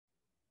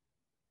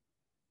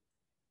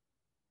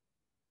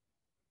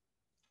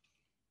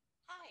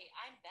Hi,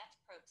 I'm Beth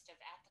Probst of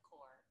At the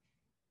Core.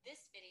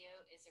 This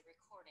video is a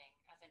recording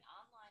of an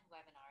online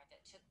webinar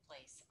that took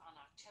place on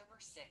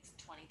October 6,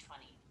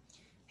 2020.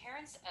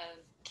 Parents of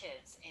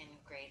kids in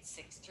grades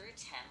 6 through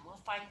 10 will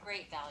find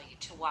great value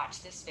to watch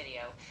this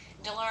video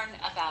and to learn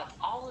about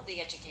all of the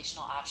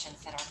educational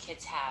options that our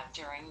kids have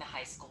during the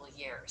high school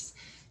years.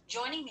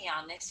 Joining me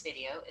on this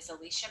video is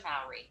Alicia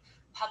Mowry,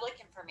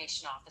 Public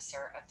Information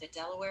Officer of the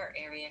Delaware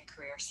Area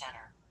Career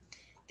Center.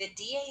 The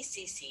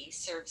DACC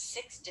serves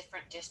 6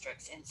 different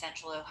districts in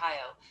Central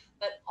Ohio,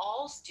 but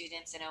all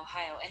students in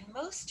Ohio and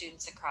most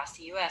students across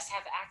the U.S.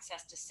 have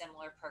access to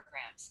similar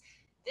programs.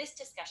 This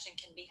discussion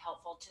can be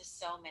helpful to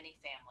so many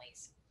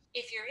families.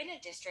 If you're in a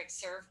district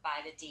served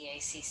by the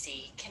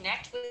DACC,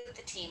 connect with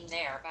the team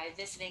there by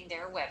visiting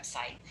their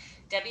website,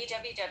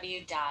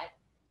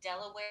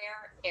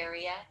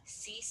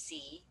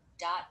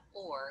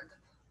 www.delawareareacc.org,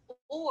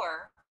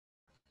 or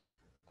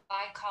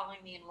by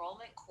calling the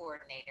enrollment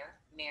coordinator,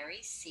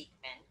 Mary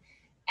Siegman,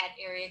 at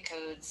area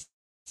codes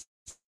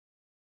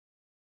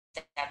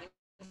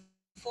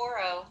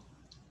 740-201.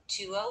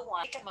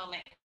 Take a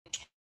moment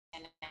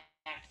and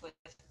connect with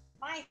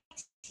my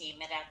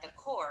team at the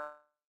Core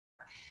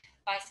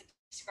by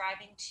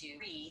subscribing to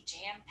the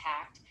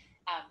jam-packed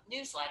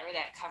newsletter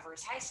that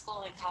covers high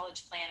school and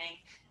college planning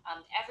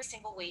every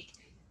single week.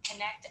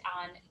 Connect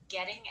on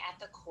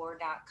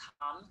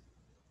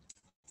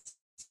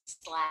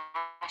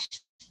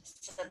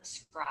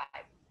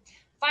gettingatthecore.com/subscribe.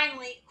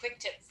 Finally, quick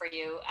tip for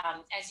you,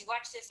 as you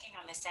watch this, clicking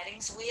on the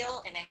settings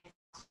wheel and then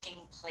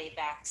clicking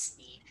playback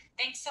speed.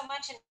 Thanks so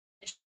much and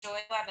enjoy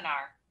the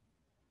webinar.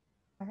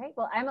 All right,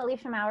 well, I'm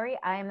Alicia Mowry.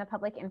 I am the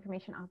Public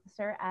Information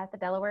Officer at the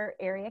Delaware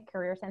Area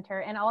Career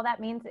Center, and all that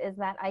means is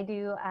that I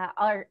do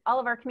all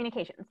of our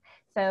communications.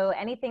 So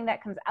anything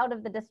that comes out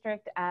of the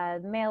district,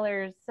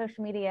 mailers,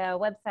 social media,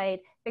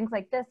 website, things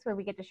like this where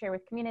we get to share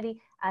with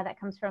community, that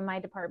comes from my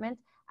department.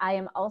 I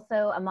am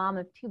also a mom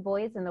of 2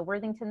 boys in the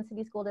Worthington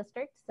City School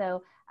District,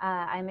 so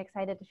I'm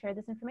excited to share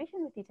this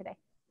information with you today.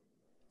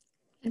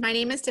 And my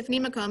name is Tiffany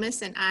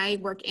McComas, and I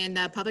work in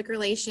the public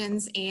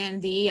relations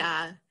and the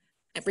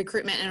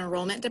recruitment and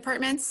enrollment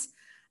departments.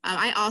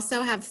 I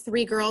also have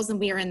 3 girls, and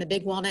we are in the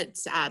Big Walnut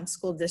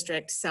School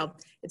District. So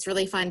it's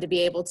really fun to be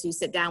able to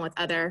sit down with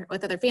other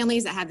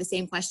families that have the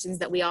same questions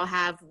that we all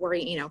have,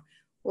 worrying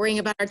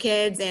about our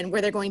kids and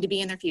where they're going to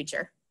be in their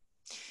future.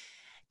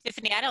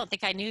 Tiffany, I don't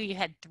think I knew you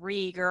had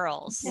 3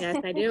 girls.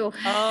 Yes, I do.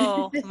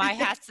 Oh, my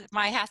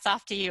hat's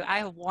off to you. I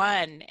have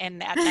 1,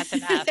 and that's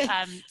enough.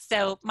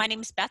 So my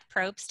name is Beth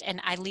Probst, and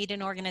I lead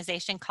an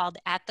organization called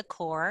At the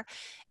Core.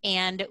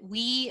 And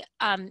we're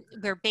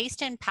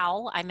based in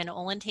Powell. I'm an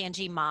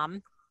Olentangy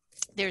mom.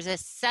 There's a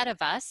set of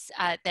us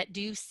that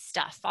do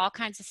all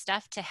kinds of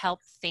stuff to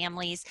help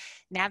families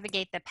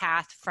navigate the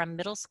path from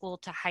middle school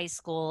to high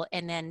school,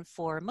 and then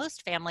for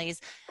most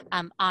families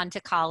on to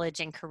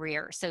college and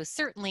career. So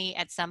certainly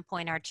at some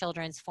point our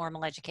children's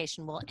formal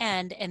education will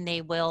end, and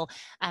they will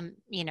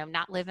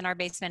not live in our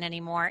basement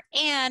anymore,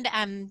 and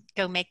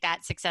go make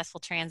that successful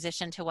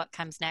transition to what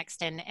comes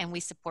next. And we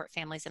support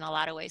families in a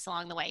lot of ways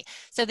along the way.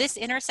 So this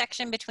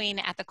intersection between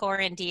At the Core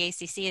and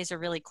DACC is a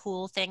really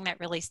cool thing that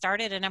really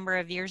started a number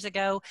of years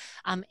ago,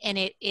 and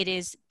it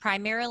is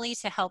primarily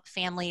to help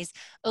families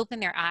open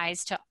their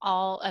eyes to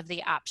all of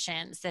the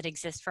options that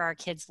exist for our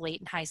kids late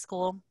in high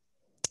school,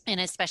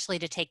 and especially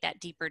to take that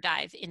deeper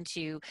dive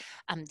into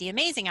the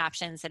amazing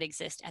options that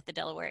exist at the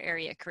Delaware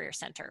Area Career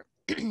Center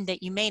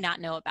that you may not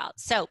know about.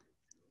 So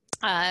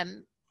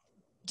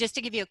just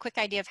to give you a quick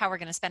idea of how we're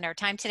going to spend our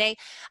time today,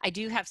 I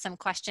do have some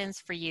questions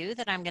for you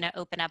that I'm going to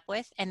open up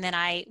with, and then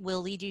I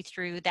will lead you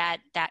through that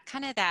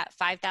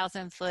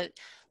 5,000-foot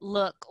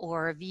look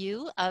or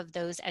view of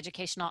those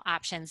educational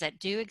options that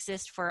do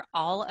exist for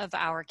all of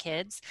our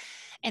kids.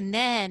 And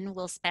then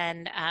we'll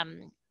spend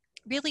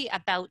really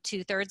about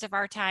 2/3 of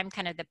our time,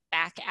 kind of the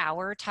back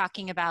hour,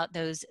 talking about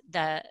the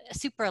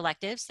super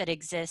electives that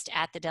exist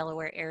at the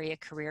Delaware Area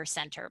Career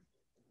Center.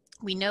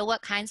 We know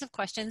what kinds of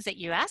questions that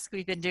you ask.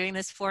 We've been doing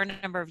this for a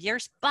number of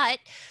years, but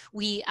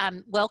we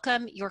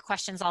welcome your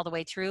questions all the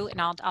way through, and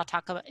I'll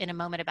talk in a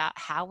moment about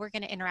how we're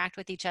going to interact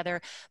with each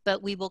other,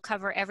 but we will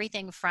cover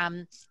everything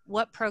from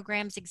what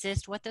programs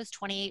exist, what those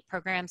 28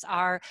 programs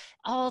are,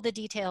 all the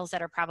details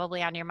that are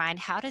probably on your mind.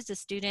 How does a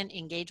student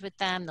engage with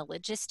them, the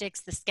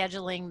logistics, the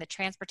scheduling, the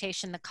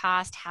transportation, the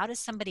cost, how does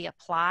somebody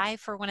apply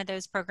for one of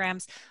those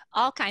programs,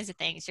 all kinds of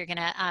things. You're going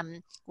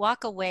to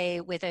walk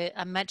away with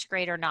a much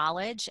greater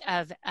knowledge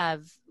of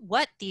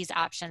what these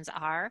options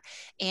are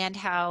and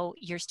how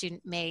your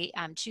student may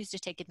choose to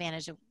take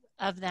advantage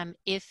of them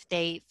if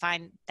they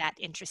find that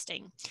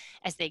interesting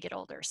as they get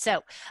older.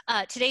 So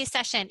today's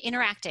session,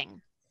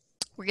 interacting.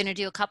 we're going to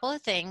do a couple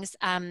of things.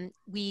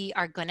 We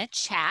are going to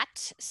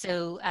chat.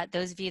 So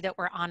those of you that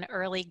were on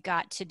early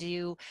got to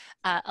do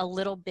a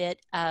little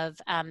bit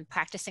of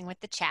practicing with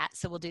the chat.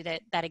 So we'll do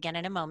that again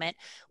in a moment.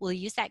 We'll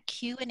use that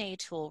Q&A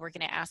tool. We're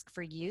going to ask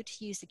for you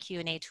to use the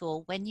Q&A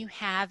tool when you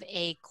have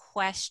a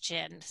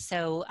question.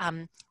 So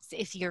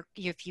if you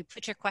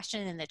put your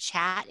question in the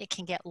chat, it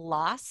can get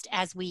lost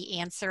as we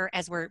answer,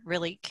 as we're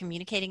really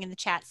communicating in the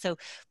chat. So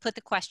put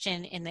the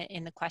question in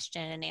the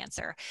question and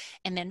answer.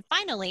 And then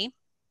finally,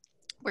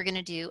 we're going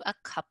to do a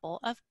couple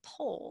of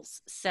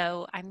polls.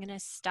 So I'm going to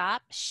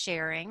stop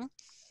sharing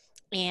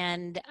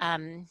and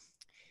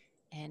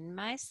in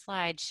my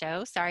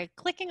slideshow, sorry,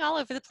 clicking all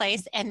over the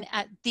place. And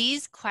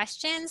these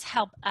questions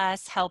help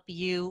us help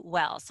you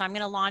well. So I'm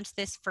going to launch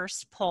this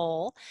first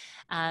poll.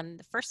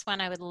 The first one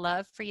I would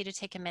love for you to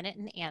take a minute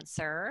and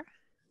answer.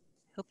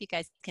 Hope you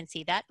guys can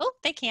see that. Oh,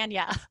 they can,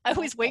 yeah. I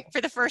always wait for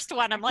the first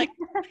one. I'm like,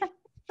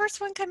 first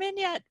one come in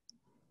yet?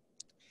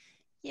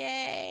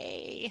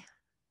 Yay.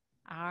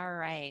 All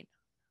right.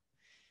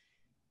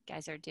 You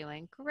guys are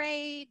doing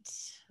great.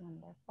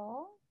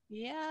 Wonderful.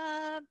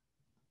 Yeah.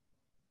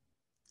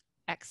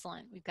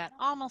 Excellent. We've got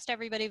almost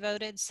everybody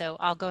voted, so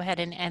I'll go ahead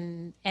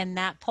and end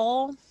that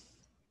poll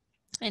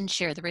and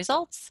share the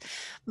results.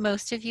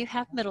 Most of you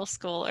have middle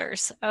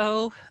schoolers.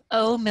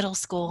 Oh, middle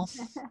school.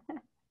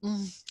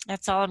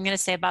 That's all I'm going to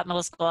say about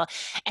middle school.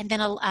 And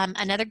then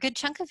another good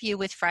chunk of you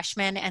with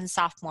freshmen and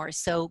sophomores.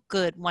 So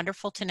good,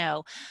 wonderful to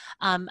know.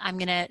 I'm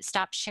going to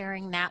stop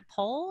sharing that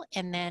poll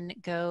and then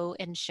go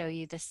and show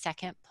you the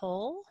second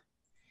poll.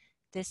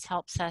 This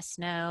helps us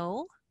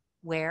know,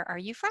 where are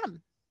you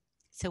from?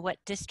 So what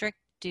district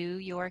do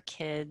your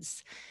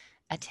kids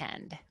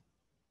attend?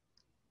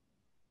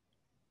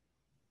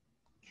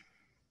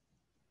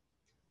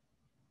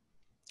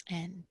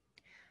 And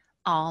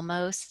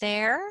almost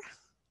there.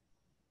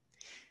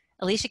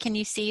 Alicia, can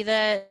you see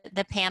the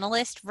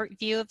panelist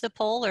view of the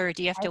poll, or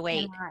do you have to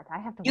wait? Cannot. I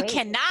have to you wait. You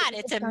cannot.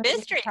 It's a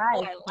mystery.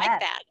 Oh, I like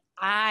that.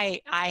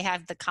 I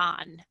have the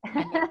con. I'm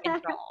in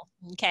control.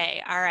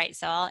 Okay. All right.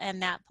 So I'll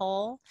end that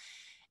poll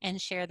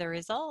and share the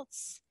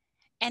results.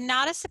 And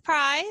not a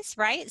surprise,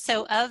 right?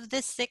 So of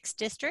the 6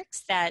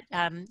 districts that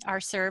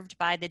are served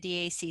by the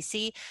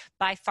DACC,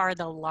 by far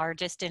the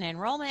largest in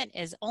enrollment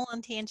is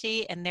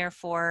Olentangy, and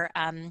therefore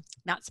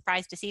not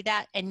surprised to see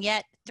that, and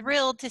yet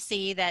thrilled to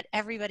see that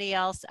everybody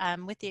else,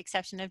 with the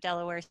exception of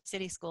Delaware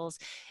City Schools,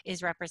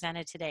 is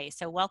represented today.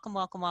 So welcome,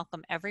 welcome,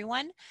 welcome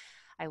everyone.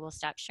 I will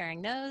stop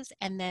sharing those.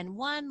 And then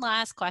one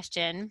last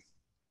question,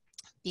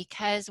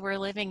 because we're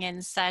living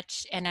in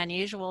such an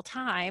unusual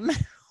time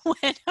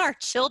when our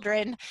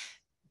children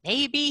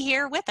may be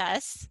here with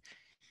us,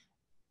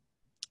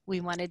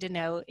 we wanted to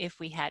know if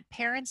we had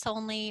parents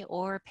only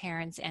or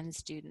parents and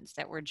students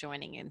that were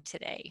joining in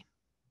today.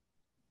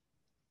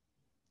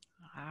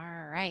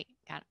 All right,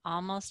 got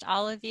almost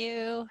all of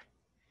you.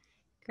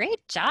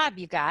 Great job,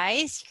 you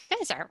guys. You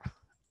guys are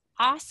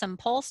awesome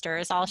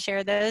pollsters. I'll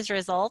share those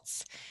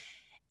results.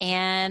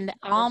 And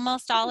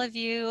almost all of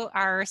you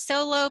are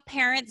solo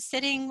parents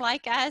sitting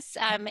like us,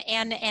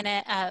 and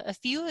a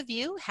few of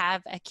you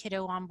have a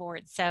kiddo on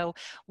board. So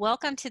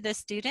welcome to the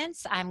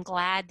students. I'm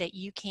glad that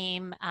you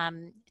came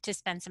to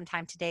spend some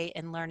time today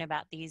and learn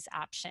about these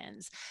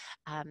options.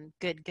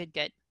 Good, good,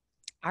 good.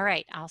 All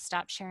right, I'll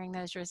stop sharing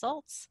those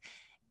results.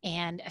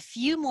 And a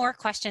few more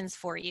questions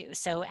for you.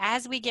 So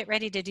as we get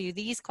ready to do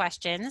these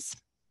questions,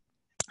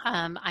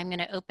 I'm going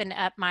to open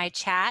up my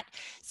chat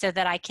so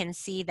that I can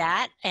see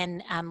that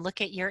and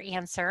look at your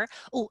answer.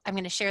 Oh, I'm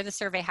going to share the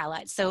survey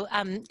highlights. So,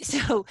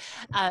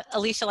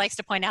 Alicia likes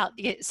to point out,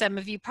 some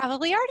of you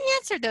probably already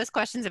answered those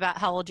questions about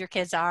how old your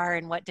kids are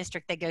and what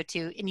district they go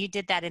to, and you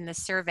did that in the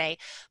survey.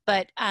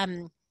 But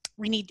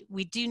we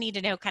do need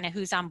to know kind of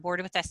who's on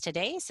board with us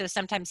today. So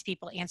sometimes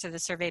people answer the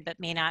survey but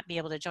may not be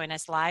able to join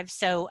us live.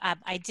 So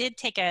I did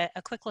take a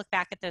quick look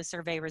back at those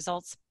survey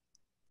results.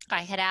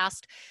 I had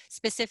asked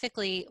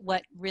specifically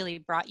what really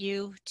brought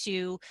you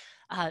to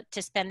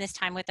spend this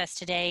time with us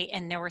today,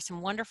 and there were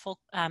some wonderful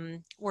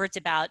words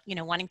about,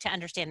 wanting to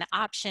understand the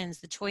options,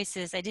 the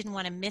choices. I didn't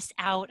want to miss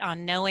out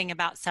on knowing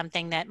about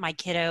something that my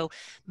kiddo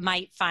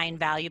might find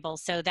valuable.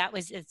 So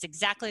it's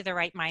exactly the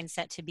right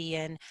mindset to be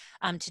in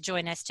to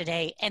join us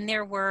today. And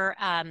there were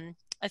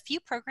a few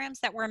programs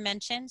that were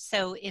mentioned.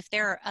 So if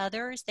there are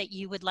others that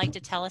you would like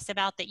to tell us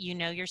about that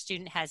your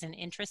student has an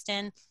interest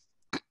in,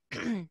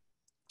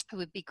 it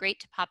would be great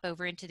to pop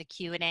over into the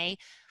Q&A,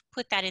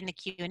 put that in the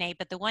Q&A,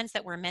 but the ones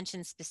that were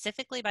mentioned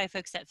specifically by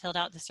folks that filled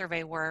out the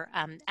survey were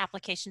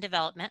application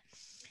development,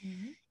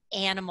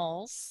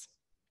 animals,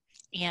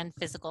 and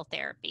physical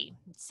therapy.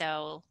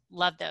 So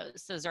love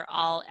those. Those are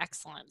all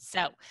excellent.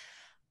 So,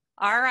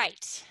 all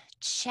right,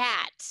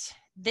 chat.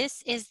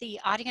 This is the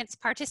audience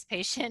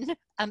participation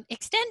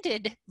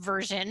extended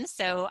version.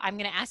 So I'm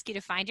going to ask you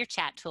to find your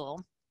chat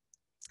tool.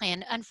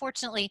 And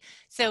unfortunately,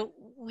 so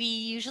we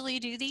usually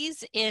do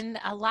these in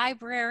a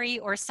library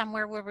or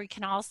somewhere where we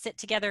can all sit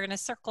together in a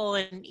circle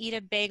and eat a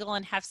bagel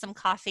and have some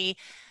coffee.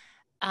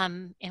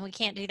 and we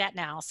can't do that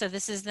now. So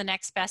this is the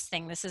next best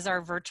thing. This is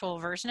our virtual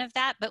version of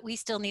that, but we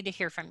still need to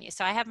hear from you.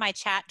 So I have my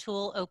chat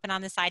tool open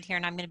on the side here,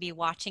 and I'm going to be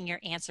watching your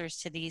answers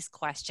to these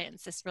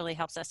questions. This really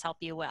helps us help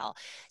you well.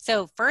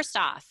 So first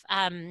off,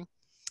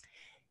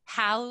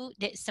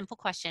 simple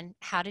question,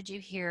 how did you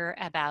hear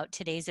about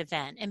today's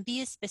event? And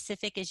be as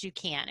specific as you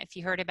can. If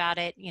you heard about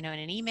it, in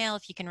an email,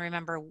 if you can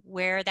remember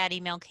where that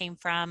email came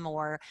from,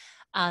 or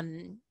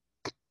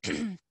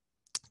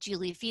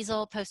Julie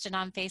Fiesel posted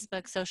on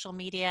Facebook, social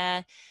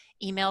media,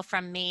 email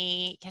from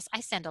me. Yes,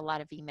 I send a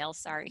lot of emails.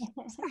 Sorry,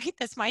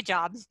 that's my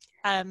job.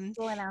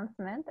 School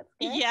announcement. That's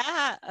good.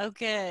 Yeah. Oh,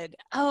 good.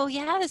 Oh,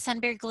 yeah. The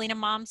Sunbury Galena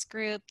Moms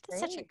group.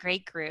 That's Great. such a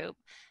great group.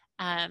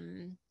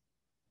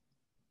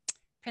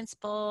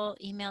 Principal,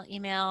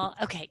 email.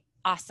 Okay.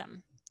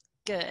 Awesome.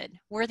 Good.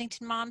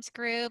 Worthington Moms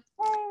group.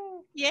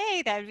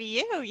 Yay, that'd be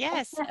you.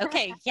 Yes.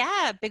 Okay.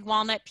 Yeah. Big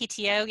Walnut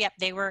PTO. Yep.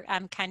 They were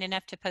kind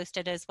enough to post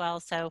it as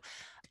well. So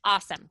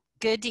awesome.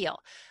 Good deal.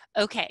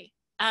 Okay.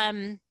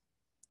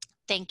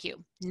 Thank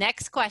you.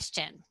 Next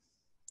question.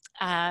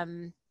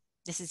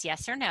 This is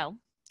yes or no.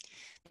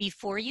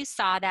 Before you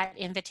saw that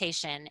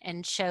invitation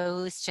and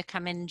chose to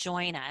come and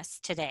join us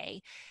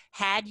today,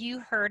 had you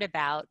heard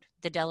about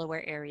the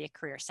Delaware Area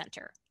Career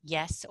Center?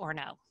 Yes or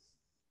no?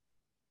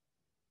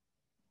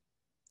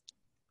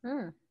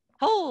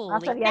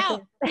 Holy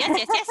cow.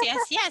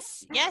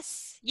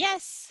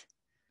 Yes.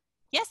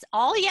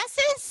 All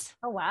yeses?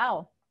 Oh,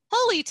 wow.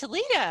 Holy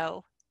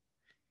Toledo.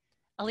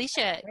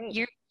 Alicia, Great.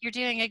 you're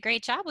doing a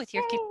great job with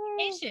your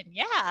communication.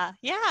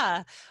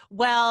 Yeah.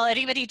 Well,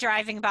 anybody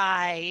driving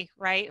by,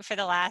 right, for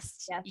the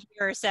last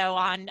year or so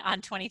on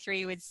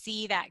 23 would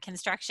see that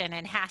construction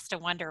and has to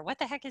wonder, what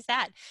the heck is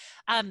that?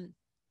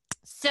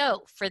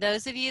 So for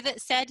those of you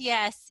that said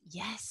yes,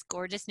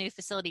 gorgeous new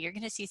facility. You're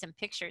going to see some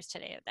pictures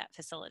today of that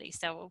facility.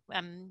 So,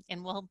 and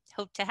we'll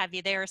hope to have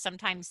you there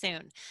sometime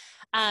soon.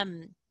 For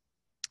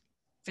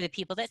the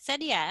people that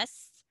said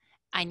yes,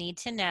 I need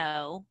to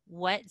know,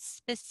 what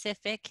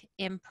specific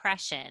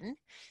impression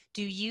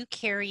do you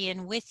carry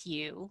in with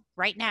you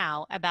right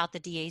now about the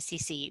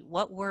DACC?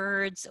 What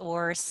words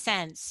or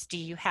sense do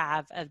you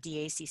have of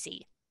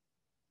DACC?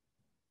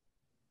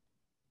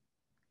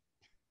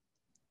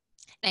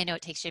 I know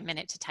it takes you a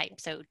minute to type,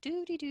 so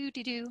do.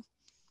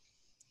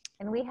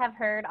 And we have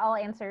heard all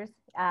answers.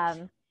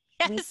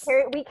 Yes.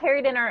 We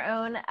carried in our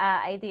own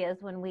ideas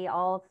when we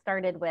all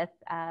started with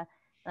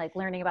like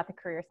learning about the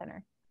Career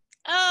Center.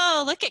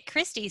 Oh, look at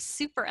Christy's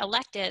super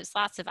electives,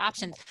 lots of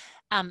options.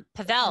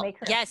 Pavel,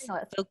 yes.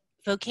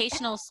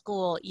 Vocational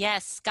school,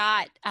 yes.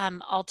 Scott,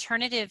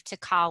 alternative to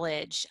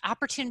college,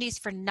 opportunities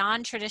for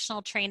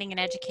non-traditional training and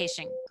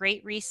education,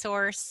 great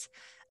resource.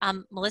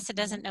 Melissa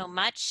doesn't know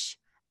much.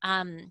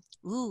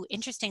 Ooh,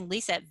 interesting,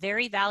 Lisa,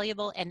 very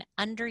valuable and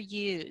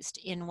underused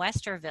in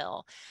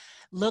Westerville.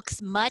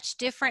 Looks much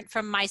different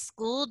from my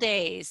school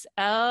days.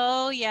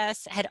 Oh,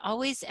 yes. Had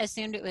always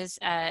assumed it was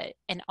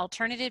an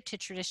alternative to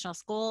traditional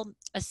school.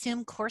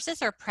 Assume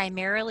courses are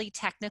primarily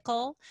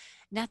technical,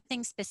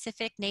 nothing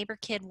specific. Neighbor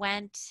kid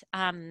went.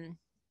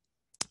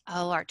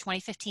 Our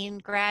 2015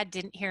 grad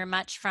didn't hear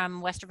much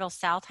from Westerville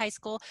South High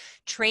School.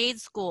 Trade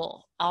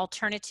school,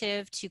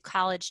 alternative to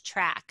college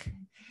track.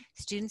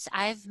 Students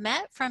I've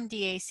met from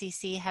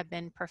DACC have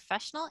been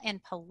professional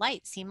and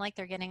polite, seem like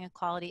they're getting a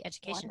quality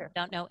education. Wonderful.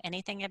 Don't know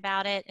anything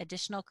about it.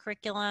 Additional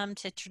curriculum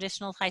to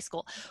traditional high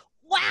school.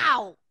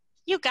 Wow,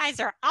 you guys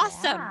are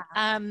awesome.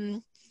 Yeah.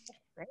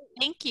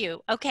 Thank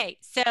you. Okay,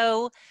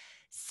 so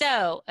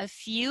a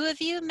few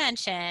of you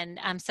mentioned,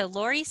 so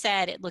Lori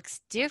said it looks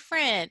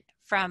different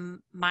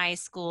from my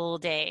school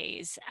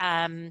days.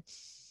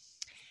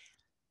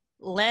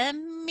 Let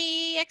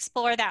me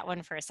explore that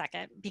one for a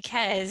second,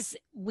 because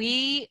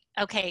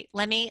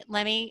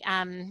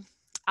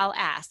I'll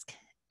ask,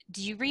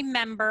 do you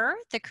remember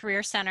the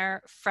Career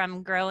Center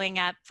from growing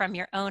up from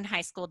your own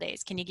high school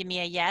days? Can you give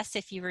me a yes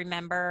if you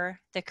remember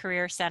the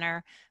Career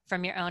Center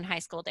from your own high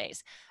school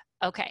days?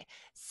 Okay,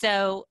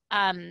 so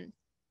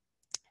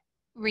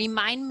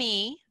remind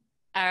me,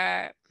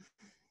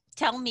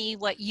 tell me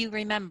what you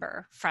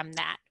remember from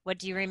that. What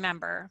do you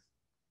remember?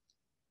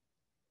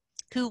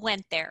 Who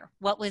went there?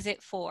 What was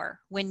it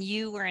for when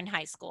you were in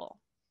high school?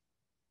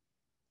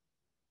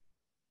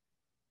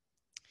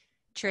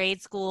 Trade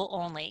school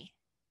only.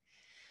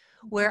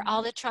 Where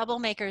all the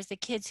troublemakers, the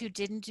kids who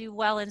didn't do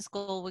well in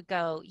school would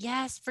go.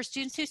 Yes, for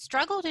students who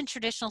struggled in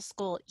traditional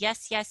school.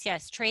 Yes.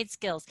 Trade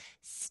skills.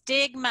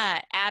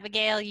 Stigma.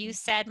 Abigail, you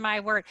said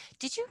my word.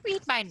 Did you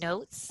read my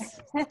notes?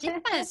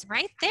 Stigma is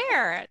right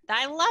there.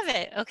 I love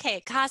it.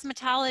 Okay,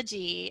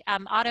 cosmetology,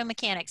 auto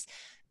mechanics.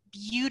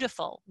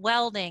 Beautiful.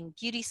 Welding,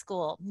 beauty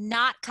school,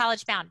 not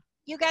college bound.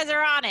 You guys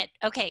are on it.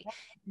 Okay,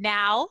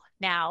 now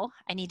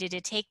I needed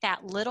to take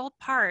that little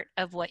part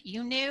of what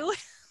you knew,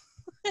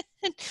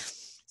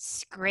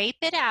 scrape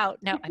it out.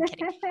 No, I'm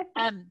kidding.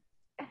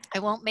 I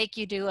won't make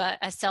you do a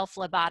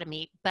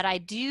self-lobotomy, but I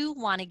do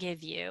want to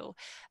give you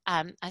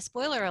a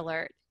spoiler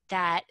alert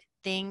that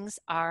things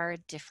are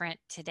different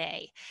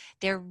today.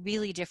 They're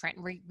really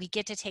different. We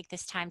get to take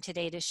this time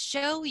today to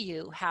show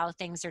you how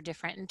things are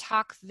different and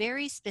talk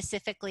very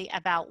specifically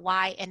about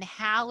why and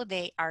how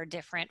they are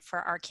different for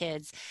our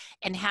kids,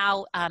 and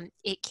how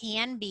it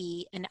can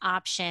be an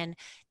option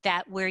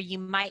that where you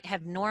might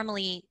have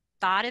normally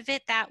thought of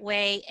it that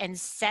way and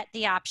set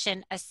the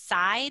option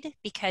aside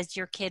because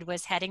your kid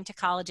was heading to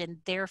college and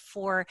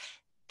therefore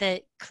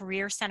the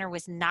Career Center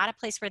was not a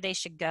place where they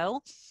should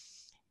go.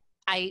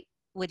 I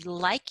would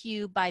like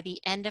you by the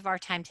end of our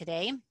time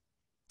today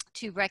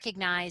to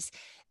recognize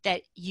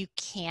that you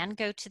can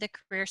go to the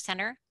Career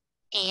Center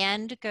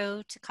and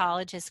go to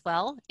college as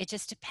well. It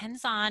just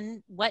depends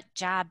on what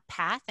job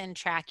path and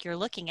track you're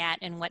looking at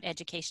and what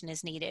education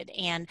is needed.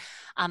 And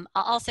I'll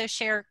also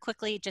share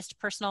quickly, just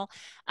personal,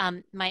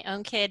 my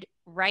own kid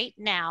right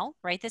now,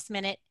 right this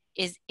minute,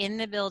 is in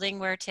the building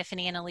where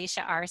Tiffany and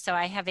Alicia are. So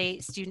I have a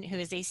student who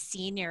is a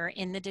senior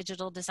in the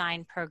digital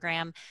design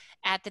program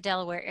at the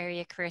Delaware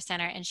Area Career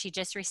Center, and she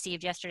just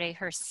received yesterday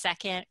her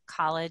second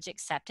college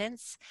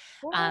acceptance.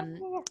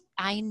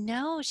 I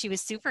know, she was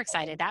super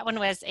excited. That one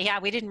was, yeah,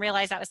 we didn't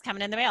realize that was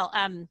coming in the mail.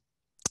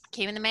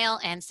 Came in the mail,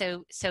 and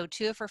so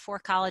 2 of her 4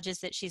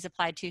 colleges that she's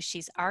applied to,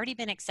 she's already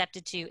been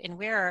accepted to, and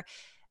we're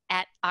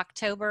at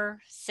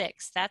October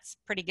 6th. That's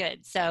pretty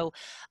good. So,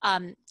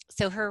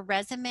 so her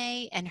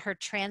resume and her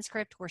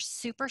transcript were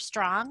super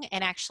strong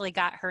and actually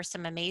got her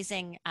some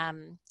amazing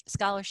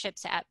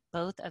scholarships at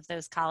both of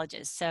those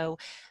colleges. So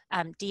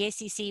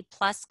DACC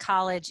plus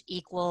college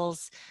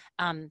equals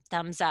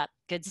thumbs up,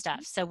 good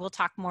stuff. So we'll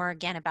talk more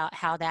again about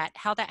how that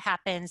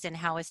happens and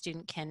how a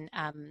student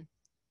can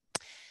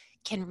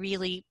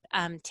really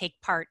take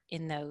part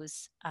in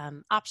those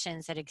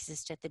options that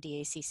exist at the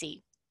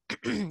DACC.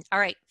 All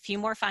right, a few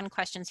more fun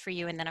questions for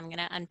you, and then I'm going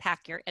to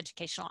unpack your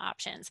educational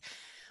options.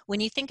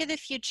 When you think of the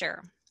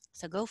future,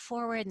 so go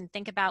forward and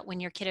think about when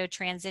your kiddo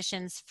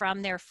transitions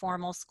from their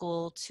formal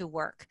school to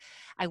work.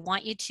 I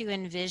want you to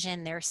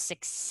envision their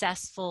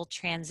successful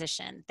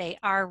transition. They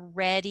are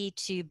ready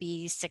to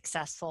be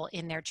successful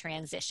in their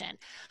transition.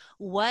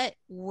 What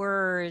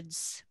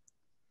words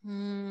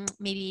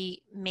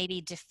maybe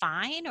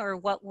define, or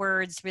what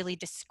words really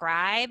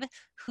describe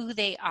who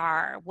they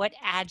are? What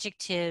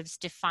adjectives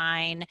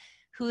define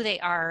who they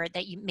are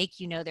that make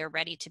you know they're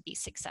ready to be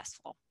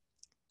successful?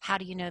 How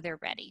do you know they're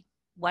ready?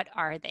 What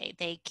are they?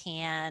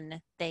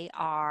 They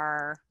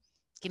are,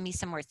 give me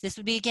some words. This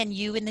would be, again,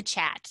 you in the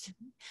chat.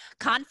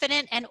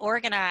 Confident and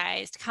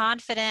organized.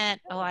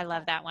 Confident. Oh, I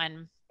love that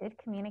one. Good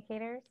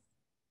communicators.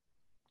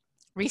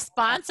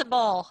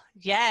 Responsible.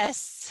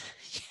 Yes.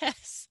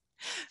 Yes.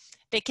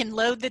 They can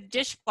load the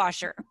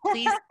dishwasher.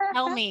 Please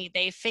tell me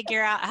they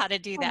figure out how to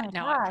do that. Oh my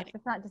No, gosh, I'm kidding.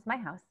 it's not just my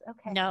house.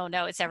 Okay. No,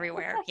 it's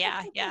everywhere.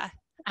 Yeah, yeah.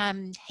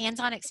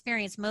 Hands-on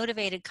experience,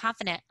 motivated,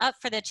 confident, up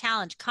for the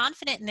challenge,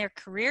 confident in their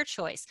career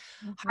choice,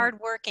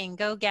 hardworking,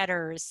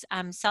 go-getters,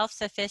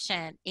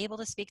 self-sufficient, able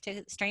to speak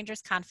to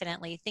strangers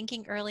confidently,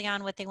 thinking early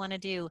on what they want to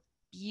do.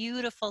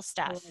 Beautiful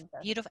stuff.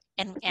 Beautiful.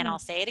 And I'll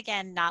say it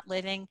again, not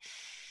living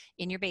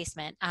in your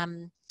basement.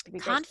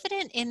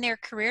 Confident in their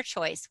career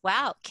choice.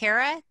 Wow,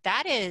 Kara,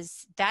 that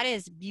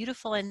is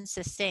beautiful and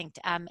succinct.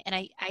 And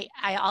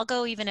I'll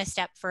go even a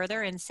step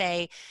further and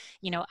say,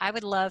 I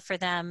would love for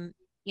them,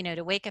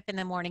 to wake up in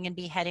the morning and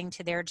be heading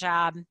to their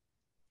job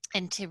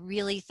and to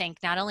really think,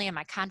 not only am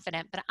I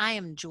confident, but I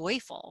am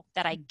joyful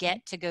that I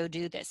get to go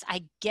do this.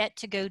 I get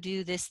to go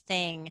do this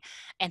thing,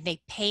 and they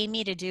pay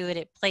me to do it.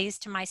 It plays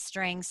to my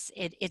strengths.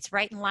 It's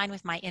right in line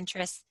with my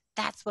interests.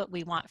 That's what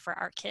we want for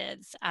our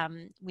kids.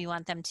 We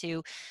want them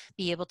to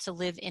be able to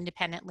live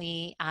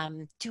independently,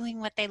 doing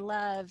what they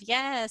love.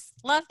 Yes,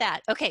 love that.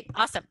 Okay,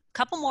 awesome.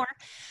 Couple more.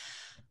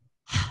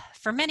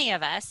 For many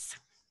of us,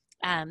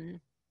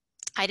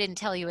 I didn't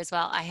tell you as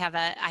well. I have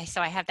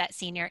that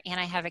senior, and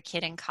I have a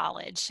kid in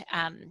college.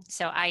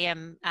 So I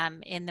am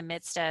in the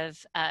midst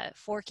of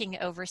forking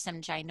over some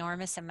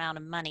ginormous amount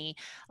of money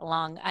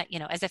along,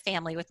 as a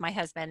family with my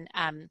husband.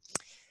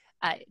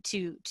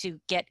 To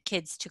get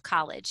kids to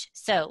college.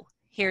 So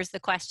here's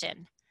the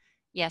question: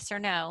 yes or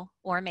no,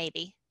 or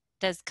maybe.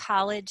 Does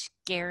college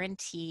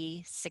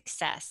guarantee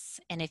success?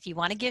 And if you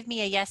want to give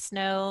me a yes,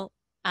 no,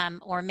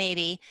 or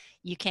maybe,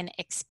 you can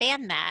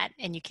expand that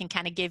and you can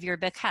kind of give your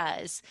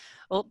because.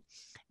 Oh,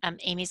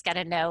 Amy's got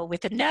a no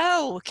with a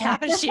no.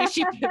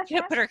 She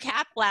put her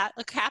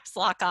caps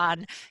lock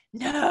on.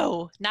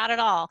 No, not at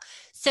all.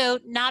 So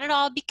not at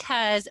all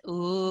because,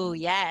 ooh,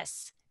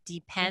 yes.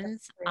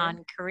 Depends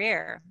on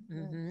career.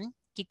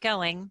 Keep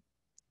going.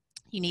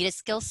 You need a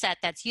skill set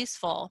that's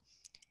useful.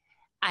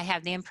 I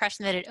have the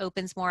impression that it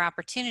opens more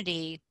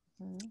opportunity.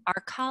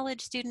 Our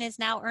college student is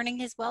now earning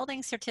his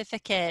welding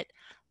certificate.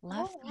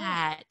 Love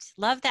that.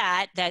 Love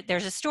that. That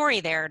there's a story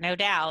there, no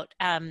doubt.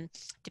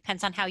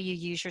 Depends on how you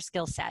use your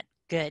skill set.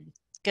 Good.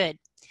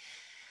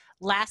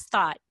 Last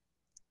thought.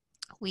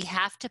 We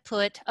have to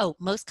put,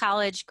 most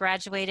college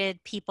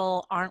graduated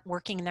people aren't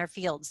working in their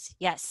fields.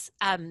 Yes.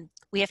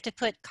 We have to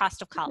put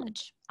cost of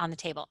college on the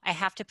table. I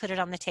have to put it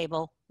on the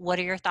table. What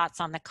are your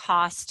thoughts on the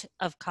cost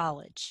of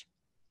college?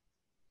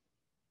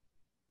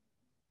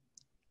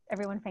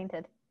 Everyone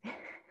fainted.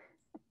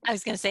 I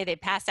was going to say they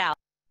pass out.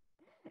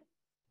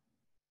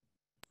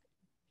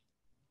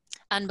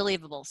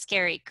 Unbelievable,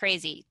 scary,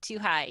 crazy, too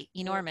high,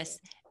 enormous,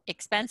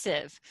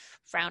 expensive,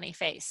 frowny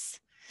face.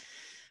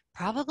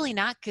 Probably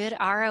not good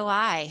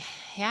ROI.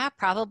 Yeah,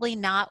 probably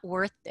not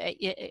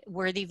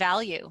worthy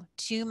value.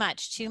 Too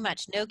much,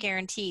 no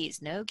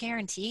guarantees, no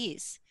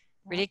guarantees.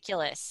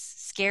 Ridiculous,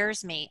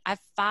 scares me. I have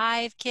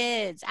 5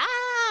 kids.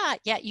 Ah,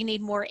 yeah, you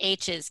need more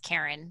H's,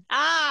 Karen.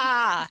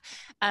 Ah,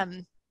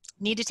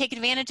 need to take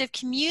advantage of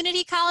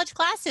community college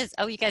classes.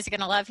 Oh, you guys are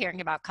going to love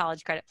hearing about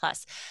College Credit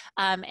Plus.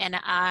 And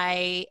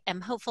I am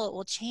hopeful it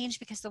will change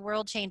because the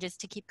world changes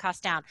to keep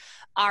costs down.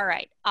 All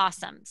right,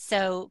 awesome.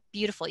 So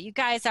beautiful. You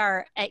guys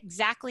are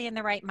exactly in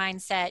the right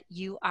mindset.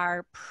 You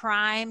are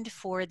primed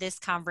for this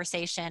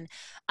conversation.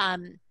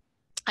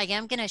 I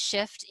am going to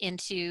shift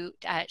into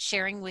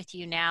sharing with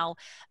you now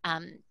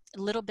a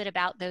little bit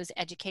about those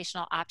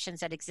educational options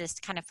that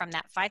exist kind of from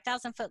that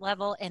 5,000 foot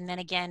level. And then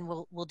again,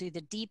 we'll do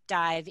the deep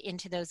dive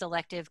into those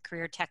elective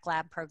career tech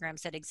lab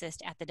programs that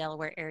exist at the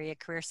Delaware Area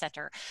Career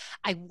Center.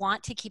 I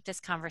want to keep this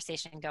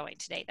conversation going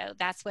today, though.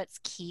 That's what's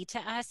key to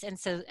us. And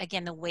so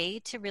again, the way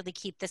to really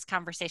keep this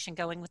conversation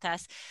going with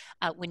us,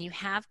 when you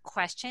have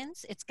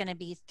questions, it's going to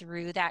be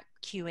through that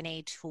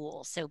Q&A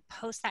tool. So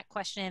post that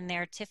question in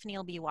there. Tiffany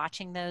will be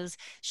watching those.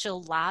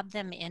 She'll lob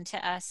them into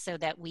us so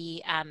that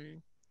we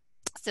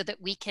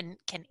can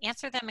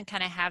answer them and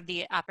kind of have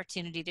the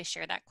opportunity to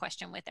share that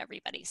question with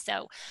everybody.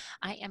 So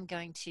I am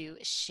going to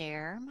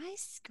share my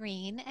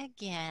screen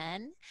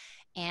again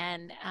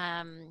and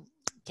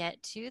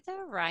get to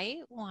the right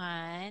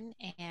one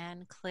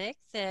and click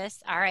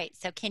this. All right,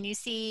 so can you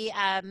see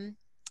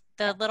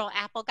the little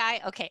apple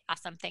guy? Okay,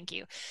 awesome, thank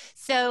you.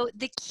 So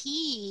the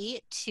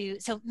key to,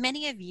 so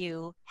many of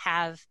you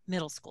have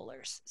middle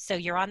schoolers. So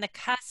you're on the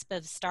cusp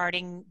of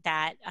starting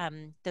that,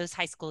 those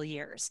high school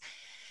years.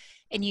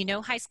 And you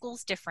know high school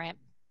is different,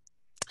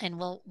 and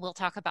we'll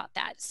talk about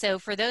that. So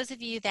for those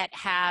of you that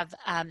have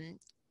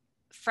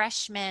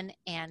freshmen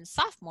and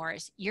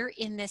sophomores, you're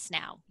in this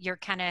now. You're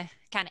kind of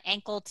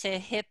ankle to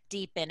hip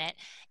deep in it.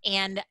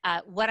 And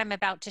what I'm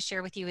about to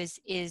share with you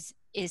is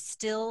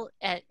still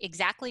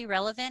exactly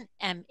relevant.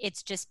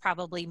 It's just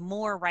probably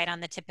more right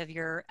on the tip of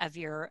your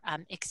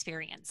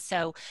experience.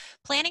 So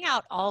planning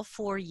out all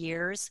 4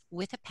 years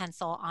with a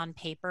pencil on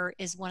paper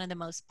is one of the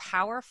most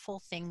powerful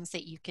things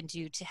that you can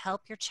do to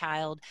help your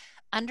child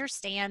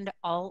understand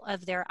all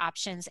of their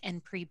options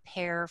and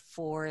prepare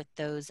for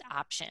those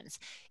options.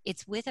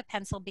 It's with a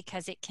pencil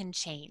because it can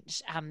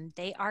change.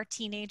 They are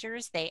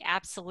teenagers. They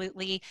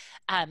absolutely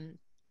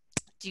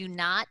do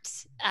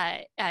not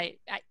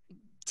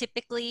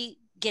typically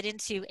get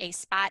into a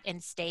spot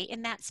and stay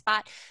in that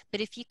spot.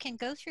 But if you can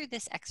go through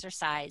this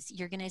exercise,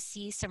 you're going to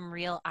see some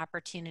real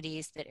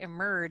opportunities that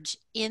emerge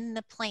in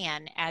the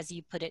plan as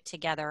you put it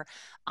together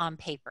on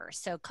paper.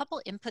 So a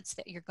couple inputs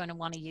that you're going to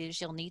want to use,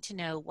 you'll need to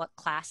know what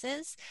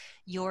classes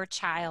your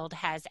child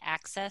has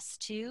access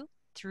to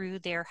through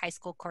their high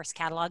school course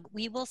catalog.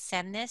 We will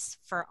send this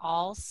for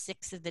all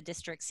 6 of the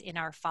districts in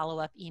our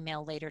follow-up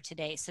email later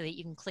today so that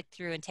you can click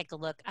through and take a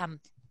look.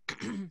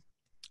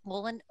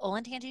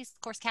 Olentangy's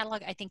course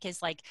catalog, I think,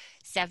 is like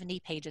 70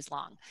 pages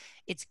long.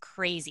 It's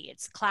crazy.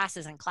 It's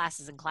classes and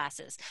classes and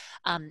classes.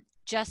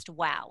 Just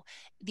wow.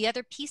 The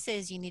other piece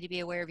is you need to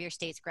be aware of your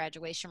state's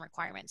graduation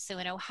requirements. So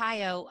in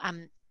Ohio,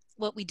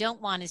 what we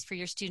don't want is for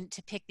your student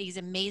to pick these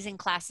amazing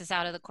classes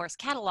out of the course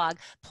catalog,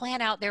 plan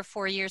out their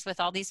 4 years with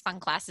all these fun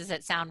classes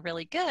that sound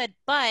really good,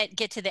 but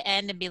get to the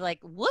end and be like,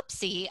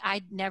 whoopsie,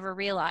 I never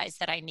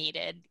realized that I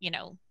needed,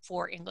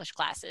 4 English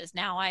classes.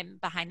 Now I'm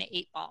behind the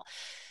 8 ball.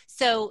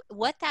 So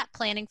what that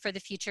planning for the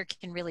future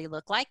can really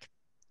look like,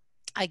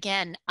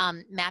 again,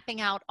 mapping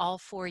out all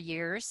 4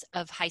 years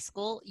of high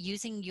school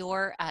using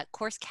your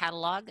course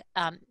catalog,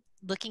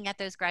 looking at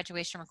those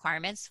graduation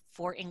requirements,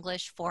 4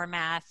 English, 4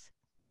 math,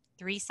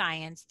 3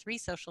 science, 3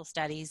 social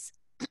studies.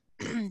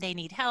 They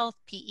need health,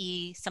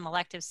 PE, some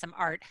electives, some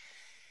art.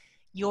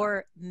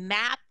 Your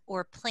map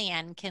or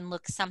plan can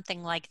look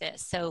something like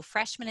this. So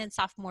freshman and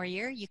sophomore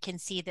year, you can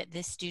see that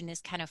this student is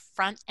kind of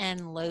front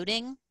end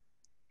loading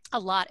a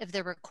lot of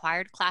the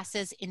required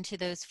classes into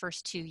those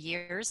first 2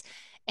 years.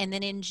 And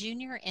then in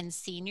junior and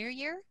senior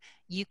year,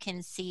 you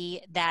can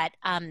see that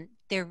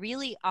there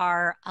really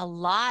are a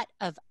lot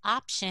of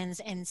options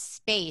and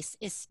space,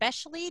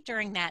 especially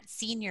during that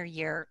senior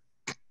year,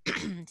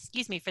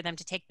 excuse me, for them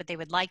to take what they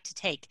would like to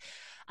take.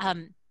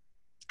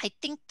 I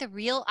think the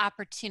real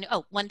opportunity,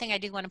 one thing I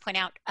do want to point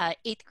out,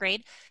 8th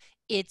grade,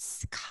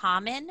 it's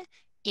common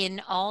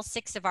in all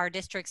 6 of our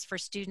districts for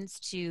students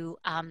to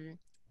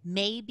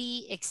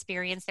maybe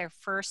experience their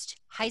first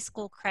high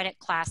school credit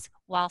class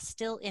while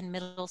still in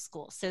middle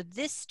school. So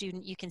this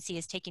student you can see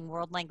is taking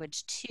World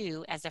Language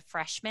 2 as a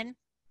freshman.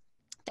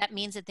 That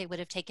means that they would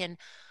have taken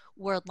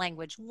World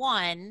Language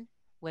 1,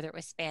 whether it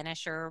was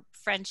Spanish or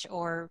French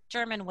or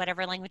German,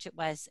 whatever language it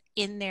was,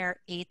 in their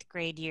 8th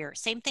grade year.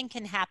 Same thing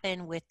can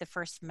happen with the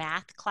first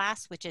math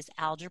class, which is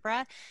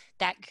algebra.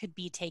 That could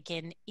be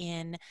taken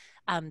in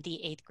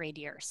the 8th grade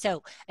year.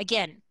 So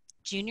again,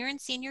 Junior and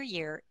senior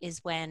year is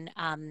when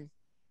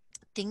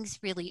things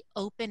really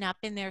open up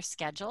in their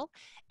schedule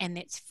and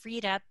it's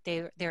freed up.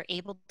 They're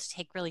able to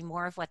take really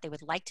more of what they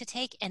would like to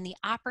take, and the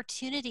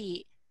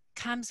opportunity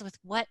comes with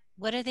what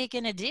are they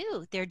going to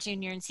do their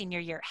junior and senior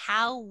year?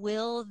 How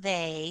will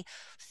they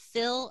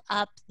fill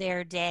up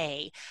their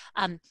day?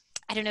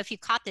 I don't know if you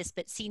caught this,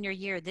 but senior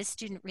year, this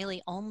student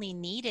really only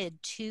needed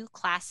 2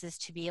 classes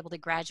to be able to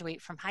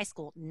graduate from high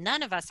school.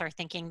 None of us are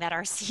thinking that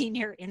our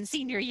senior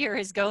year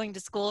is going to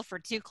school for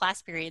 2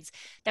 class periods.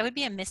 That would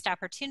be a missed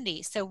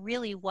opportunity. So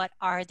really, what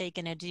are they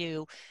going to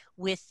do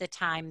with the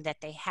time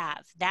that they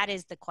have? That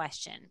is the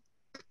question.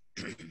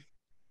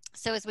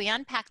 So as we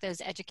unpack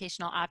those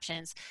educational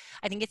options,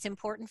 I think it's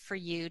important for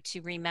you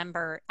to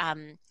remember,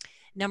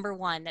 number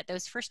one, that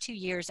those first 2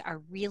 years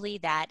are really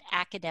that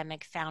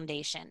academic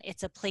foundation.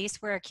 It's a place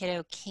where a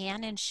kiddo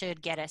can and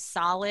should get a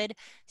solid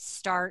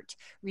start,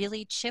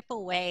 really chip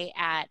away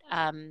at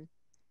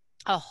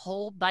a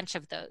whole bunch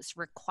of those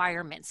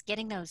requirements,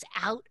 getting those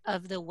out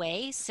of the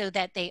way so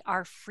that they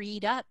are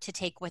freed up to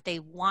take what they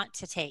want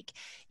to take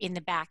in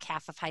the back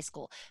half of high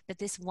school. But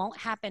this won't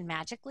happen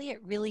magically.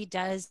 It really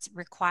does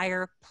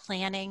require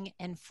planning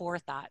and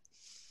forethought.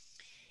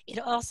 It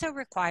also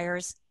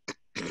requires,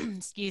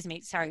 excuse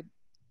me, sorry,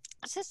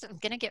 I'm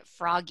gonna get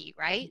froggy,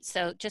 right?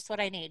 So just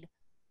what I need.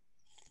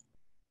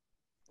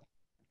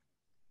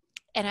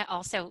 And I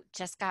also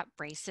just got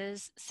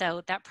braces,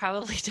 so that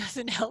probably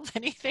doesn't help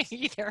anything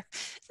either.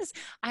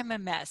 I'm a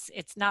mess.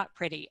 It's not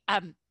pretty.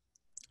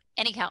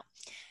 Anyhow,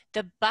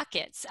 the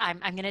buckets, I'm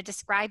going to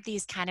describe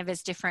these kind of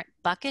as different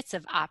buckets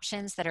of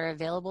options that are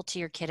available to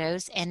your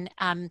kiddos. And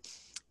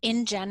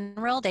in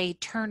general, they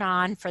turn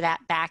on for that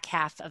back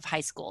half of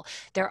high school.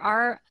 There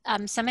are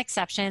some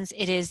exceptions.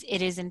 It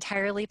is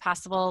entirely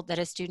possible that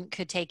a student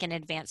could take an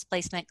advanced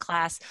placement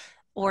class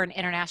or an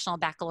international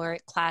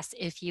baccalaureate class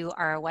if you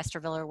are a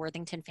Westerville or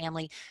Worthington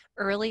family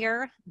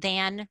earlier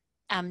than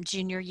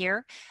junior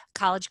year.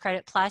 College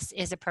Credit Plus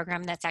is a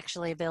program that's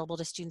actually available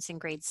to students in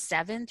grades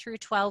 7 through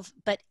 12,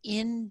 but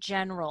in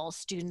general,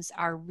 students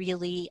are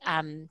really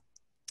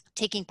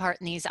taking part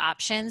in these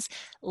options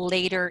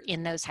later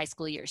in those high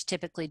school years,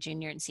 typically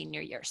junior and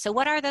senior year. So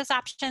what are those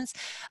options?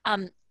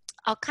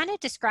 I'll kind of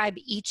describe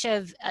each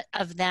of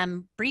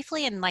them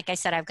briefly, and like I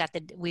said,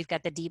 we've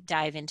got the deep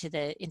dive into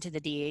the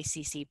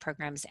DACC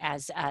programs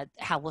as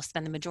how we'll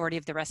spend the majority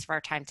of the rest of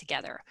our time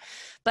together.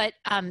 But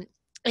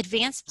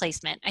advanced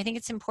placement, I think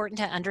it's important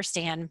to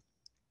understand.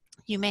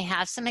 You may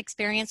have some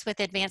experience with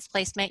advanced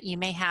placement. You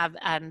may have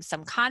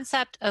some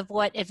concept of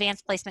what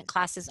advanced placement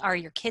classes are.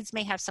 Your kids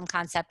may have some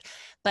concept,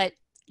 but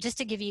just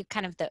to give you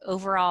kind of the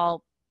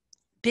overall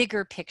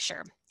bigger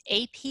picture,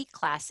 AP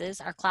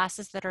classes are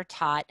classes that are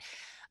taught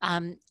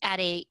at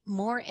a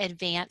more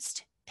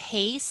advanced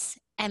pace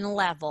and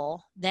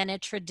level than a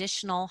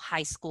traditional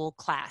high school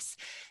class.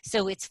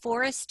 So it's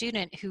for a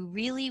student who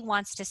really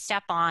wants to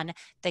step on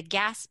the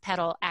gas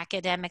pedal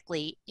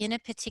academically in a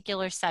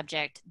particular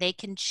subject. They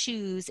can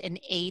choose an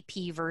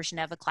AP version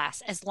of a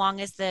class as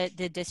long as the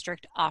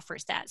district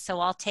offers that. So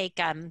I'll take,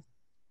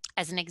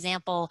 as an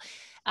example,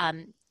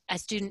 a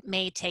student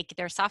may take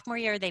their sophomore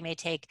year, they may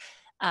take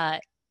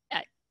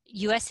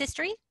U.S.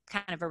 history,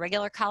 kind of a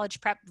regular college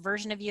prep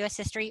version of U.S.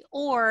 history,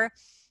 or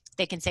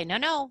they can say,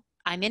 no,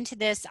 I'm into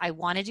this, I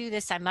want to do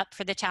this, I'm up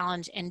for the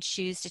challenge, and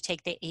choose to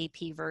take the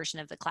AP version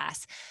of the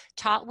class.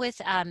 Taught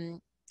with at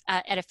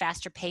a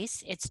faster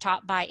pace. It's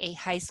taught by a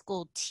high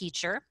school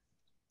teacher.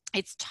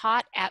 It's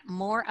taught at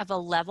more of a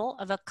level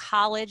of a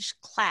college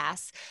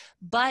class,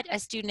 but a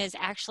student is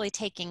actually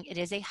taking, it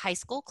is a high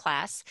school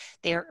class.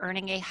 They are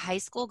earning a high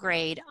school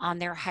grade on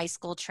their high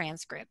school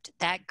transcript.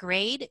 That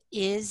grade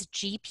is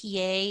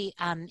GPA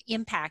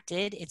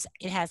impacted.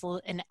 It has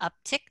an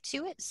uptick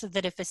to it, so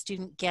that if a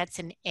student gets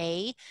an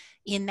A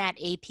in that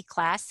AP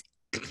class,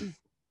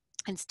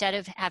 instead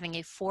of having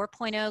a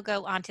 4.0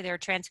 go onto their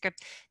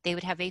transcript, they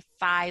would have a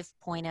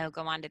 5.0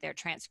 go onto their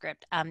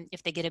transcript.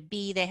 If they get a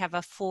B, they have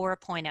a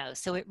 4.0.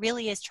 So it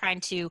really is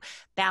trying to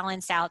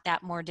balance out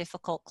that more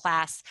difficult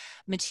class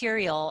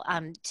material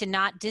to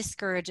not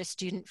discourage a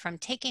student from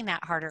taking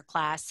that harder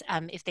class.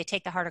 If they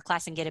take the harder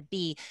class and get a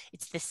B,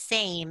 it's the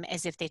same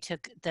as if they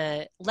took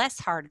the less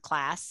hard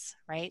class,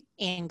 right,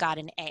 and got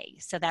an A.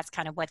 So that's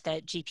kind of what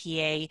the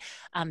GPA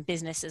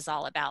business is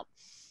all about.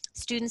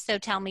 Students, though,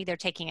 tell me they're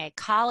taking a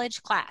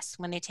college class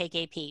when they take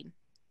AP.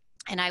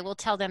 And I will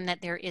tell them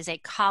that there is a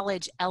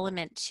college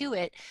element to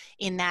it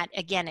in that,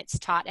 again, it's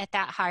taught at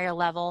that higher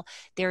level.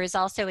 There is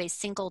also a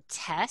single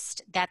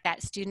test that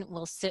that student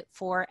will sit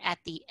for at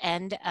the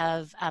end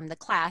of the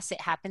class. It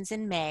happens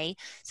in May.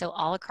 So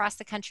all across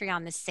the country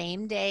on the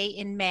same day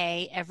in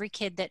May, every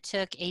kid that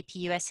took AP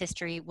US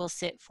History will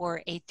sit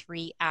for a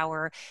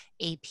 3-hour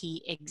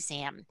AP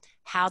exam.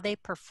 How they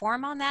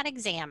perform on that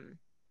exam,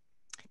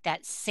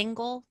 that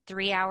single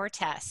 3-hour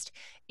test,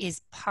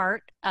 is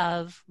part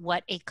of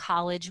what a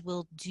college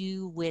will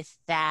do with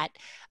that,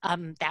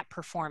 that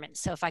performance.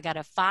 So if I got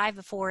a 5,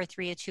 a 4, a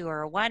 3, a 2,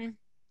 or a 1,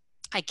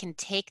 I can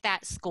take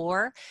that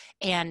score,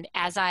 and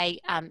as I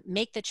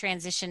make the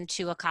transition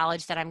to a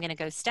college that I'm going to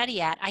go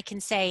study at, I can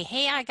say,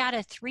 hey, I got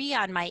a 3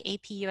 on my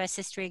AP US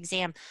History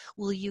exam.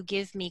 Will you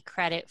give me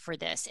credit for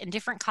this? And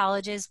different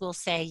colleges will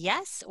say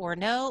yes or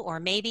no or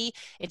maybe.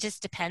 It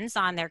just depends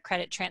on their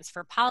credit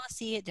transfer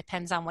policy. It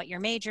depends on what your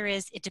major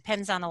is. It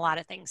depends on a lot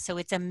of things. So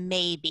it's a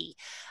maybe.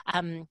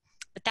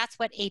 But that's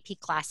what AP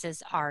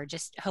classes are.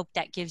 Just hope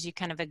that gives you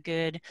kind of a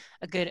good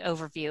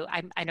overview.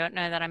 I don't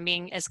know that I'm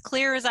being as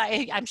clear as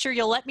I'm sure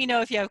you'll let me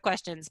know if you have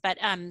questions, but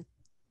the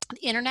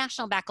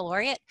International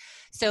Baccalaureate.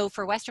 So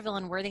for Westerville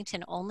and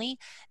Worthington only,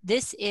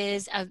 this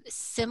is a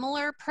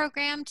similar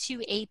program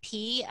to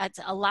AP.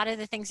 A lot of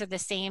the things are the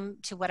same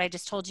to what I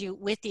just told you,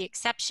 with the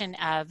exception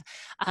of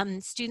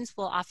students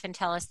will often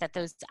tell us that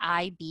those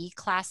IB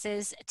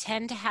classes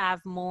tend to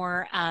have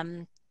more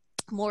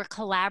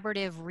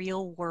collaborative,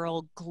 real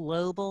world,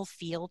 global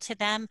feel to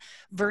them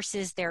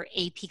versus their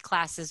AP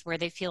classes where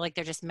they feel like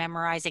they're just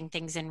memorizing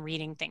things and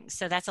reading things.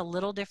 So that's a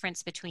little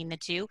difference between the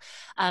two.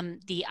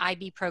 The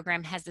IB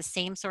program has the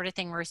same sort of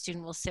thing where a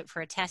student will sit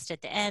for a test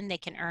at the end. They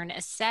can earn a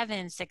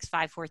 7, 6,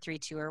 5, 4, 3,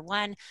 2, or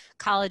 1.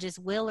 Colleges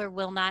will or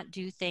will not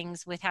do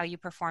things with how you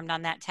performed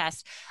on that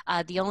test.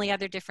 The only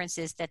other difference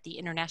is that the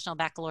International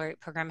Baccalaureate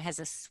program has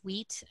a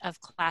suite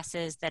of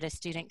classes that a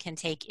student can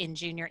take in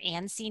junior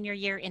and senior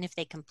year, and if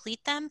they complete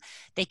them,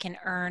 they can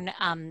earn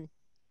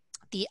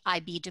the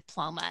IB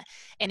diploma,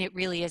 and it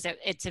really is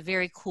it's a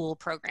very cool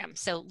program.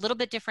 So a little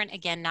bit different,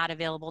 again, not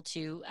available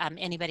to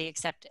anybody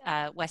except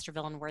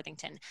Westerville and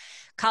Worthington.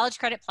 College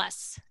Credit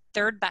Plus,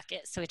 third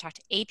bucket. So we talked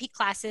AP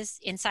classes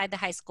inside the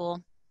high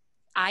school,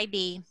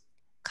 IB,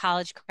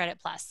 College Credit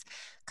Plus.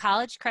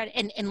 College credit,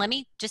 and let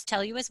me just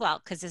tell you as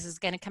well, because this is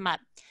going to come up.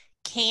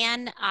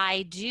 Can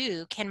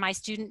my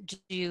student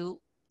do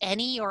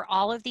any or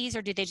all of these,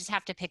 or do they just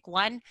have to pick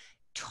one?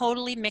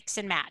 Totally mix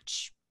and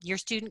match. Your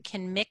student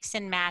can mix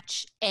and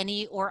match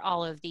any or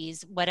all of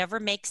these, whatever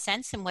makes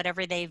sense and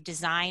whatever they've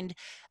designed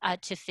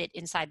to fit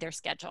inside their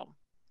schedule.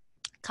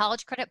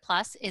 College Credit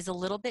Plus is a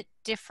little bit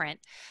different.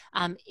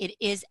 It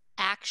is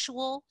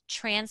actual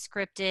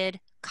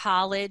transcripted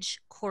college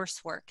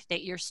coursework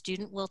that your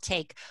student will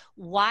take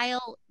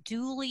while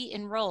duly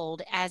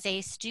enrolled as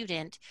a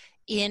student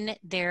in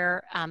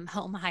their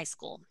home high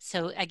school.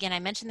 So again, I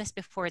mentioned this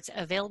before, it's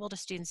available to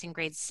students in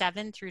grades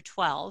 7 through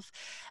 12.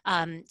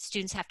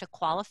 Students have to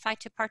qualify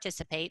to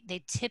participate.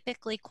 They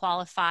typically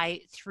qualify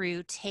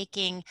through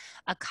taking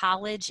a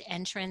college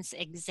entrance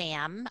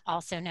exam,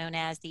 also known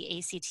as the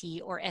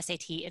ACT or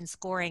SAT, and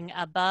scoring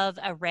above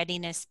a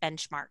readiness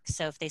benchmark.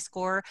 So if they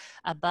score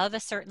above a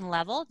certain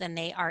level, then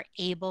they are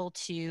able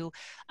to,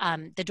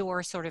 the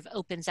door sort of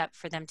opens up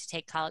for them to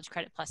take College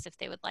Credit Plus if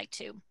they would like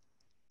to.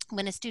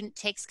 When a student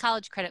takes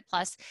College Credit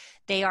Plus,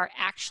 they are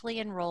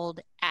actually enrolled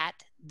at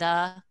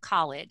the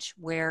college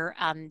where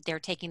they're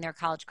taking their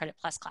College Credit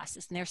Plus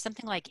classes. And there's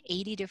something like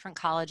 80 different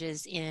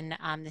colleges in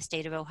the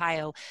state of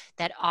Ohio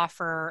that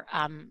offer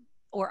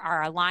or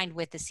are aligned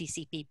with the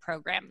CCP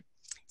program.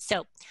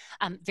 So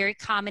very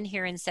common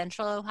here in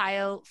Central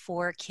Ohio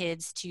for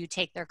kids to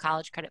take their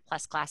College Credit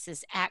Plus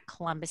classes at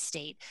Columbus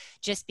State,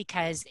 just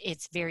because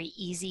it's very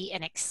easy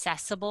and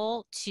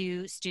accessible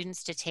to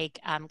students to take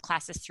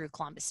classes through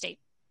Columbus State.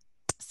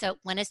 So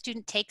when a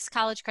student takes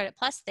College Credit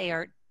Plus, they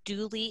are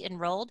duly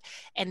enrolled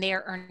and they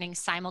are earning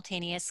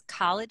simultaneous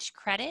college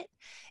credit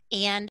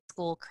and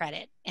school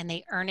credit, and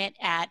they earn it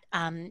at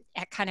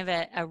kind of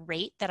a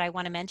rate that I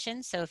want to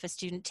mention. So if a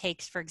student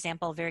takes, for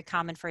example, very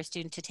common for a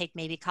student to take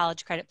maybe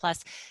College Credit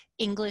Plus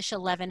English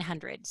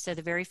 1100, so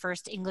the very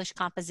first English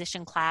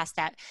composition class,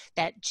 that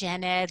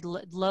gen ed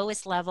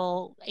lowest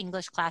level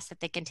English class that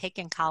they can take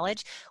in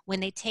college. When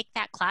they take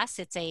that class,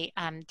 it's a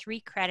 3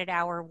 credit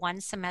hour,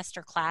 1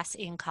 semester class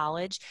in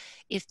college.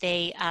 If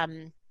they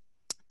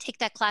take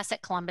that class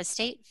at Columbus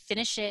State,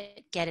 finish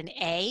it, get an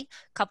A, a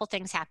couple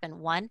things happen.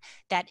 One,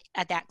 that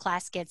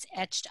class gets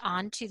etched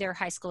onto their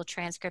high school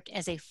transcript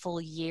as a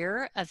full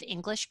year of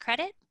English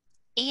credit,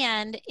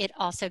 and it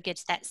also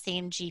gets that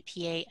same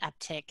GPA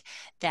uptick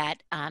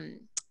that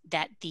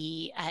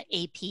the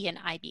AP and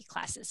IB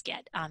classes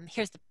get.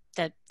 Here's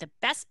the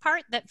best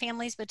part that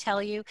families would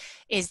tell you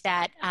is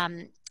that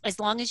as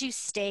long as you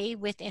stay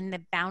within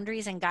the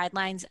boundaries and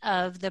guidelines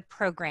of the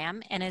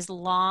program, and as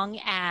long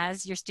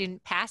as your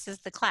student passes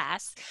the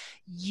class,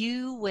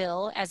 you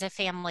will, as a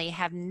family,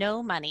 have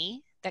no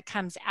money that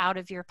comes out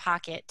of your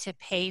pocket to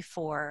pay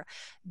for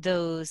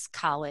those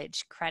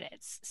college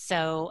credits.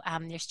 So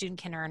your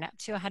student can earn up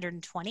to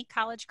 120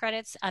 college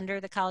credits under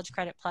the College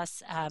Credit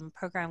Plus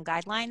program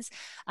guidelines.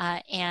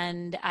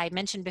 And I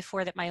mentioned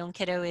before that my own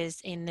kiddo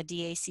is in the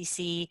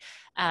DACC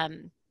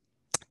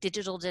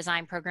digital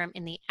design program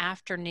in the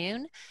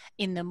afternoon.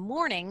 In the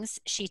mornings,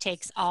 she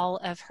takes all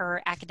of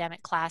her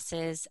academic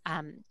classes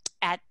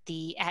at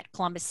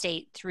Columbus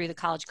State through the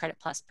College Credit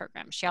Plus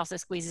program. She also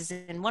squeezes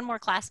in one more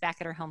class back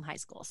at her home high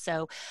school.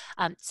 So,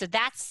 so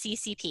that's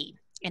CCP.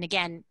 And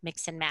again,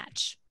 mix and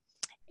match.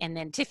 And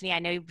then Tiffany, I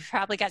know you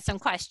probably got some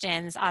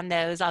questions on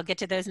those. I'll get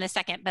to those in a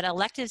second, but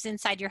electives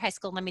inside your high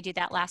school, let me do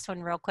that last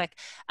one real quick.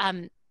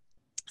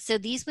 So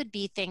these would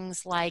be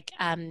things like,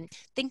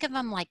 think of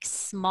them like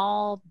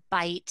small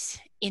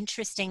bite,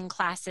 interesting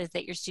classes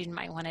that your student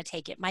might want to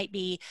take. It might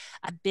be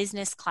a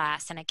business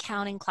class, an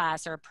accounting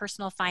class, or a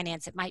personal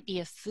finance. It might be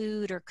a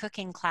food or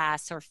cooking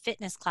class, or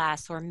fitness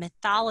class, or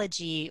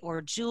mythology,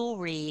 or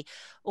jewelry,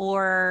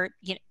 or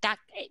that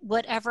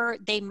whatever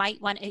they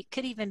might want. It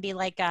could even be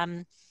like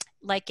a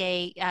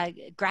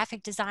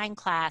graphic design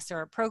class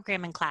or a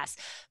programming class,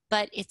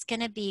 but it's going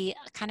to be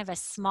kind of a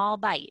small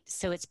bite.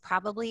 So it's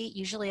probably,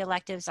 usually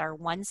electives are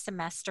 1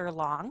 semester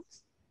long,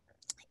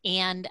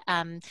 and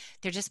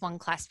they're just 1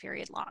 class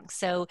period long.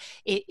 So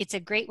it's a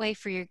great way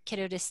for your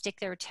kiddo to stick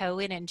their toe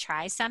in and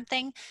try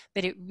something,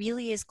 but it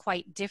really is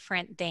quite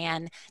different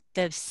than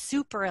the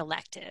super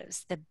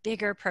electives, the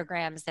bigger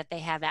programs that they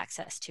have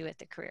access to at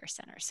the Career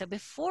Center. So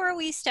before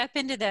we step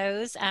into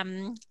those,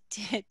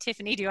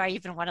 Tiffany, do I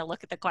even want to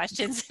look at the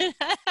questions?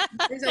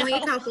 There's only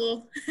a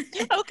couple.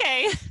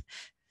 Okay.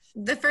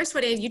 The first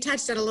one is, you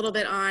touched on a little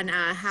bit on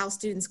how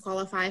students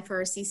qualify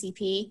for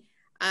CCP.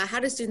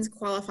 How do students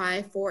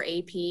qualify for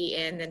AP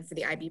and then for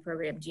the IB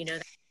program? Do you know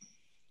that?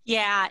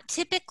 Yeah,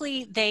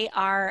 typically they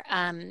are,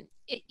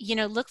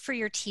 look for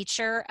your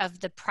teacher of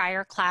the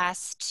prior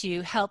class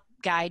to help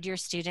guide your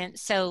student.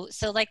 So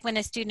like when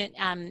a student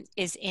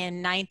is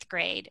in 9th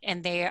grade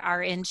and they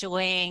are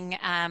enjoying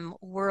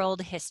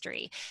world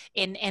history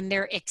and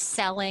they're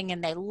excelling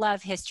and they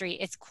love history,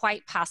 it's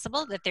quite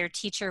possible that their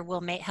teacher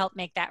will help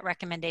make that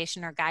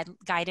recommendation or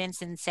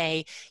guidance and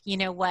say, you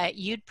know what,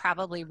 you'd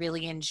probably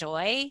really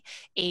enjoy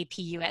AP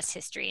US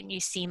history and you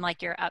seem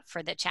like you're up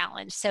for the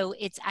challenge. So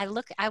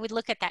I would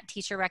look at that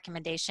teacher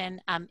recommendation.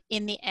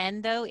 In the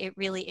end though, it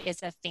really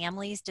is a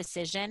family's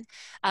decision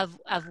of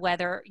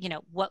whether,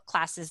 what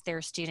classes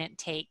their student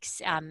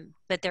takes,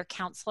 but their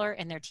counselor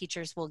and their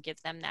teachers will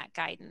give them that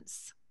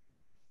guidance.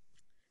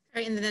 All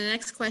right, and then the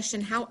next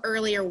question, how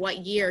early or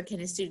what year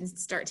can a student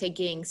start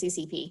taking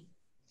CCP?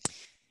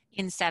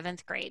 In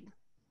 7th grade.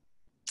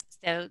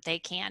 So they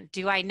can.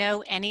 Do I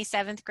know any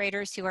 7th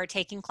graders who are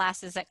taking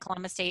classes at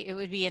Columbus State? It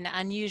would be an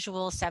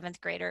unusual 7th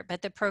grader,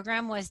 but the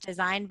program was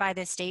designed by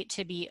the state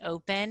to be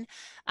open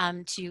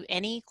to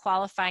any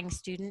qualifying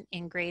student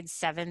in grades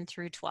 7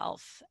 through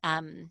 12.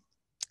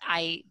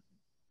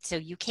 So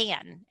you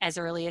can as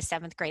early as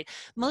 7th grade.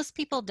 Most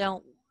people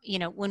don't,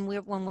 when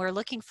we're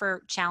looking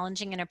for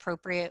challenging and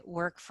appropriate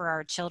work for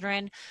our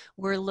children,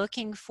 we're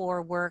looking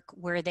for work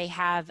where they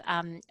have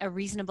a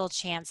reasonable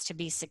chance to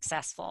be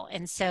successful.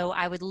 And so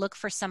I would look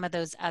for some of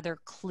those other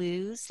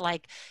clues,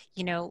 like,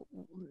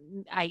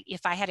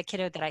 if I had a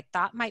kiddo that I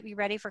thought might be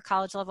ready for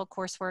college level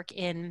coursework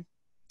in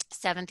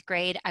 7th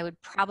grade, I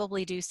would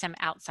probably do some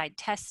outside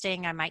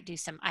testing. I might do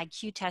some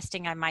IQ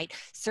testing. I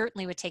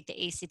certainly would take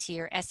the ACT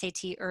or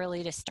SAT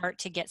early to start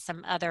to get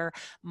some other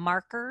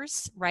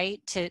markers, right?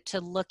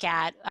 To look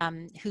at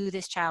who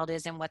this child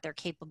is and what they're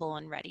capable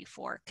and ready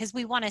for. Because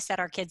we want to set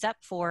our kids up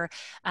for,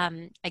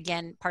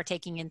 again,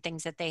 partaking in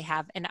things that they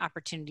have an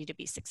opportunity to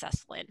be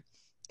successful in.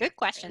 Good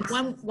question.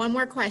 One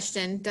more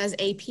question. Does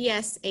a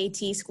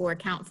PSAT score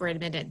count for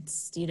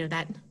admittance? Do you know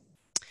that?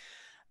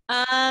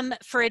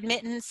 For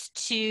admittance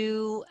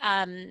to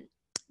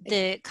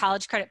the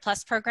College Credit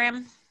Plus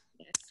program,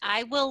 yes.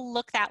 I will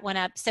look that one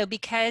up. So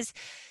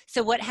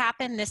what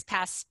happened this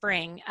past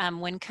spring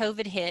when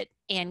COVID hit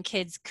and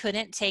kids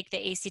couldn't take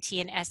the ACT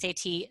and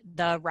SAT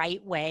the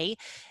right way,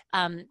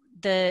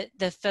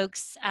 the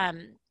folks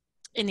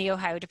in the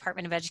Ohio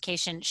Department of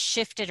Education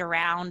shifted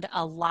around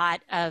a lot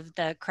of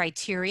the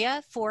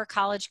criteria for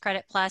College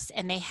Credit Plus,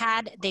 and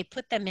they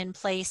put them in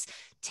place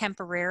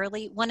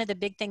temporarily. One of the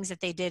big things that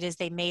they did is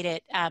they made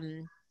it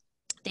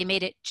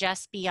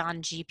just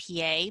beyond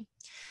GPA.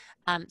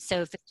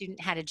 So if a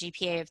student had a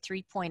GPA of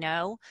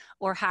 3.0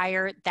 or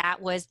higher, that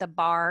was the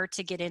bar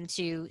to get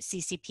into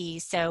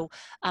CCP. So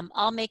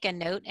I'll make a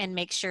note and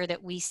make sure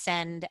that we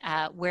send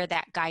where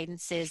that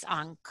guidance is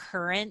on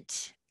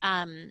current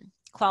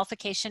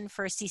qualification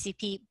for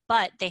CCP,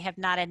 but they have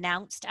not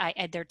announced,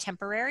 they're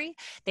temporary.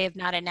 They have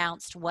not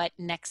announced what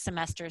next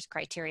semester's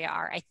criteria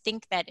are. I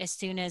think that as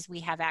soon as we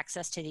have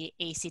access to the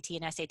ACT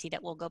and SAT,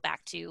 that we'll go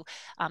back to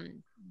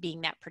being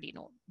that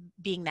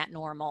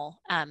normal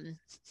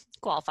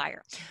qualifier.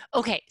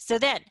 Okay, so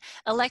then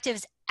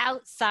electives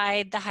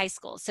outside the high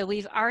school. So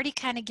we've already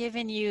kind of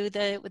given you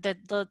the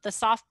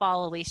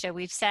softball, Alicia.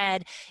 We've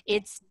said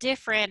it's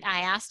different. I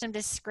asked them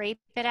to scrape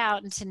it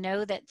out and to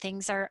know that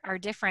things are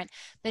different,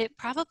 but it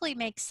probably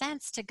makes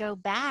sense to go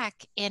back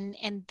and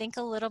think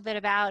a little bit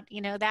about,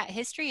 that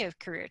history of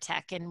career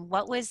tech and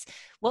what was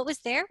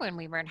there when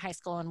we were in high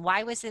school and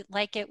why was it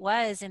like it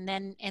was, and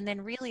then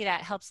really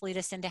that helps lead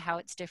us into how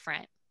it's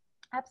different.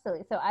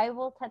 Absolutely. So I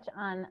will touch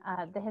on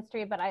the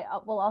history, but I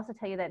will also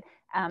tell you that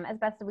as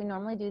Beth said, we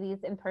normally do these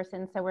in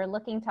person. So we're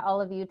looking to all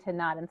of you to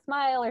nod and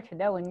smile or to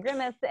know and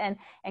grimace and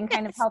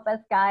kind of help us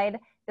guide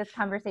this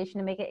conversation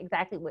to make it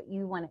exactly what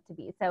you want it to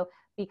be. So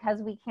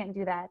because we can't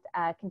do that,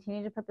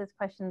 continue to put those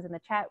questions in the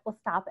chat. We'll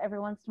stop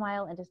every once in a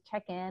while and just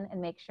check in and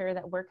make sure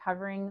that we're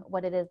covering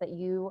what it is that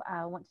you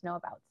want to know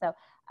about. So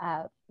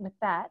with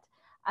that,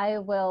 I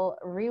will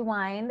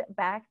rewind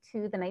back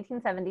to the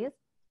 1970s.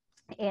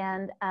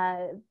 And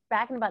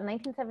back in about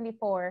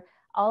 1974,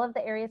 all of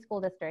the area school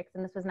districts,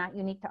 and this was not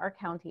unique to our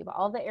county, but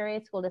all the area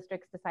school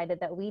districts decided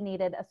that we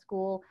needed a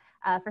school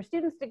for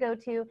students to go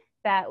to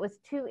that was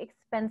too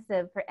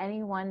expensive for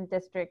any one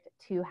district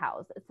to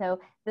house. So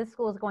this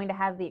school is going to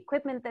have the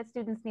equipment that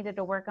students needed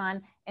to work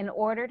on in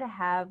order to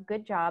have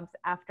good jobs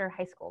after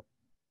high school.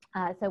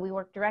 So we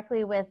worked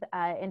directly with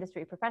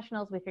industry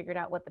professionals. We figured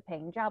out what the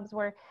paying jobs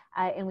were,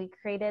 and we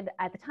created,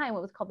 at the time,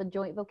 what was called the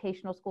Joint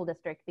Vocational School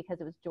District, because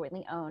it was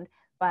jointly owned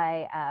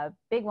by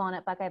Big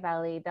Walnut, Buckeye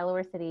Valley,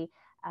 Delaware City,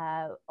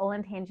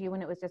 Olentangy,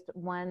 when it was just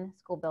one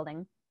school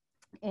building.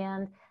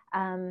 And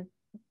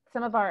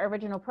some of our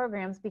original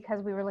programs,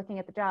 because we were looking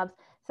at the jobs,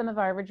 some of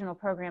our original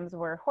programs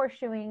were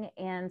horseshoeing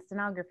and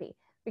stenography,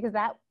 because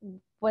that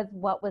was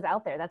what was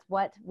out there. That's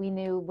what we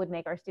knew would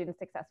make our students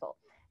successful.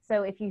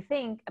 So if you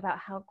think about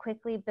how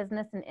quickly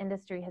business and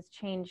industry has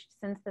changed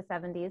since the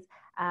 70s,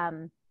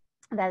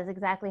 that is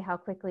exactly how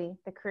quickly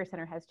the Career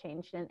Center has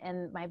changed.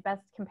 And my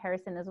best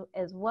comparison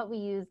is what we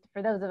used,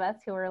 for those of us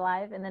who were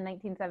alive in the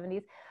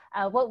 1970s,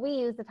 what we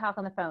used to talk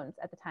on the phones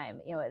at the time.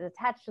 You know, it was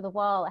attached to the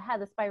wall, it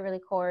had the spirally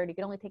cord, you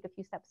could only take a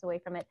few steps away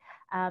from it.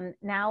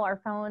 Now our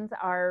phones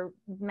are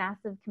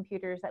massive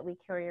computers that we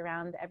carry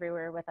around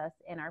everywhere with us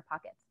in our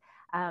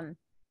pockets.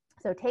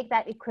 So take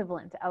that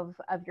equivalent of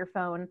your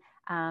phone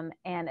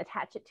and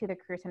attach it to the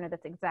Career Center.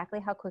 That's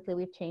exactly how quickly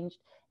we've changed.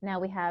 Now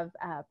we have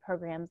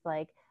programs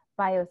like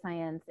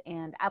bioscience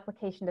and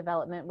application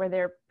development, where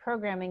they're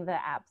programming the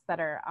apps that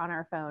are on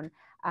our phone.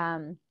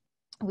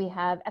 We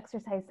have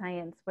exercise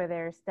science, where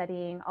they're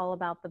studying all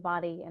about the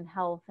body and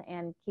health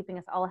and keeping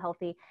us all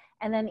healthy.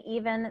 And then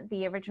even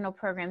the original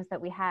programs that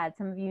we had,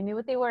 some of you knew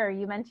what they were,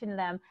 you mentioned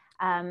them,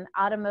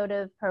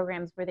 automotive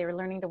programs where they were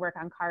learning to work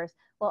on cars.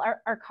 Well,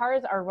 our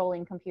cars are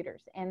rolling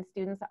computers, and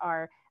students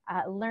are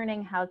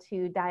learning how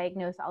to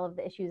diagnose all of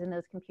the issues in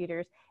those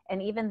computers.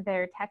 And even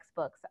their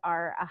textbooks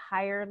are a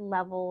higher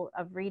level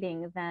of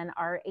reading than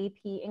our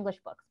AP English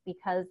books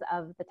because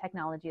of the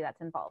technology that's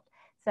involved.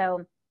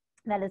 So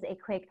that is a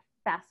quick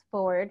fast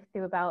forward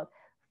through about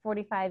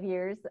 45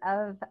 years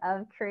of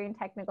career and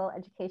technical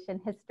education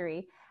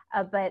history.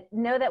 But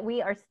know that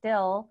we are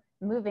still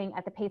moving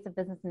at the pace of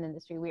business and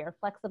industry. We are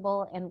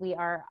flexible, and we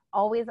are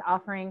always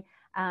offering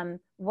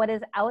what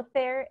is out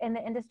there in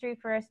the industry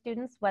for our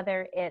students,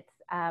 whether it's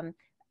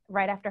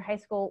right after high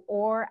school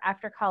or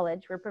after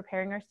college. We're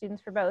preparing our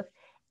students for both,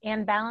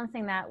 and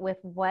balancing that with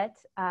what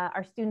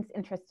our students'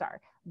 interests are.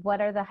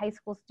 What are the high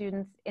school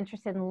students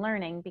interested in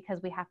learning?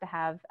 Because we have to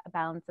have a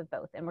balance of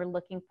both. And we're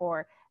looking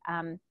for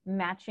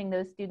matching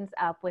those students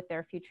up with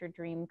their future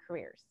dream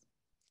careers.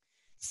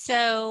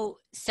 So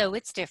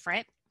it's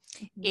different.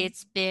 Mm-hmm.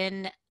 It's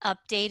been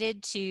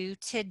updated to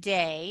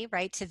today,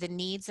 right, to the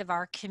needs of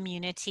our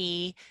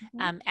community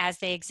as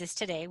they exist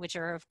today, which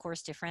are, of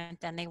course, different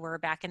than they were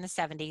back in the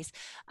 70s.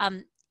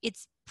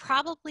 It's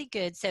probably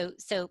good. So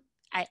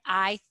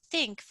I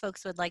think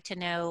folks would like to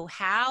know,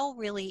 how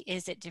really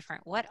is it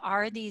different? What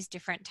are these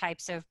different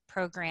types of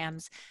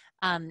programs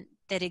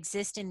that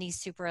exist in these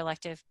super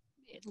elective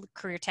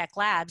career tech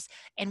labs,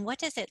 and what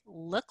does it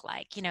look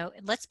like? You know,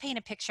 let's paint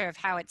a picture of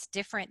how it's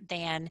different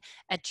than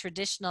a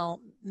traditional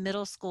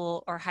middle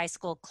school or high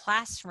school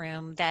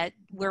classroom that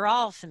we're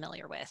all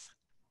familiar with.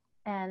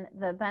 And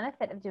the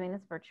benefit of doing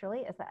this virtually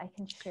is that I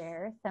can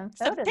share some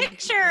photos. Some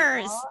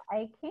pictures.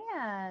 I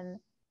can.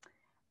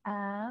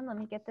 Let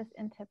me get this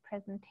into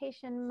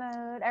presentation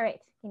mode. All right,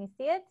 can you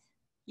see it?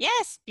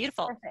 Yes,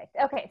 beautiful. Perfect.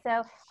 Okay,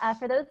 so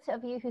for those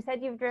of you who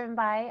said you've driven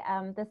by,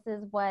 this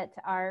is what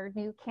our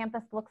new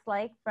campus looks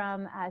like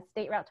from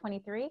State Route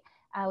 23.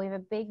 We have a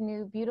big,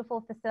 new,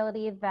 beautiful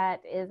facility that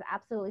is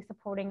absolutely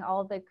supporting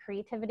all the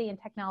creativity and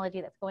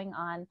technology that's going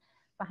on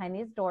behind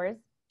these doors.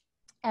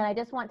 And I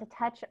just want to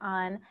touch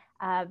on,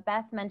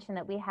 Beth mentioned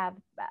that we have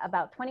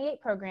about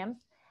 28 programs.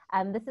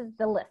 This is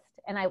the list,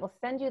 and I will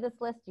send you this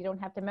list. You don't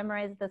have to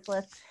memorize this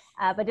list,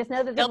 but just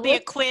know that there'll be a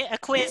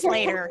quiz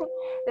later.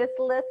 This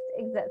list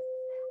exists.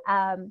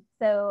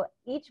 So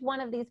each one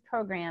of these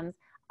programs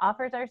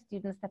offers our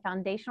students the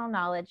foundational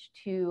knowledge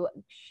to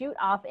shoot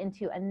off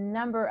into a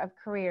number of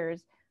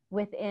careers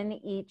within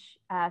each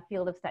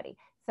field of study.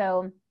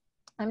 So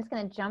I'm just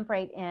going to jump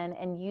right in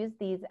and use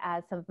these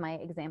as some of my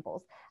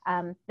examples.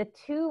 The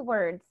two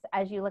words,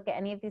 as you look at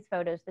any of these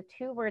photos, the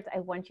two words I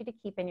want you to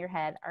keep in your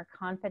head are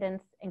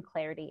confidence and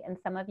clarity. And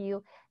some of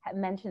you have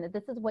mentioned that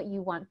this is what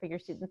you want for your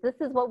students. This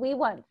is what we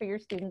want for your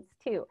students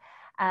too.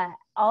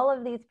 All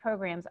of these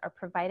programs are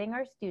providing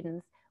our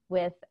students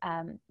with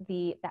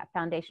that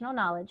foundational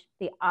knowledge,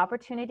 the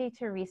opportunity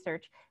to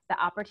research,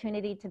 the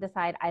opportunity to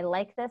decide, I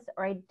like this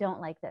or I don't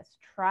like this.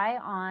 Try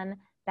on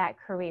that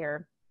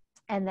career,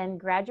 and then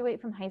graduate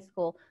from high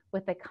school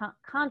with the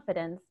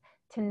confidence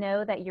to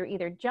know that you're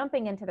either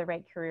jumping into the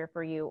right career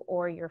for you,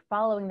 or you're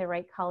following the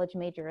right college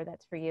major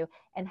that's for you,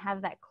 and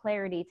have that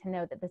clarity to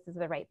know that this is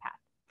the right path.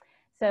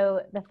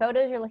 So the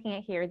photos you're looking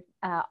at here,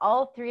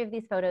 all three of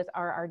these photos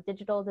are our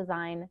digital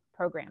design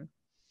program.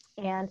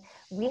 And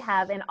we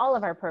have in all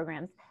of our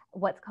programs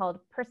what's called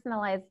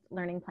personalized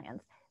learning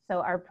plans. So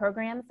our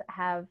programs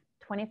have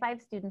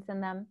 25 students in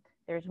them.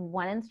 There's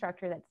one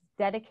instructor that's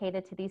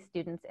dedicated to these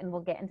students, and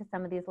we'll get into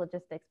some of these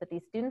logistics, but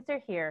these students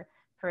are here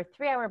for a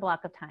 3-hour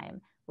block of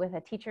time with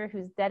a teacher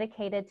who's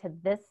dedicated to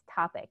this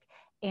topic.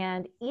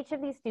 And each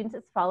of these students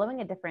is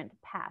following a different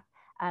path.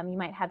 You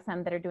might have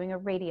some that are doing a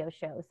radio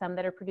show, some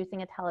that are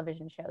producing a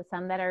television show,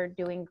 some that are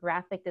doing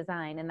graphic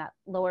design. In that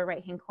lower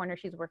right-hand corner,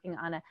 she's working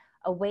on a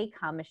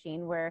Wacom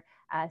machine where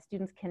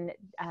students can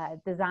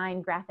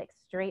design graphics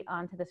straight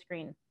onto the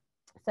screen.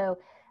 So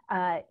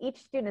each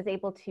student is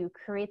able to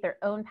create their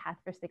own path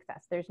for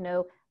success. There's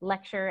no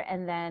lecture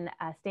and then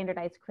a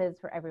standardized quiz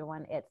for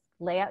everyone. It's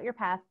lay out your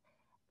path,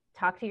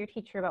 talk to your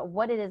teacher about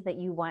what it is that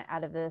you want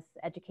out of this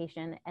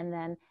education, and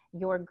then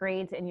your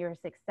grades and your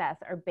success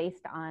are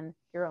based on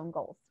your own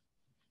goals.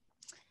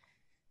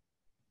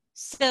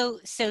 So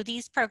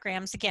these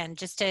programs, again,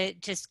 just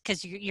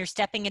because you're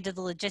stepping into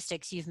the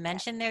logistics, you've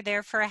mentioned they're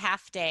there for a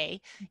half day.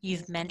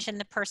 You've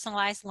mentioned the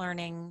personalized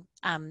learning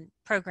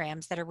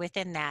programs that are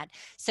within that.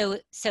 So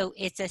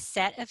it's a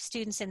set of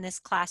students in this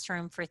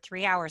classroom for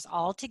 3 hours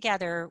all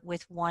together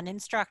with one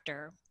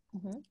instructor.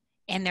 Mm-hmm.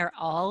 And they're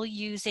all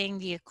using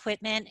the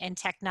equipment and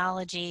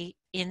technology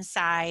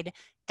inside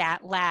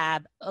that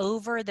lab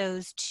over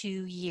those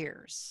 2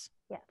 years.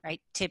 Yeah.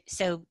 Right.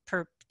 So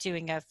per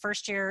doing a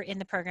first year in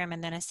the program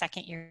and then a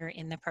second year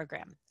in the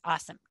program.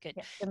 Awesome. Good.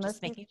 Yes. So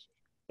just making sure.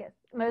 Yes.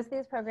 Most of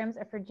these programs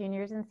are for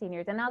juniors and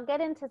seniors, and I'll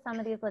get into some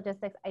of these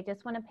logistics. I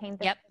just want to paint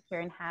the picture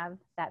and have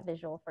that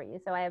visual for you.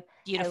 So I have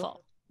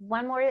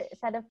one more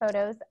set of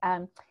photos,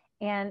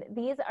 and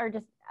these are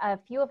just a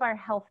few of our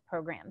health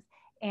programs.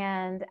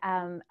 And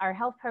our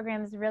health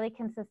programs really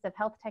consist of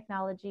health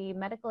technology,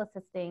 medical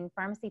assisting,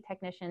 pharmacy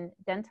technician,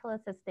 dental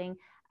assisting,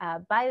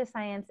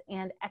 bioscience,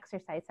 and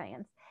exercise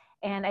science.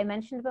 And I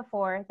mentioned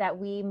before that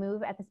we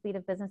move at the speed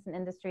of business and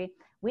industry.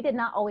 We did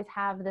not always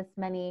have this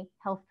many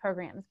health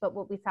programs, but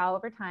what we saw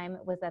over time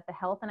was that the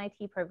health and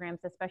IT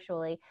programs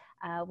especially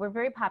were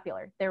very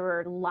popular. There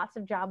were lots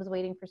of jobs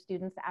waiting for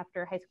students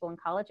after high school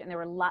and college, and there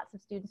were lots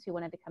of students who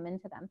wanted to come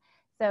into them.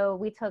 So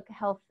we took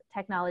health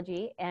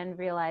technology and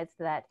realized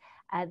that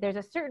there's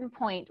a certain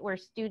point where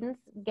students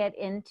get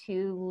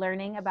into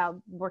learning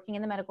about working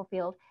in the medical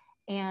field,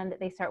 and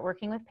they start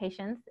working with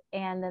patients,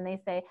 and then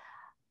they say,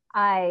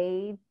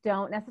 I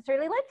don't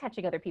necessarily like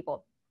touching other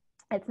people.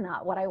 It's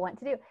not what I want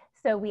to do.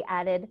 So we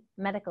added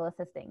medical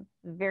assisting,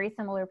 very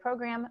similar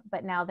program,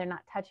 but now they're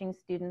not touching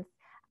students,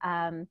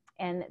 and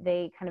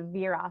they kind of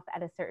veer off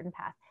at a certain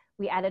path.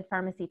 We added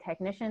pharmacy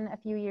technician a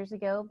few years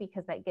ago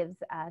because that gives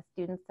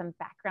students some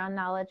background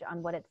knowledge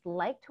on what it's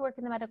like to work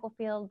in the medical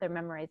field. They're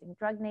memorizing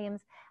drug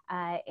names,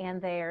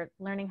 and they're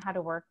learning how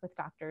to work with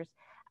doctors.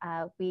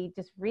 We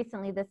just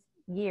recently this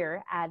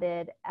year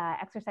added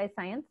exercise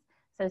science.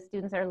 So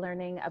students are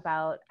learning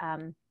about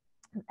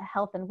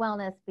health and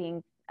wellness,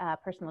 being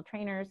personal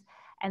trainers.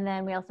 And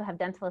then we also have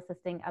dental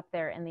assisting up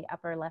there in the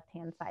upper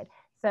left-hand side.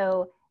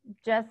 So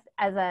just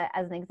as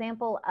an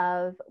example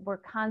of, we're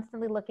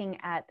constantly looking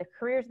at the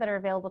careers that are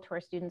available to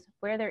our students,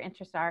 where their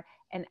interests are,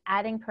 and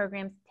adding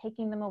programs,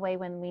 taking them away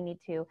when we need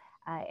to,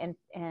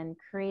 and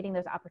creating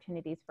those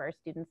opportunities for our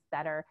students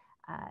that are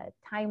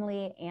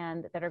timely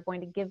and that are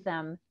going to give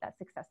them that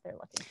success they're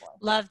looking for.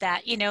 Love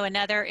that. You know,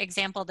 another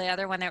example, the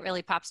other one that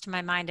really pops to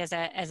my mind as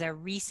a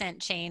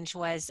recent change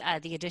was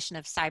the addition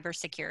of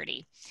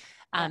cybersecurity.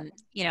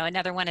 You know,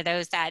 another one of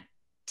those that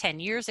 10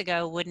 years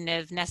ago wouldn't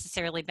have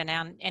necessarily been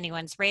on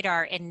anyone's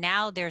radar. And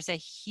now there's a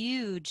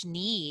huge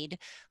need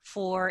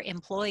for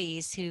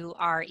employees who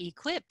are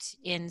equipped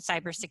in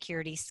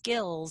cybersecurity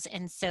skills.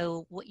 And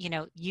so, you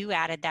know, you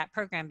added that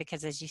program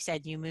because, as you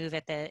said, you move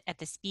at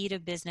the speed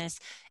of business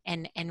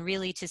and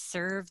really to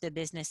serve the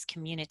business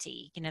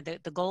community. You know,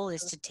 the goal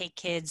is to take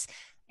kids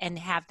and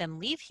have them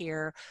leave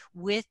here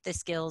with the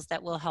skills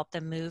that will help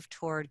them move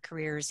toward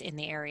careers in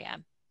the area.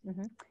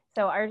 Mm-hmm.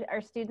 So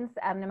our students,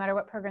 no matter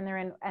what program they're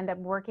in, end up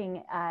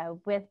working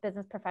with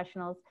business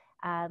professionals,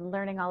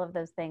 learning all of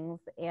those things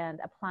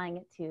and applying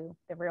it to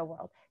the real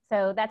world.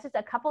 So that's just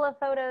a couple of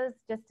photos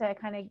just to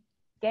kind of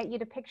get you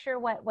to picture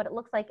what it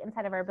looks like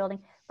inside of our building.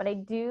 But I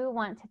do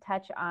want to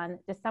touch on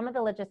just some of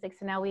the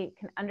logistics so now we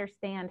can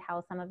understand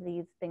how some of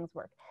these things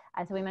work.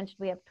 So we mentioned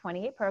we have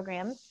 28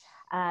 programs.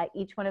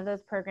 Each one of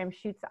those programs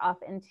shoots off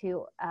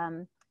into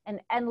an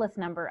endless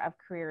number of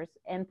careers,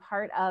 and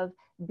part of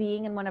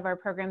being in one of our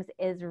programs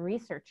is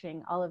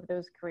researching all of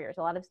those careers.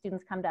 A lot of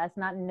students come to us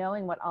not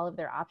knowing what all of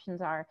their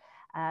options are,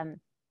 and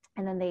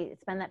then they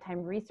spend that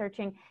time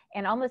researching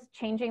and almost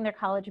changing their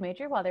college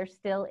major while they're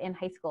still in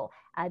high school,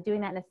 doing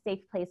that in a safe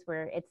place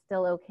where it's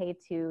still okay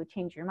to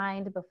change your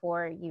mind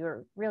before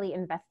you're really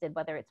invested,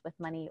 whether it's with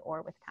money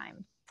or with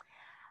time.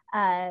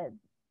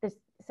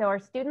 So our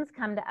students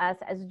come to us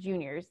as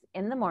juniors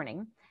in the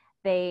morning.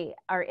 They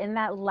are in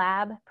that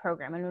lab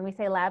program. And when we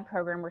say lab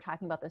program, we're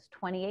talking about those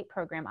 28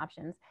 program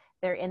options.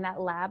 They're in that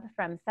lab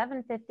from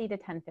 7:50 to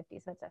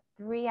 10:50. So it's a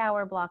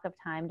 3-hour block of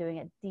time doing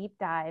a deep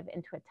dive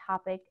into a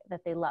topic that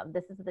they love.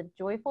 This is the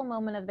joyful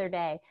moment of their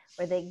day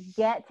where they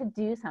get to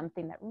do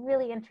something that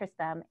really interests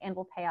them and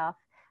will pay off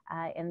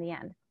in the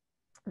end.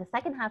 The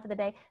second half of the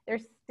day, they're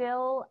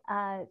still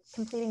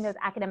completing those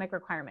academic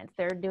requirements.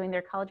 They're doing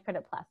their College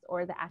Credit Plus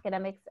or the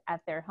academics at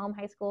their home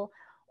high school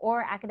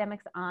or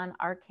academics on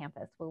our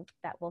campus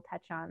that we'll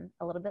touch on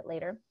a little bit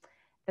later.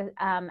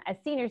 As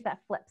seniors, that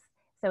flips.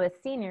 So as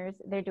seniors,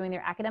 they're doing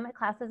their academic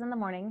classes in the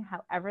morning,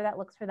 however that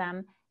looks for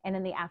them. And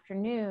in the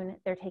afternoon,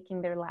 they're taking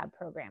their lab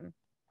program.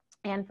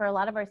 And for a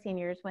lot of our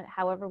seniors,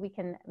 however we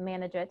can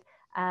manage it,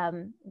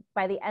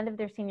 by the end of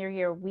their senior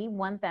year, we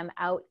want them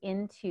out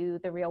into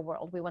the real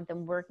world. We want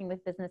them working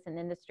with business and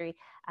industry.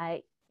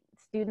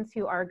 Students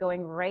who are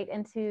going right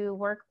into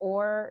work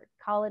or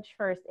college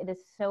first, it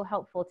is so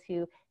helpful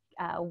to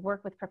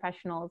work with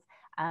professionals.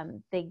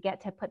 They get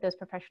to put those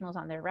professionals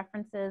on their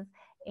references,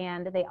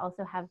 and they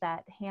also have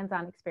that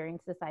hands-on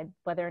experience to decide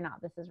whether or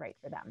not this is right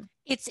for them.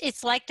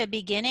 It's like the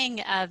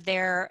beginning of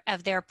their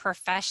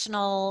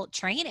professional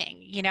training.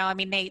 You know, I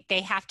mean,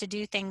 they have to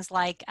do things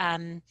like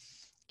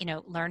you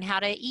know, learn how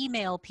to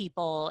email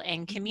people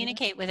and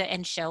communicate with it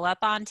and show up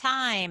on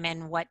time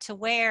and what to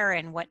wear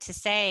and what to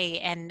say.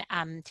 And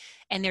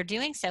they're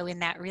doing so in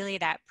that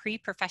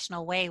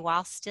pre-professional way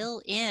while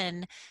still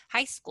in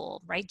high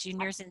school, right?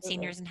 Juniors and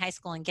seniors in high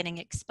school, and getting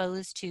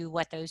exposed to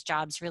what those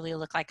jobs really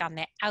look like on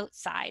the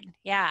outside.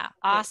 Yeah.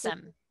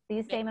 Awesome.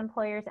 These same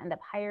employers end up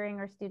hiring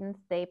our students.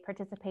 They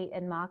participate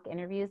in mock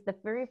interviews. The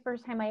very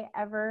first time I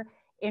ever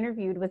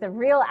interviewed was a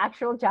real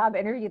actual job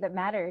interview that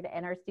mattered,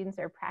 and our students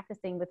are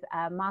practicing with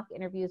mock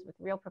interviews with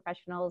real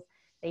professionals.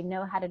 They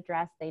know how to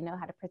dress, they know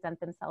how to present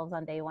themselves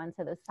on day one,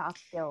 so those soft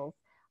skills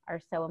are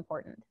so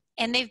important.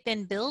 And they've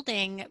been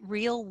building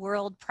real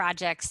world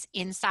projects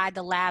inside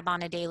the lab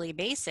on a daily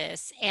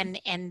basis.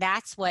 And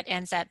that's what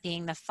ends up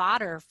being the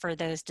fodder for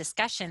those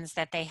discussions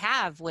that they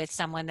have with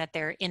someone that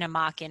they're in a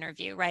mock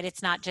interview, right?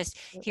 It's not just,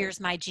 here's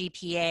my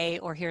GPA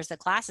or here's the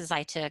classes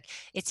I took.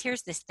 It's,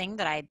 here's this thing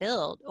that I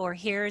built, or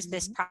here's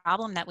this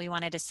problem that we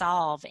wanted to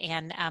solve.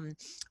 And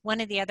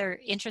one of the other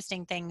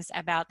interesting things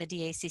about the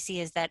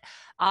DACC is that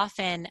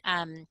often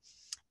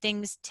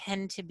things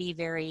tend to be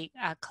very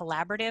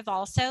collaborative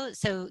also.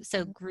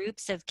 So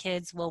groups of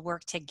kids will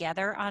work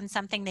together on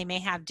something. They may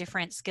have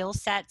different skill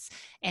sets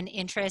and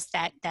interests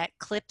that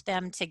clip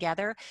them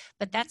together,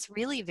 but that's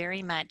really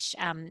very much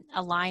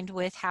aligned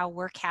with how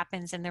work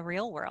happens in the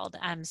real world.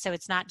 So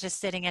it's not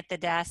just sitting at the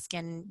desk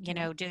and, you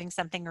know, doing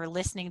something or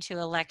listening to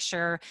a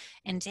lecture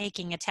and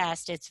taking a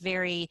test. It's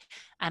very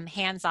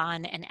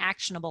hands-on and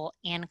actionable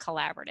and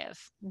collaborative.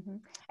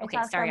 Okay,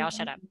 sorry, I'll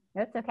shut up.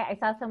 That's okay. I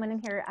saw someone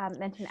in here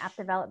mention app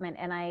development,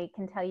 and I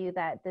can tell you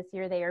that this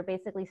year they are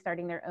basically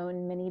starting their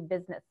own mini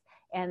business,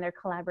 and they're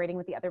collaborating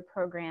with the other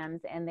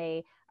programs, and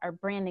they are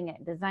branding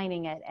it,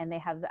 designing it, and they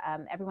have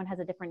everyone has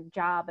a different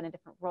job and a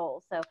different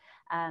role. So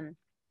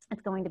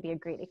it's going to be a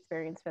great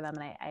experience for them,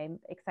 and I'm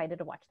excited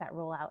to watch that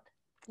roll out.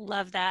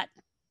 Love that.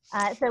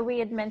 So we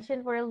had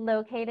mentioned we're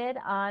located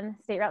on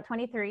State Route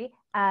 23.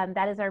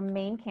 That is our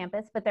main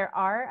campus, but there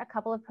are a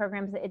couple of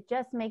programs that it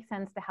just makes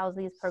sense to house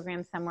these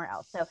programs somewhere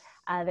else. So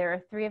there are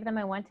 3 of them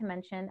I want to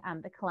mention.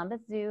 The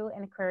Columbus Zoo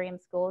and Aquarium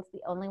School. It's the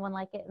only one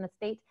like it in the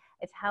state.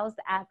 It's housed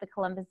at the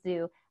Columbus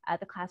Zoo.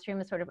 The classroom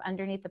is sort of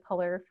underneath the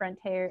polar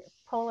frontier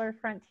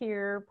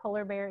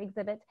polar bear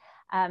exhibit.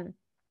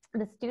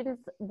 The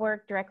students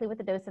work directly with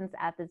the docents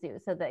at the zoo.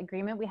 So the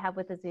agreement we have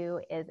with the zoo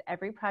is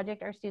every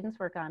project our students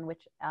work on,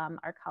 which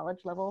are college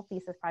level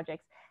thesis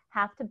projects,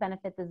 have to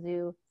benefit the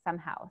zoo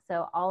somehow.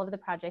 So all of the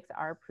projects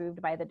are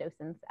approved by the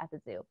docents at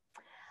the zoo.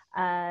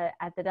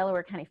 At the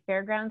Delaware County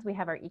Fairgrounds, we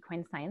have our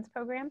equine science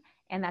program,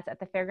 and that's at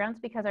the fairgrounds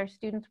because our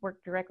students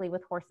work directly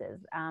with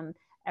horses.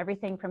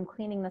 Everything from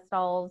cleaning the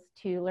stalls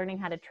to learning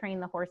how to train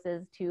the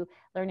horses to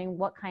learning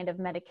what kind of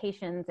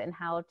medications and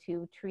how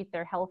to treat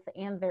their health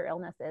and their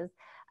illnesses,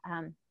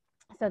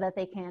 so that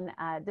they can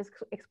just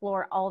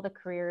explore all the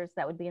careers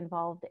that would be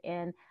involved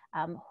in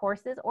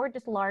horses or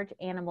just large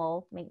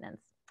animal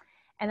maintenance.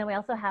 And then we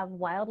also have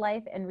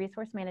wildlife and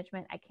resource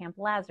management at Camp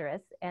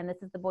Lazarus, and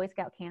this is the Boy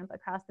Scout camp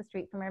across the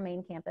street from our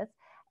main campus.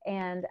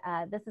 And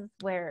this is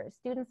where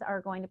students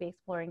are going to be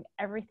exploring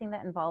everything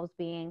that involves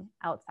being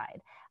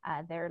outside.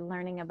 They're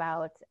learning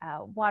about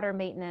water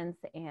maintenance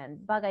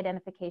and bug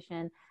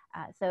identification.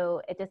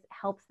 So it just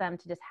helps them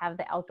to just have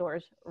the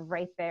outdoors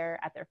right there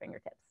at their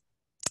fingertips.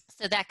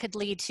 So that could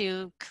lead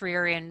to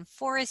career in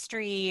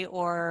forestry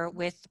or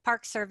with the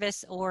Park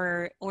Service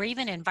or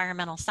even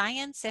environmental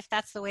science, if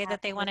that's the way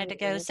that they wanted to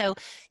go. So,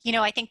 you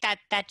know, I think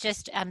that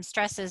just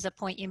stresses a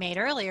point you made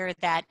earlier,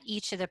 that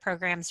each of the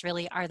programs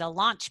really are the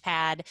launch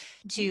pad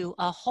to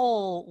a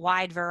whole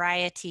wide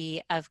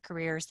variety of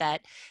careers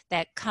that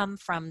come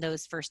from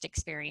those first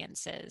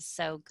experiences.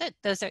 So good.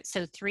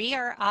 So 3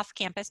 are off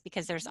campus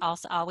because there's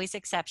also always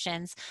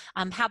exceptions.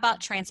 How about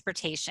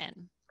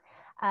transportation?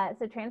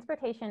 So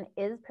transportation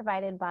is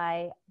provided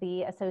by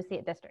the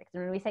associate districts.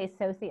 And when we say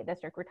associate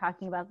district, we're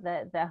talking about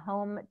the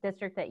home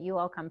district that you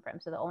all come from.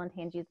 So the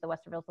Olentangy's, the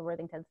Westervilles, the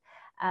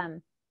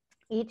Worthingtons.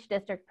 Each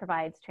district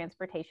provides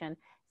transportation.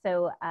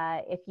 So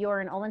if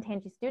you're an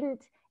Olentangy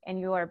student and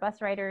you're a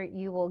bus rider,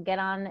 you will get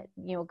on,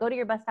 go to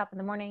your bus stop in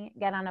the morning,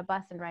 get on a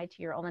bus and ride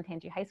to your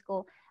Olentangy High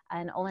School.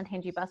 An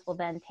Olentangy bus will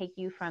then take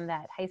you from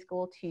that high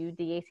school to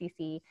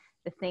DACC.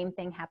 The same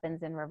thing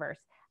happens in reverse.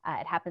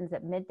 It happens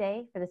at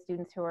midday for the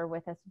students who are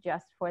with us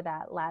just for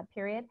that lab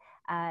period.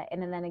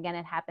 And then again,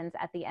 it happens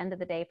at the end of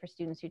the day for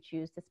students who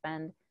choose to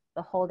spend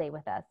the whole day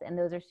with us. And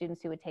those are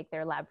students who would take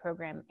their lab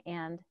program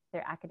and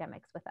their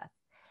academics with us.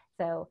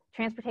 So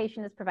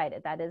transportation is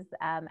provided. That is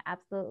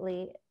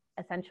absolutely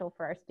essential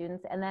for our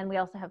students. And then we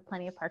also have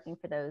plenty of parking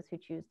for those who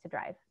choose to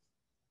drive.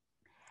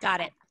 Got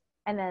it.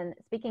 And then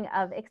speaking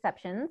of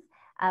exceptions,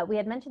 we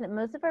had mentioned that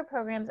most of our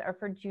programs are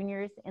for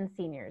juniors and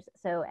seniors.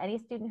 So any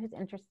student who's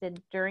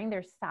interested during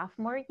their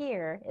sophomore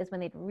year is when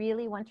they'd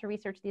really want to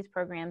research these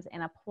programs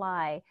and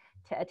apply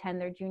to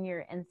attend their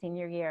junior and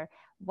senior year.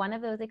 One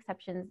of those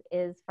exceptions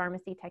is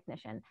pharmacy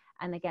technician.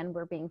 And again,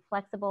 we're being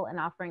flexible and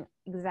offering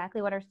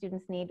exactly what our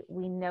students need.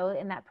 We know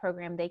in that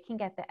program they can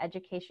get the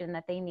education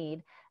that they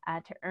need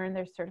to earn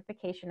their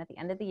certification at the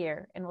end of the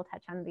year. And we'll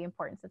touch on the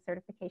importance of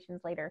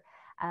certifications later.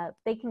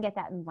 They can get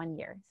that in 1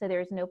 year. So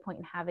there's no point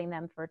in having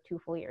them for 2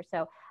 full years.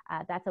 So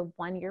that's a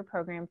 1-year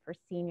program for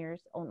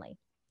seniors only.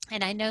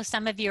 And I know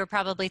some of you are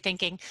probably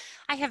thinking,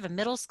 I have a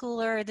middle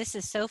schooler, this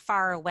is so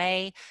far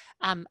away.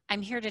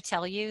 I'm here to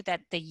tell you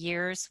that the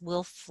years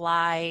will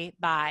fly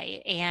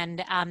by.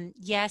 And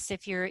yes,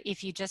 if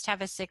you just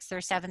have a 6th or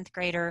 7th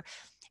grader,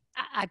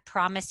 I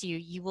promise you,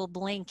 you will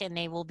blink and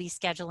they will be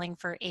scheduling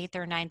for 8th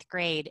or 9th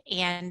grade.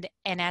 And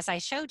as I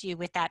showed you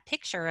with that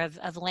picture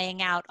of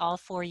laying out all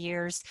 4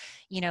 years,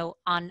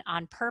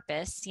 on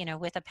purpose,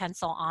 with a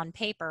pencil on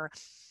paper,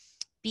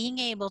 being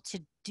able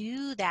to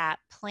do that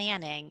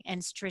planning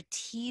and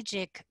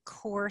strategic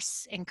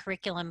course and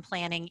curriculum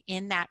planning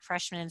in that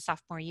freshman and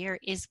sophomore year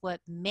is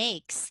what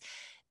makes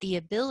the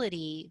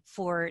ability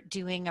for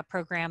doing a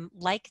program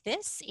like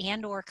this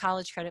and or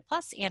College Credit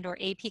Plus and or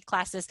AP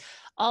classes.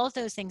 All of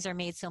those things are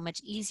made so much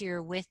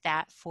easier with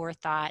that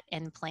forethought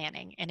and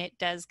planning. And it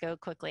does go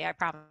quickly, I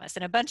promise.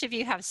 And a bunch of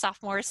you have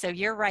sophomores, so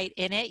you're right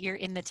in it. You're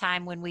in the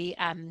time when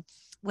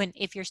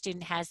if your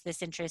student has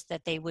this interest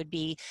that they would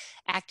be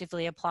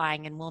actively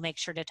applying, and we'll make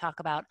sure to talk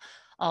about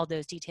all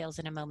those details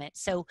in a moment.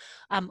 So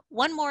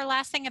one more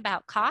last thing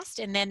about cost,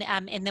 and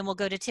then we'll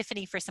go to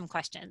Tiffany for some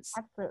questions.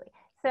 Absolutely.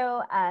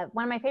 So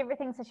one of my favorite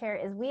things to share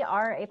is we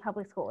are a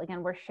public school.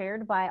 Again, we're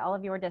shared by all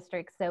of your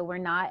districts, so we're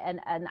not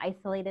an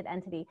isolated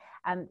entity.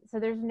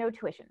 So there's no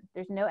tuition.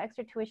 There's no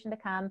extra tuition to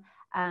come.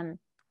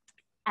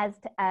 As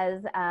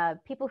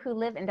people who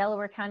live in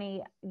Delaware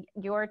County,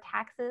 your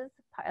taxes,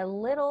 a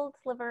little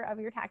sliver of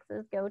your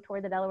taxes go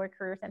toward the Delaware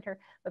Career Center,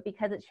 but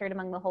because it's shared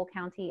among the whole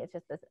county, it's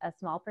just a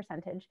small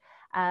percentage.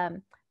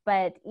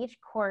 But each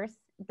course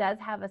does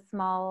have a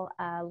small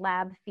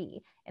lab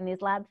fee, and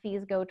these lab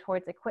fees go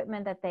towards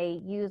equipment that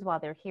they use while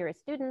they're here as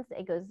students.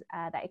 It goes,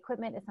 that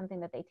equipment is something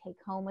that they take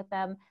home with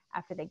them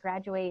after they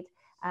graduate.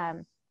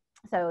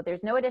 So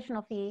there's no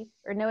additional fee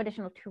or no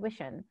additional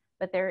tuition,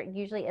 but there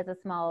usually is a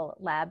small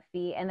lab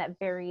fee, and that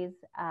varies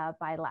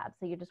by lab.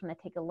 So you just want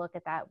to take a look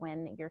at that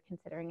when you're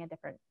considering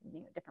different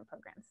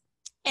programs.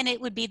 And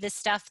it would be the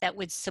stuff that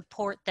would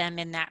support them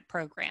in that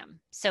program.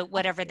 So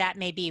whatever that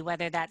may be,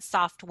 whether that's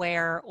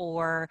software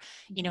or,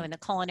 in the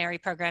culinary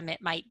program,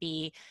 it might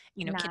be,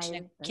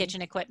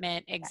 kitchen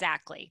equipment.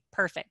 Exactly.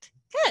 Perfect.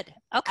 Good.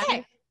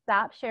 Okay.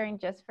 Stop sharing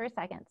just for a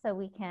second so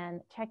we can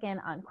check in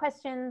on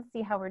questions,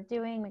 see how we're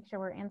doing, make sure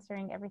we're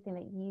answering everything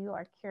that you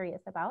are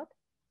curious about.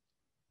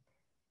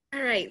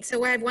 All right,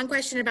 so I have one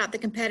question about the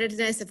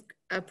competitiveness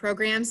of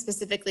programs,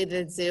 specifically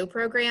the zoo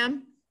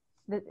program.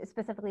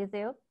 Specifically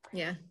zoo?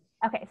 Yeah.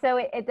 Okay, so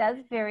it does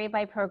vary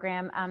by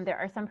program. There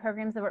are some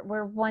programs that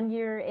where 1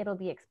 year it'll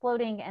be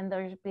exploding and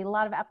there's be a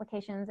lot of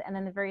applications, and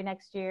then the very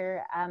next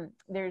year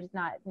there's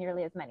not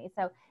nearly as many.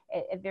 So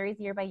it varies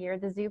year by year.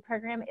 The zoo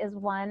program is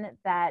one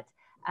that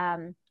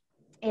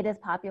it is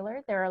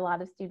popular. There are a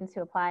lot of students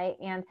who apply,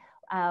 and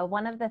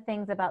one of the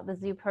things about the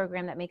zoo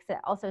program that makes it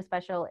also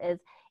special is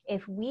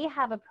if we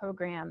have a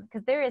program,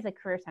 because there is a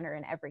career center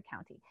in every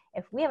county,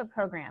 if we have a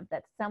program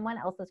that someone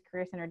else's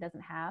career center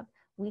doesn't have,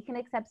 we can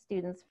accept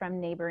students from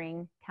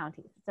neighboring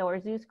counties. So our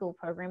zoo school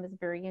program is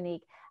very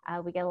unique.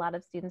 We get a lot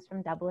of students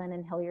from Dublin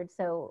and Hilliard,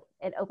 so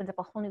it opens up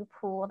a whole new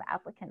pool of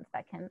applicants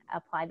that can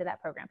apply to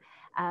that program.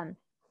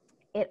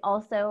 It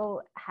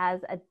also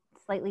has a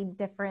slightly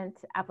different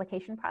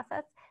application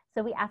process.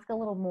 So we ask a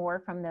little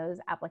more from those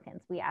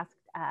applicants. We ask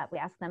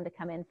them to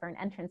come in for an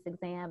entrance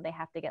exam. They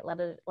have to get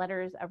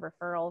letters of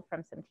referral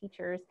from some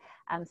teachers.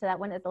 So that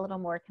one is a little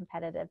more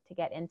competitive to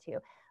get into.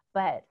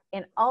 But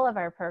in all of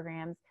our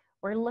programs,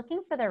 we're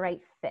looking for the right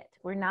fit.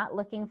 We're not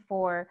looking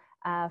for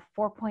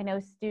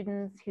 4.0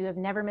 students who have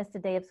never missed a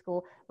day of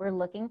school. We're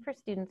looking for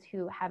students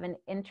who have an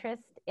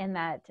interest in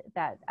that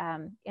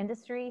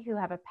industry, who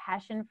have a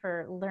passion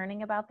for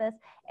learning about this.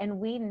 And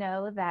we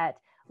know that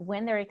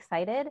when they're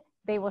excited,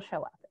 they will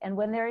show up. And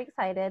when they're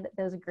excited,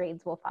 those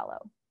grades will follow.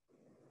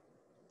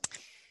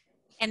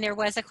 And there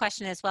was a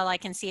question as well, I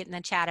can see it in the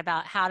chat,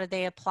 about how do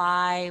they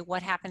apply,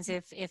 what happens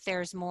if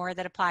there's more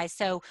that apply.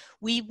 So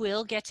we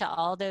will get to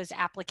all those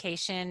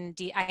application,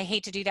 I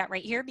hate to do that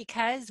right here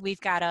because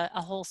we've got a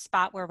whole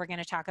spot where we're going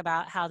to talk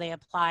about how they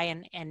apply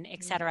and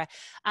et cetera.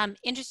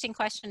 Interesting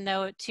question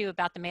though too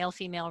about the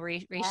male-female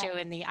ratio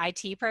in the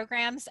IT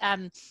programs.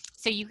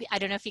 So I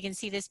don't know if you can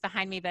see this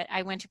behind me, but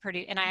I went to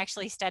Purdue and I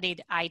actually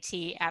studied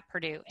IT at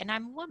Purdue, and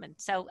I'm a woman.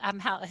 So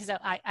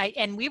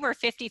and we were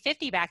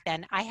 50-50 back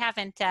then. I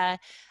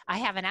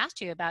haven't asked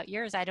you about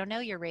yours. I don't know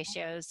your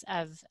ratios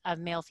of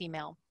male,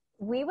 female.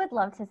 We would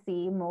love to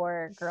see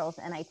more girls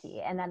in IT,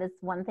 and that is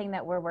one thing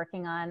that we're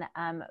working on.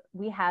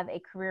 We have a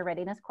career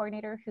readiness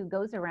coordinator who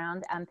goes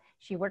around.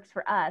 She works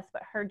for us,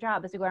 but her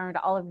job is to go around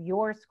to all of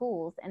your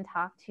schools and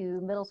talk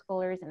to middle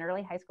schoolers and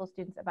early high school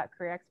students about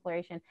career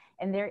exploration.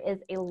 And there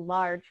is a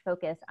large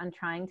focus on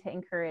trying to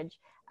encourage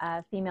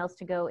females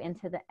to go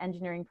into the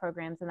engineering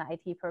programs and the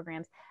IT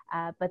programs,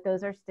 but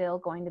those are still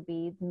going to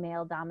be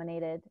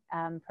male-dominated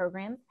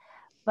programs.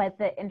 But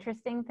the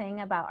interesting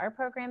thing about our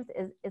programs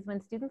is when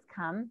students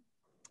come,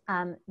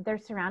 they're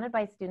surrounded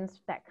by students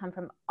that come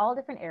from all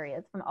different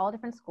areas, from all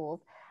different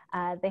schools.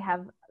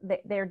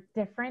 They're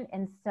different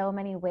in so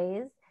many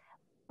ways,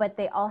 but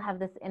they all have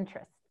this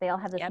interest. They all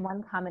have this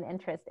one common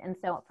interest. And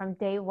so from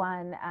day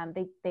one,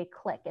 they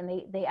click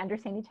and they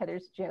understand each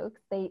other's jokes.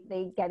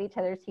 They get each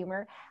other's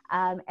humor,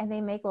 and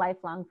they make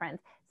lifelong friends.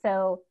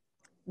 So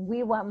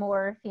we want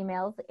more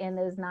females in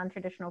those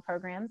non-traditional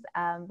programs.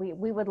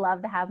 We would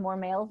love to have more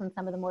males in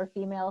some of the more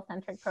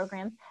female-centric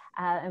programs,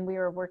 and we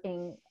are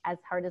working as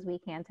hard as we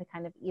can to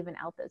kind of even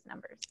out those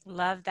numbers.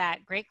 Love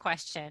that. Great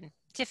question.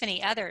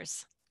 Tiffany,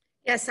 others?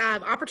 Yes,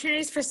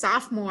 opportunities for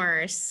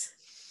sophomores.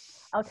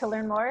 Oh, to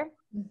learn more?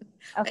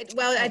 Okay.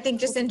 Well, I think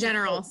just in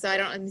general. So I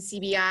don't in the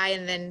CBI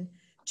and then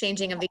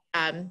changing of the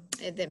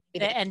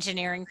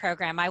engineering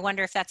program. I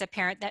wonder if that's a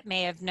parent that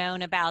may have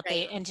known about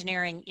the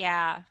engineering.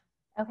 Yeah.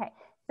 Okay.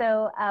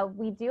 So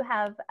we do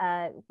have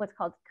what's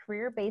called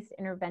career-based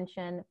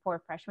intervention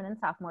for freshmen and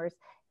sophomores.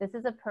 This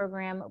is a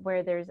program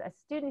where there's a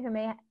student who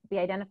may be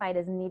identified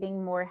as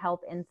needing more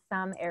help in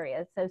some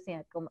areas,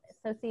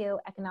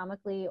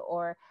 socioeconomically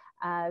or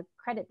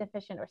credit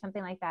deficient or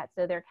something like that.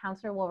 So their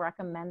counselor will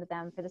recommend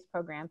them for this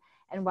program.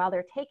 And while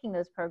they're taking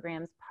those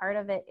programs, part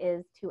of it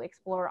is to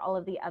explore all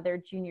of the other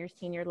junior,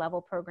 senior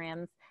level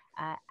programs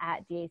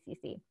at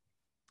DACC.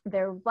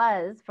 There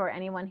was, for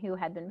anyone who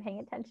had been paying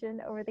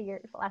attention over the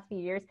last few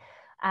years,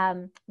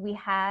 we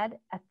had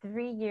a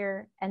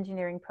 3-year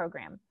engineering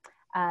program.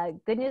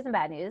 Good news and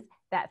bad news,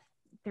 that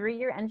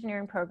 3-year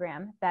engineering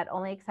program that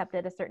only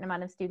accepted a certain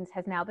amount of students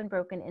has now been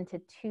broken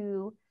into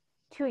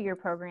two-year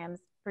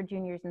programs for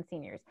juniors and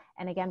seniors.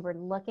 And again, we're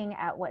looking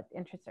at what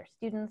interests our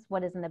students,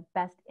 what is in the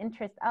best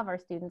interest of our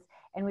students.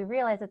 And we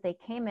realized that they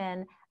came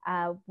in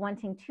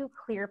wanting 2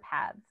 clear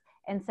paths.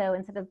 And so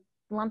instead of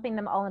lumping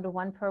them all into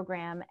one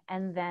program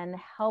and then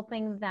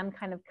helping them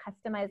kind of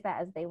customize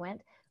that as they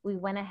went, we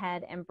went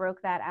ahead and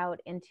broke that out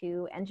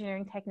into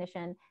engineering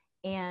technician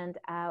and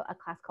a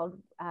class called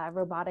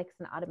robotics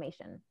and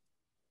automation.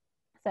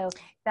 So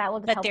that will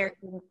just help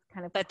students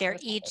kind of. But they're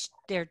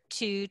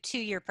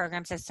two-year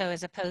programs, and so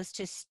as opposed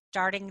to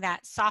starting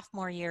that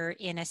sophomore year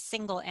in a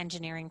single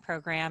engineering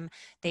program,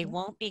 they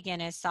won't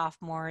begin as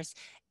sophomores.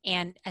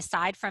 And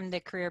aside from the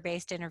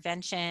career-based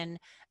intervention,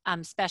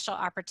 special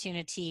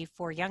opportunity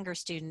for younger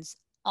students,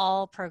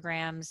 all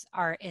programs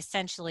are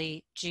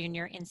essentially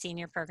junior and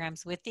senior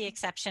programs, with the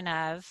exception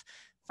of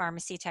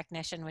pharmacy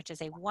technician, which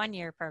is a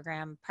 1-year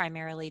program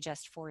primarily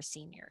just for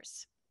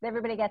seniors. Did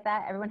everybody get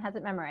that? Everyone has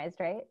it memorized,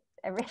 right?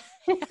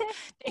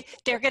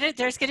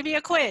 There's gonna be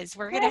a quiz.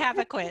 We're gonna have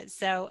a quiz.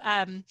 So,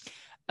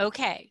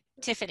 okay,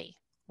 Tiffany,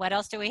 what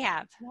else do we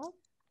have?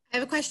 I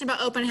have a question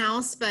about open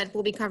house, but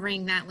we'll be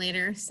covering that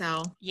later.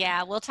 So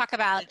yeah, we'll talk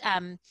about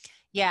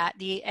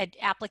the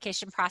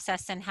application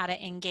process and how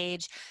to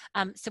engage.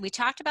 So we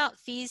talked about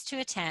fees to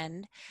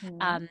attend.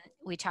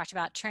 We talked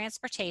about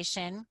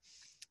transportation.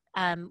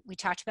 We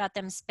talked about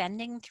them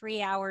spending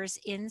 3 hours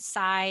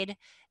inside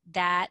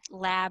that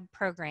lab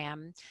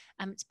program.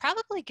 It's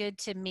probably good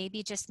to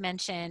maybe just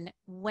mention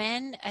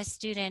when a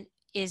student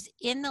is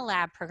in the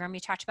lab program, you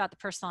talked about the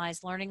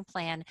personalized learning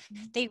plan,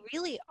 they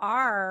really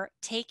are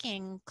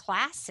taking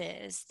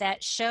classes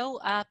that show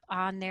up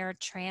on their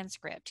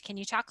transcript. Can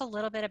you talk a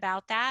little bit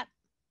about that?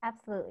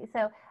 Absolutely.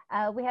 So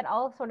we had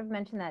all sort of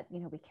mentioned that,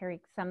 we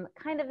carry some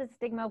kind of a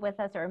stigma with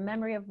us or a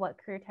memory of what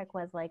career tech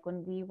was like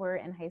when we were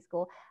in high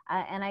school.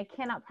 And I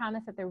cannot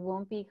promise that there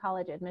won't be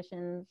college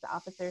admissions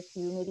officers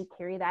who maybe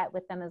carry that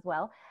with them as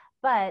well.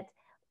 But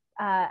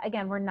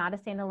again, we're not a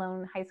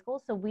standalone high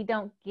school, so we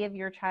don't give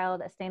your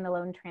child a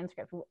standalone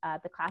transcript.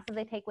 The classes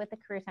they take with the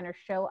Career Center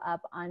show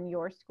up on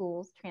your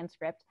school's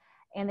transcript,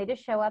 and they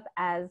just show up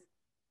as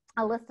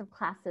a list of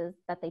classes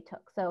that they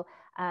took. So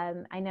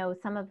I know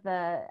some of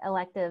the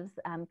electives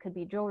could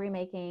be jewelry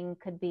making,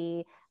 could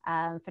be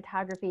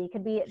photography,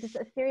 could be just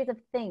a series of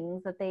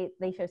things that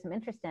they show some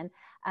interest in.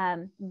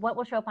 What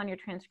will show up on your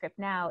transcript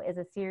now is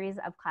a series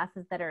of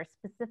classes that are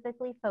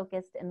specifically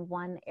focused in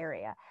one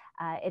area.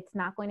 It's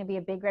not going to be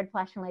a big red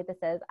flashing light that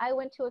says, I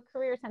went to a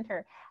career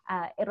center.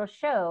 It'll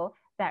show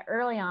that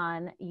early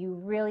on, you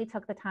really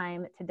took the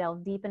time to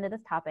delve deep into this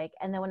topic.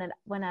 And then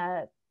when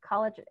a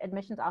college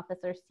admissions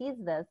officer sees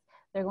this,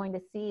 they're going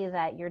to see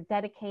that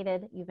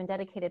you've been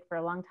dedicated for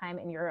a long time,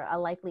 and you're a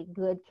likely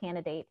good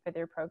candidate for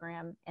their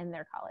program in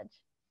their college.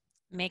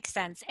 Makes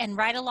sense. And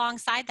right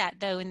alongside that,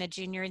 though, in the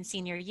junior and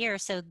senior year,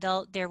 so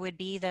there would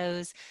be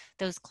those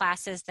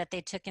classes that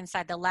they took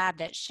inside the lab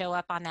that show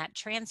up on that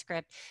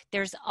transcript.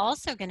 There's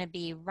also going to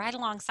be right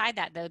alongside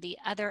that, though, the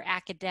other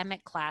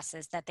academic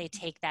classes that they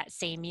take that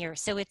same year.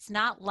 So it's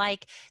not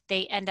like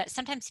they end up,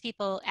 sometimes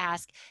people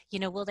ask,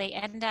 will they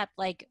end up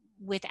like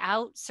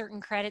without certain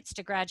credits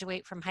to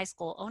graduate from high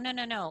school? Oh,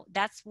 no.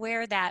 That's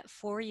where that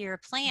 4-year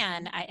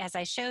plan, as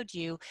I showed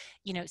you,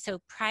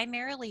 so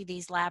primarily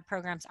these lab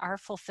programs are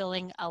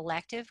fulfilling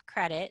elective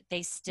credit.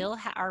 They still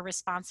are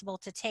responsible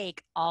to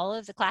take all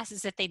of the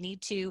classes that they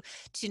need to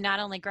not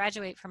only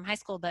graduate from high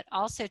school, but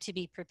also to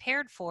be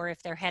prepared for,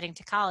 if they're heading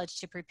to college,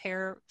 to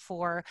prepare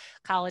for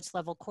college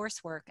level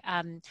coursework.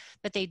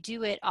 But they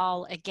do it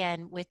all,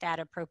 again, with that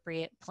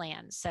appropriate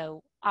plan.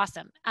 So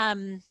awesome.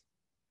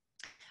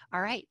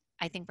 All right.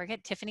 I think we're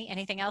good. Tiffany,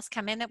 anything else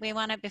come in that we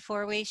want to,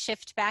 before we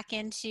shift back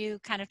into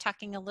kind of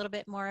talking a little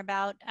bit more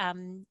about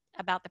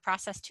the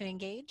process to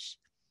engage?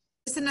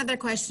 Just another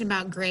question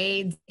about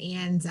grades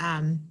and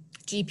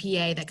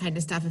GPA, that kind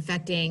of stuff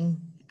affecting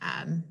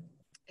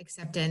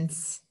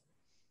acceptance.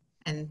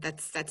 And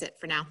that's it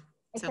for now.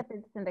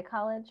 Acceptance into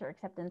college or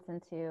acceptance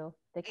into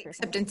the career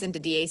acceptance center?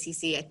 into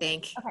DACC, I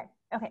think.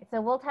 Okay.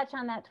 So we'll touch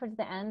on that towards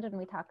the end when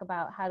we talk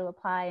about how to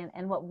apply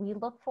and what we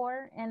look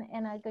for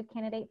in a good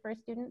candidate for a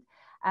student.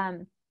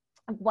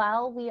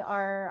 While we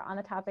are on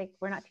the topic,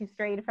 we're not too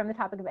strayed from the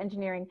topic of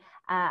engineering.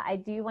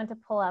 I do want to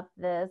pull up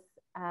this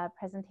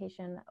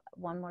presentation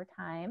one more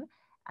time.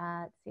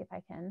 Let's see if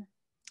I can.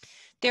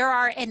 There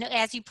are, and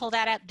as you pull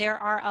that up, there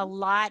are a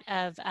lot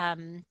of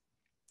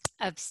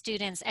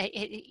students,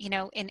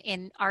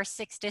 in our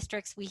 6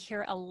 districts, we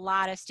hear a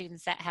lot of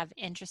students that have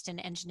interest in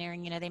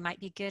engineering. They might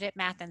be good at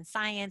math and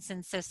science,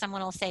 and so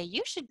someone will say,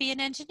 you should be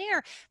an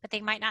engineer, but they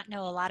might not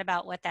know a lot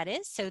about what that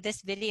is. So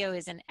this video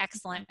is an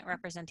excellent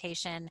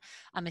representation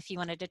if you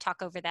wanted to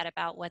talk over that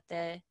about what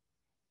the,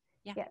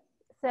 yeah.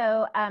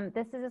 So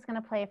this is just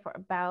going to play for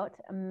about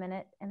a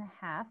minute and a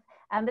half,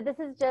 but this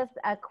is just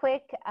a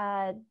quick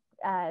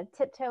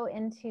tiptoe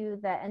into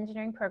the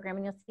engineering program,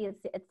 and you'll see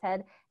it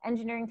said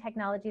engineering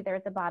technology there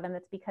at the bottom.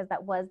 That's because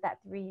that was that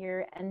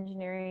 3-year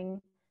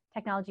engineering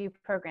technology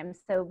program.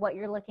 So what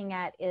you're looking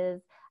at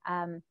is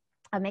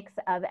a mix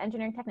of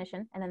engineering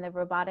technician and then the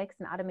robotics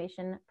and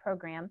automation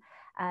program.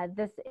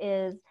 This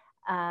is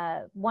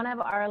one of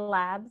our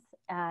labs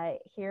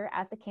here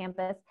at the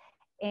campus.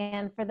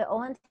 And for the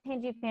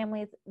Olentangy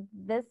families,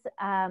 this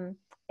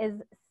is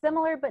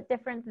similar but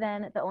different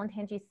than the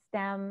Olentangy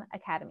STEM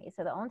Academy.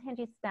 So the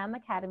Olentangy STEM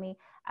Academy,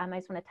 I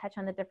just want to touch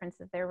on the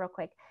differences there real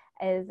quick,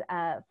 is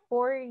a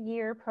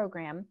 4-year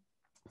program.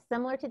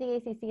 Similar to the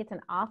ACC, it's an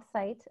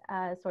off-site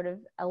sort of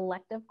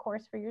elective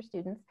course for your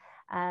students.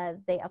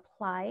 They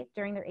apply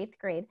during their 8th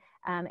grade,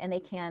 and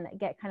they can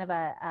get kind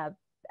of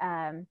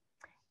a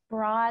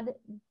broad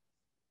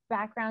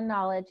background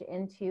knowledge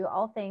into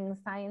all things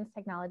science,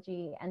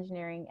 technology,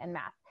 engineering, and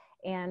math.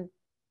 And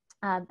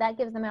that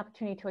gives them an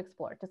opportunity to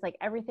explore. Just like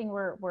everything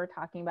we're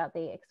talking about,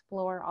 they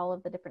explore all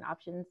of the different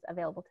options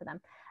available to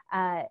them.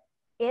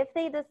 If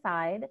they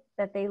decide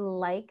that they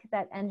like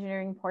that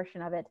engineering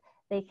portion of it,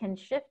 they can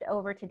shift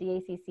over to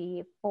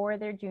DACC for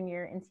their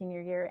junior and senior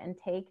year and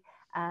take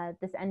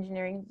this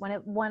engineering,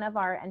 one of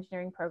our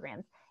engineering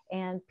programs.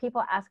 And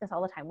people ask us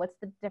all the time, what's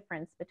the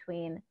difference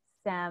between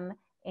STEM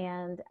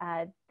and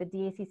the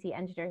DACC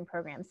engineering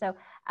program? So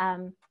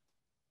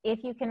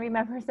if you can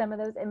remember some of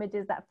those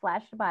images that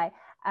flashed by,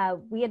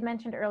 we had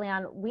mentioned early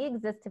on, we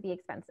exist to be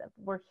expensive.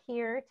 We're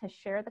here to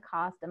share the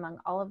cost among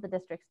all of the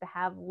districts to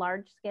have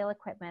large scale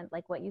equipment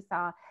like what you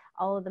saw,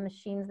 all of the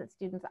machines that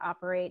students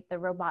operate, the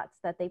robots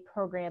that they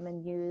program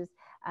and use.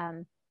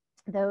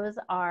 Those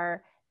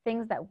are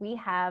things that we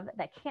have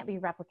that can't be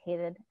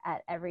replicated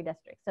at every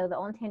district. So the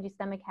Olentangy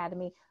STEM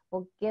Academy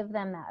will give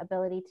them that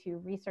ability to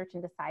research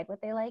and decide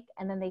what they like,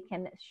 and then they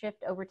can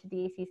shift over to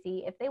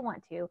DACC if they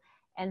want to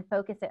and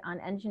focus it on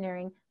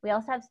engineering. We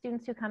also have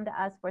students who come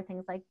to us for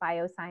things like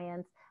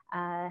bioscience,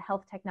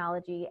 health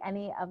technology.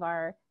 Any of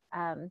our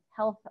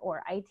health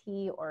or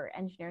IT or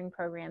engineering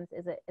programs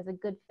is a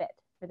good fit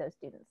for those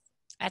students.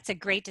 That's a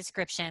great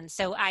description.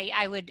 So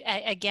I would,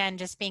 again,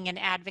 just being an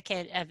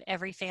advocate of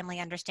every family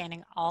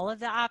understanding all of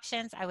the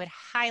options, I would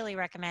highly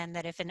recommend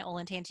that if an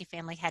Olentangy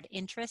family had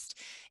interest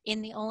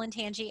in the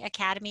Olentangy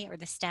Academy or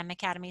the STEM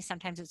Academy,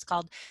 sometimes it's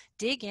called,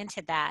 dig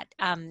into that.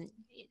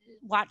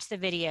 Watch the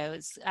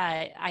videos.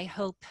 I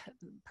hope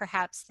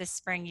perhaps this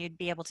spring you'd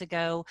be able to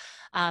go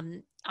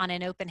on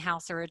an open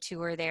house or a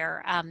tour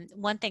there.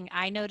 One thing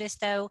I noticed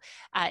though,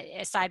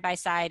 side by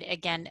side,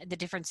 again, the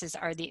differences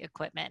are the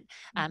equipment.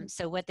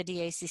 So what the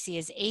DACC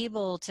is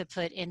able to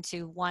put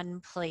into one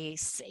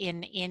place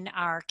in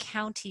our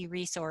county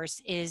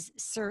resource is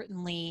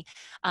certainly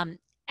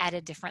at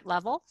a different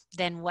level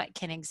than what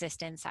can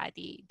exist inside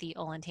the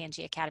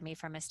Olentangy Academy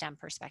from a STEM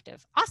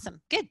perspective.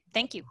 Awesome, good,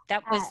 thank you.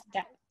 That was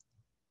that.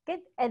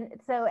 Good. And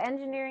so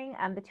engineering,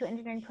 the 2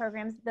 engineering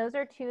programs, those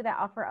are 2 that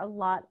offer a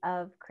lot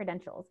of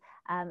credentials.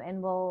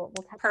 And we'll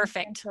touch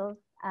Perfect. on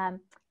credentials.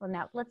 Well,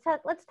 now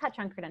let's touch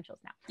on credentials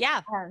now.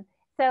 Yeah.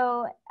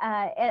 So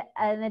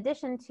in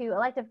addition to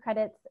elective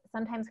credits,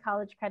 sometimes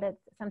college credits,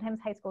 sometimes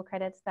high school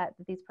credits that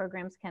these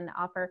programs can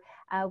offer,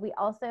 we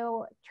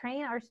also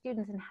train our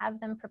students and have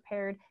them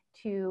prepared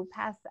to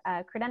pass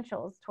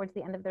credentials towards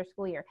the end of their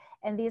school year.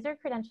 And these are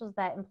credentials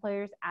that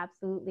employers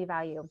absolutely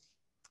value.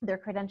 They're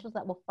credentials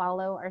that will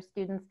follow our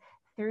students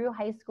through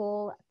high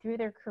school, through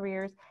their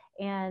careers.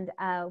 And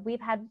we've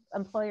had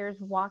employers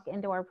walk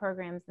into our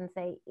programs and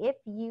say, if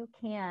your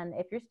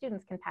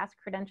students can pass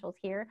credentials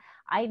here,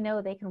 I know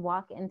they can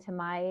walk into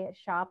my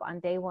shop on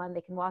day 1.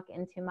 They can walk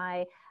into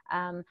my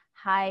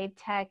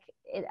high-tech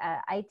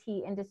IT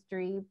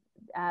industry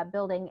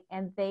building,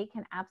 and they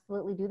can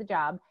absolutely do the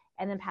job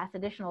and then pass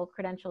additional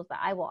credentials that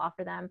I will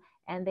offer them,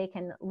 and they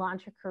can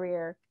launch a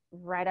career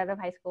right out of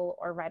high school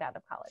or right out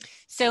of college.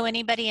 So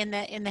anybody in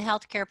the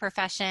healthcare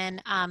profession,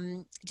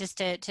 just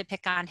to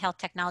pick on health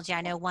technology,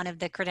 I know one of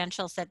the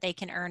credentials that they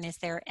can earn is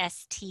their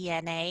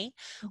STNA,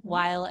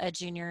 while a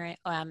junior,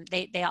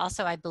 they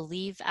also, I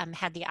believe,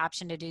 had the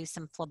option to do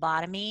some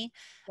phlebotomy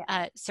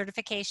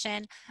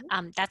certification.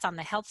 That's on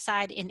the health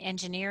side. In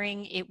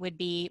engineering, it would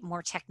be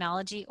more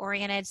technology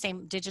oriented,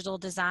 same digital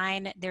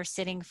design. They're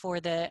sitting for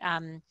the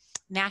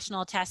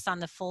national tests on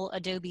the full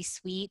Adobe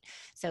suite,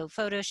 so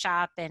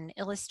Photoshop and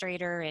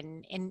Illustrator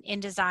and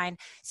InDesign.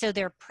 So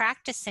they're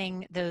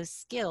practicing those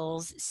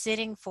skills,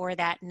 sitting for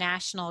that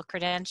national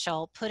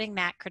credential, putting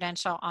that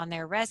credential on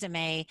their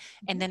resume,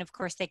 and then of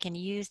course they can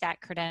use that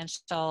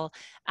credential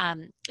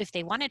if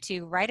they wanted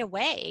to right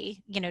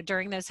away,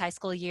 during those high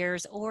school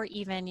years, or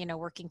even,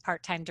 working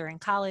part-time during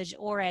college,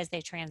 or as they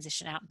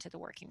transition out into the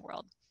working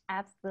world.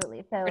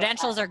 Absolutely. So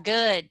credentials are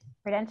good.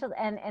 Credentials,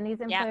 and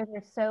these employers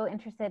are so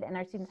interested in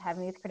our students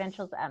having these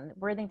credentials.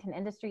 Worthington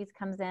Industries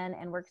comes in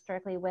and works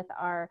directly with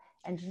our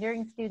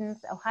engineering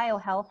students. Ohio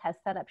Health has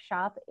set up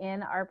shop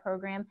in our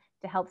program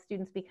to help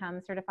students become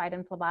certified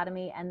in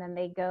phlebotomy, and then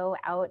they go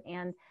out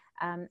and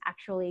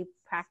actually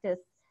practice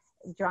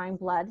drawing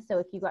blood. So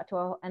if you got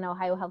to an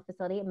Ohio Health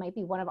facility, it might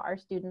be one of our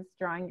students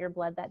drawing your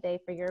blood that day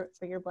for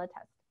your blood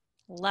test.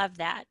 Love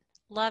that.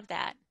 Love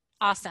that.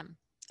 Awesome.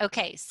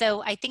 Okay,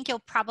 so I think you'll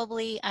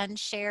probably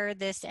unshare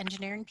this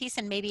engineering piece,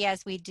 and maybe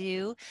as we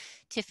do,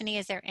 Tiffany,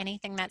 is there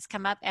anything that's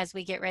come up as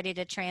we get ready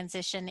to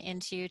transition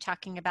into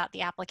talking about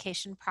the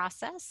application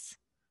process?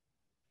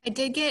 I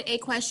did get a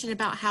question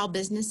about how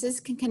businesses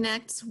can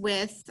connect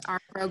with our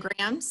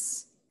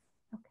programs.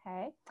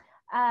 Okay.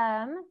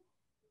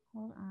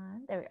 Hold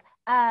on. There we go.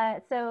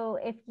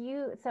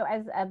 So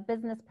as a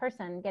business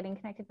person getting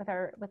connected with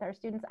our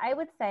students, I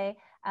would say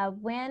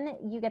when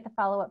you get the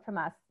follow-up from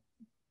us,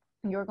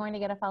 you're going to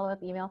get a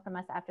follow-up email from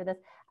us after this.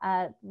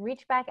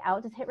 Reach back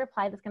out, just hit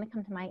reply. That's going to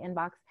come to my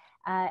inbox,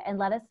 and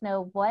let us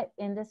know what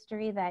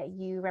industry that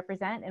you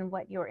represent and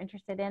what you're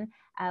interested in.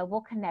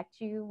 We'll connect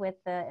you with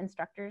the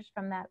instructors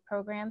from that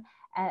program.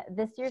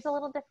 This year's a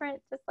little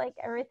different, just like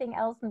everything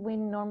else. We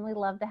normally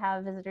love to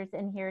have visitors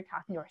in here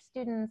talking to our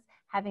students,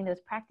 having those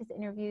practice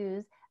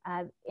interviews,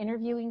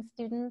 interviewing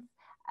students,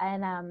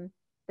 and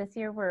this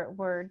year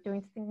we're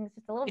doing things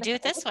just a little. We do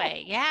it this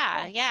way,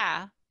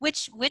 yeah.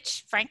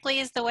 Which frankly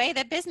is the way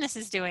that business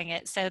is doing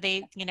it. So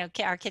they,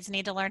 our kids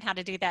need to learn how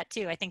to do that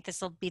too. I think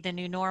this will be the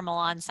new normal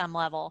on some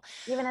level.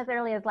 Even as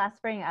early as last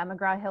spring,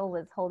 McGraw-Hill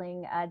was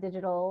holding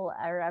digital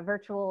or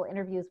virtual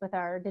interviews with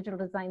our digital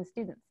design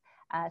students.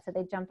 So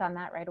they jumped on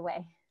that right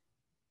away.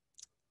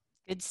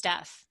 Good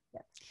stuff.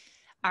 Yes.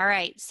 All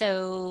right,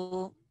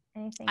 so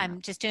I'm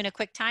else? just doing a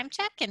quick time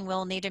check, and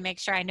we'll need to make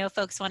sure. I know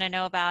folks want to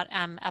know about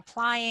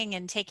applying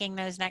and taking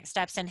those next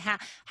steps, and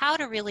how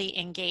to really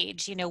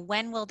engage.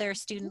 When will their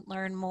student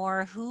learn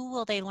more? Who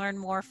will they learn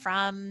more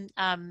from?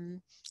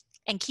 And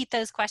keep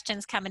those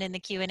questions coming in the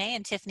Q&A,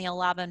 and Tiffany will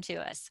lob them to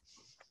us.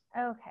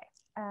 Okay.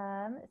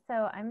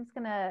 So I'm just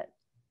going to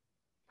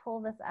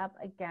pull this up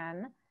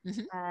again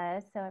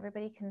so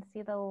everybody can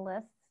see the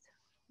list.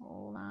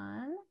 Hold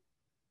on.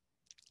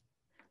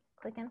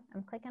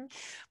 I'm clicking.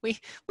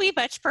 We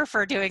much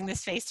prefer doing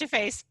this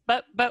face-to-face,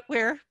 but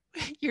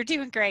you're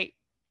doing great.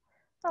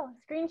 Oh,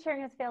 screen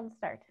sharing has failed to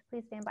start.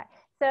 Please stand by.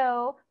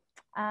 So,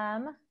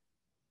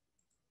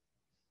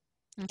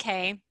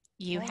 okay.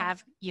 You All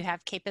right.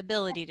 have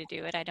capability to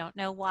do it. I don't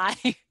know why.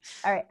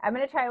 All right, I'm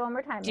going to try one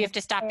more time. Do you have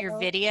to stop your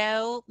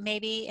video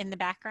maybe in the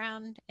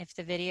background if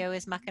the video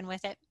is mucking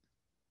with it?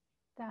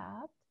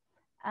 Stop.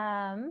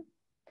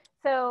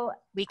 So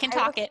we can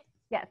talk it.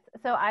 Yes.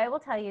 So I will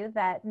tell you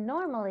that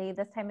normally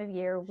this time of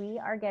year, we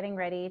are getting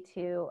ready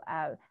to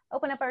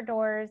open up our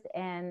doors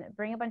and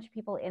bring a bunch of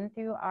people in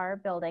through our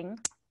building.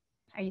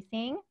 Are you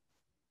seeing?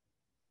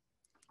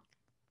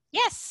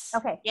 Yes.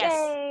 Okay. Yes.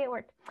 Yay, it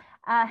worked.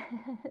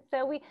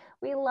 So we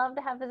love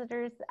to have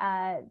visitors,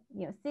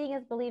 seeing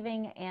is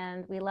believing,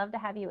 and we love to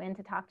have you in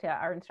to talk to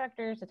our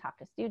instructors, to talk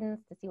to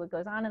students, to see what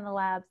goes on in the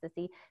labs, to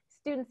see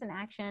students in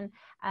action.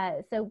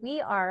 So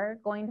we are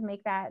going to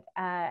make that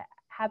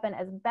happen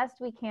as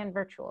best we can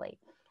virtually.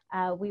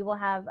 We will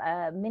have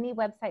a mini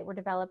website we're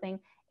developing,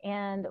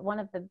 and one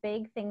of the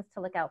big things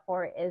to look out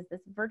for is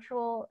this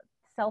virtual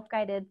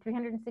self-guided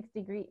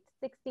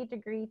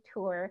 360-degree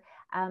tour.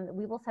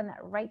 We will send that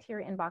right to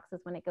your inboxes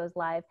when it goes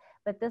live,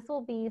 but this will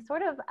be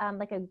sort of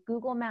like a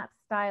Google Maps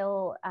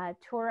style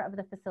tour of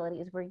the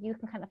facilities where you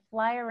can kind of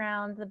fly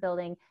around the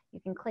building. You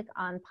can click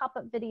on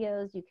pop-up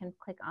videos, you can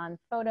click on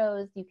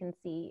photos, you can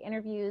see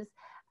interviews.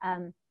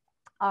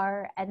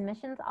 Our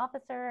admissions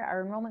officer,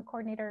 our enrollment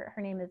coordinator,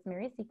 her name is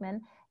Mary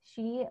Siegman.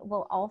 She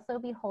will also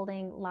be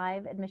holding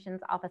live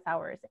admissions office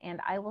hours, and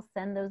I will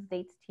send those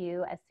dates to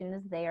you as soon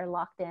as they are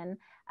locked in.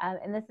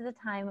 And this is a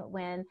time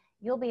when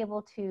you'll be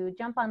able to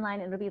jump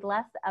online, and it'll be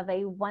less of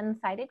a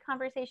one-sided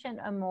conversation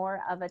and more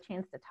of a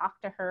chance to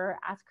talk to her,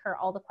 ask her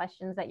all the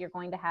questions that you're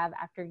going to have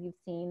after you've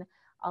seen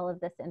all of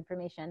this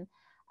information.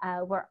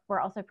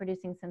 We're also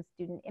producing some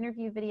student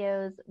interview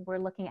videos. We're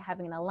looking at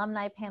having an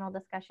alumni panel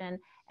discussion.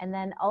 And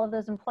then all of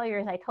those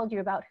employers I told you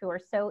about who are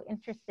so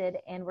interested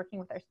in working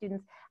with our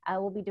students,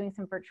 we'll be doing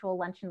some virtual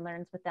lunch and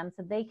learns with them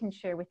so they can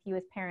share with you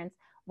as parents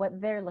what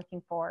they're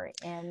looking for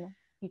in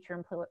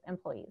future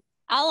employees.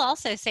 I'll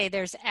also say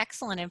there's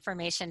excellent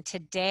information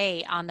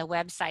today on the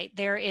website.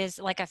 There is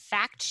like a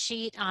fact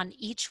sheet on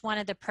each one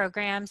of the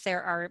programs.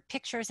 There are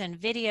pictures and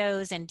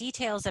videos and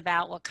details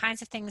about what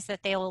kinds of things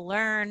that they will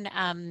learn,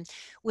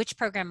 which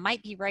program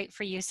might be right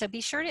for you. So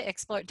be sure to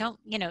explore.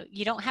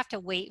 You don't have to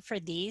wait for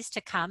these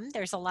to come.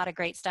 There's a lot of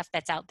great stuff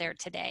that's out there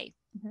today.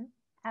 Mm-hmm.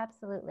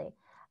 Absolutely.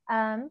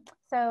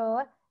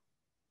 So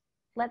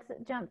let's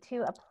jump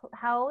to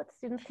how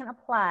students can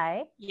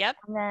apply. Yep.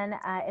 And then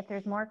if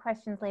there's more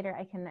questions later,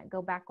 I can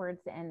go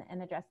backwards and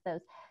address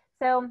those.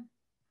 So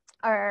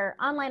our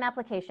online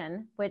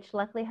application, which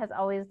luckily has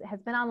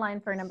been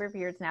online for a number of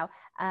years now,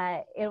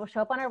 it will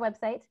show up on our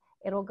website.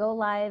 It'll go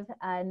live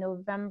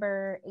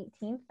November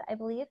 18th, I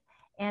believe.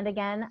 And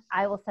again,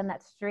 I will send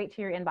that straight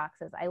to your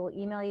inboxes. I will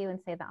email you and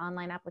say the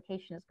online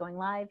application is going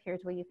live.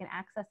 Here's where you can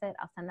access it.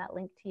 I'll send that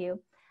link to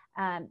you.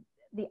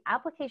 The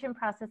application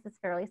process is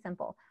fairly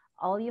simple.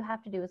 All you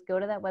have to do is go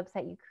to that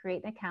website, you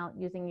create an account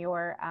using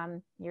your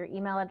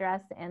email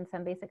address and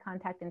some basic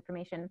contact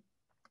information.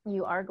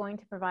 You are going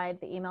to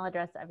provide the email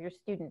address of your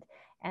student.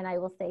 And I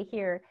will say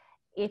here,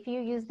 if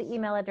you use the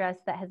email address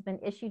that has been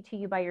issued to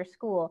you by your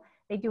school,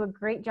 they do a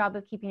great job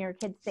of keeping your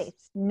kids safe.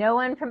 No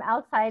one from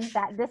outside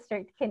that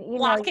district can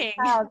email your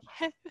child.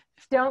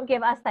 Don't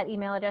give us that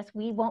email address.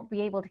 We won't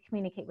be able to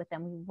communicate with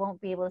them. We won't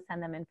be able to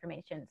send them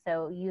information.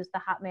 So use the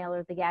Hotmail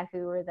or the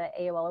Yahoo or the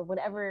AOL or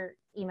whatever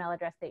email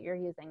address that you're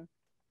using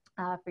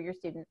for your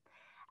student.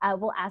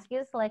 We'll ask you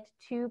to select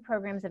 2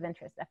 programs of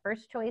interest, a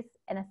first choice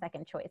and a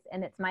second choice.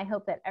 And it's my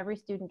hope that every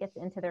student gets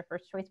into their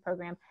first choice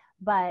program.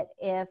 But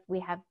if we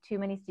have too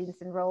many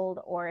students enrolled,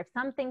 or if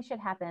something should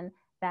happen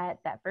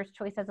that first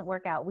choice doesn't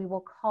work out, we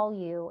will call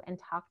you and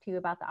talk to you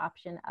about the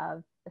option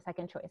of the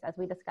second choice. As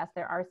we discussed,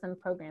 there are some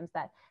programs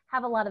that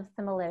have a lot of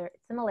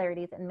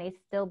similarities and may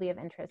still be of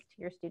interest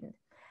to your student.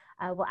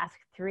 We'll ask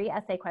 3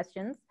 essay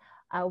questions.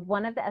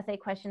 One of the essay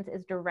questions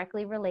is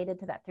directly related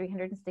to that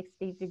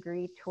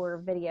 360-degree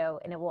tour video,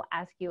 and it will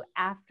ask you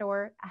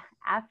after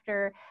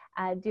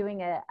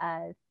doing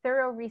a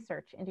thorough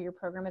research into your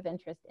program of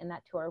interest in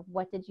that tour,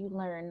 what did you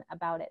learn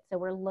about it? So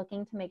we're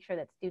looking to make sure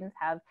that students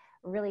have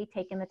really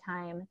taken the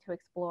time to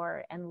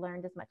explore and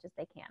learned as much as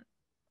they can.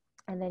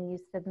 And then you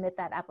submit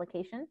that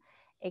application.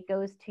 It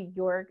goes to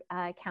your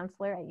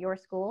counselor at your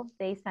school.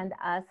 They send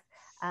us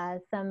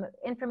some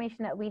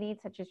information that we need,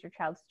 such as your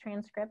child's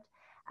transcript.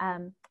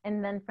 And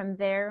then from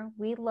there,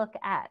 we look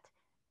at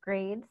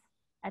grades,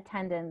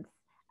 attendance,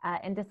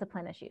 and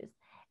discipline issues.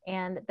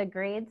 And the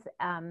grades,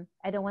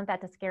 I don't want that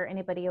to scare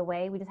anybody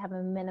away. We just have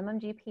a minimum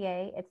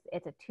GPA.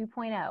 It's a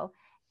 2.0.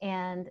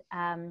 And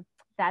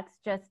that's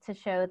just to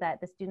show that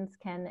the students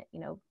can,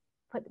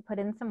 put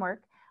in some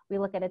work. We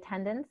look at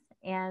attendance.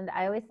 And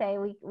I always say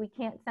we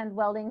can't send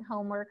welding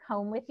homework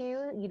home with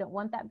you. You don't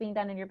want that being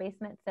done in your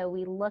basement. So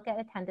we look at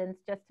attendance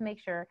just to make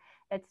sure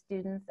that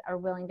students are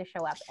willing to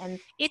show up. And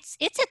it's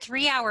a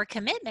 3-hour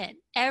commitment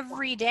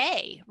every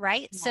day,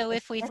 right? Yeah, so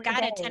if we've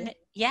got attendance,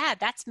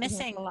 that's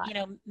missing,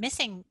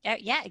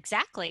 yeah,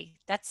 exactly.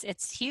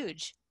 It's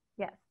huge.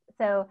 Yes.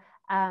 So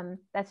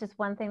that's just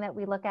one thing that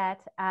we look at.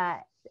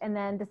 and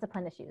then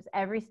discipline issues.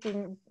 Every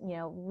student,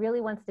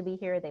 really wants to be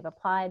here. They've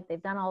applied,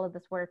 they've done all of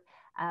this work.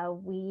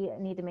 We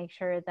need to make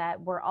sure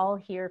that we're all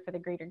here for the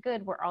greater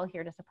good. We're all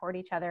here to support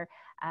each other.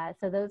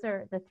 So those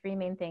are the three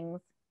main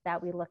things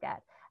that we look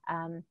at.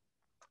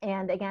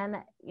 And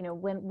again,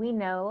 when we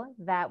know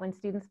that when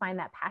students find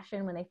that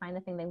passion, when they find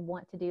the thing they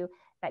want to do,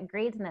 that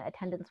grades and that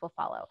attendance will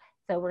follow.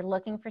 So we're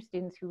looking for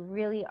students who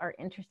really are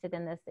interested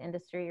in this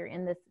industry or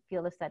in this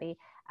field of study,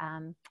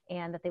 and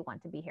that they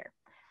want to be here.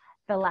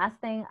 The last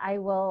thing I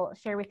will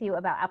share with you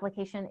about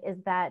application is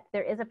that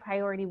there is a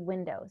priority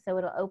window. So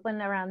it'll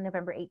open around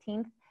November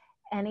 18th.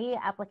 Any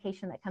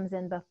application that comes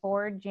in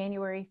before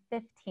January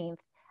 15th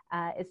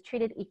is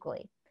treated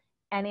equally.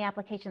 Any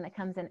application that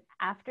comes in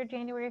after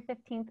January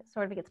 15th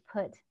sort of gets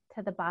put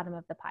to the bottom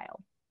of the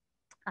pile.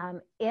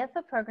 If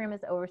a program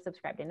is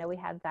oversubscribed, I know we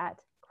had that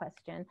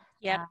question.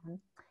 Yep.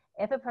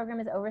 If a program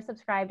is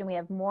oversubscribed and we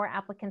have more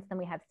applicants than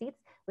we have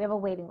seats, we have a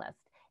waiting list.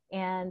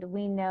 And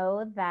we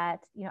know that,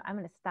 I'm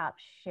going to stop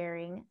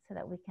sharing so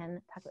that we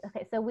can talk.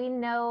 Okay, so we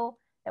know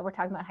that we're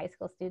talking about high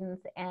school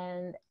students,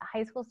 and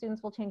high school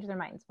students will change their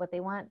minds. What they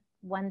want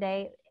one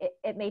day,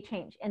 it may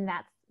change. And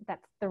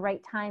that's the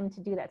right time to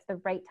do that. It's the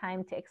right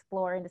time to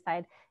explore and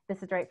decide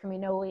this is right for me.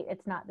 No, wait,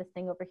 it's not. This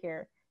thing over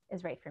here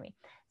is right for me.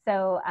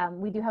 So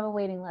we do have a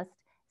waiting list.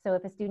 So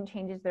if a student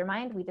changes their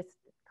mind, we just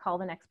call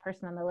the next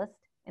person on the list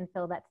and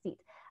fill that seat.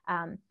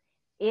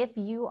 If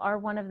you are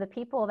one of the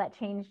people that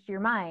changed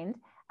your mind,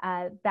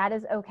 that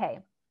is okay.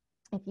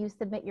 If you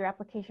submit your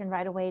application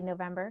right away in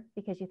November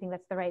because you think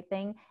that's the right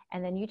thing,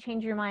 and then you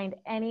change your mind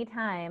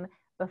anytime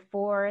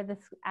before the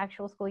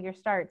actual school year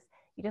starts,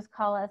 you just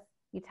call us,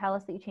 you tell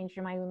us that you changed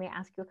your mind. We may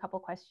ask you a couple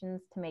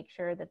questions to make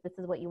sure that this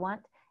is what you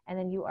want, and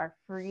then you are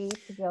free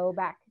to go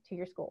back to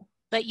your school.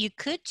 But you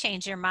could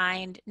change your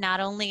mind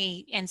not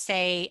only and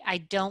say, I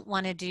don't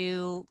want to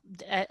do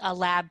a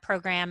lab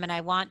program and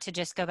I want to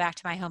just go back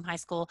to my home high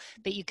school,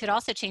 but you could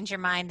also change your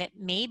mind that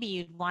maybe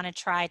you'd want to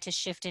try to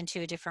shift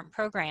into a different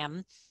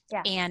program.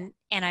 Yeah. And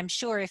I'm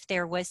sure if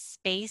there was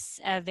space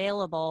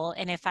available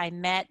and if I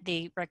met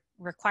the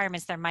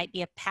requirements, there might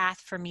be a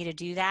path for me to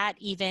do that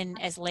even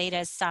as late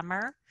as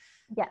summer.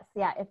 Yes,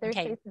 yeah. If there's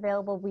Okay. space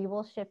available, we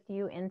will shift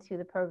you into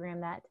the program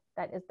that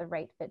is the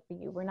right fit for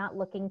you. We're not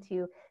looking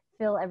to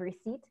fill every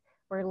seat.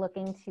 We're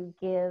looking to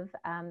give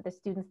the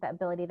students the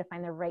ability to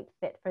find the right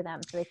fit for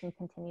them so they can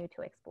continue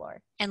to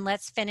explore. And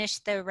let's finish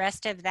the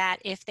rest of that.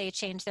 If they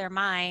change their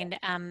mind,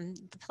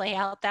 play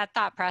out that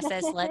thought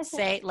process. Let's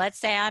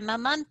say I'm a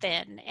month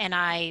in and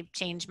I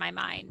change my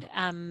mind.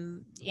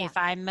 If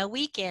I'm a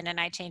week in and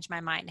I change my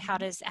mind, how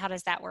does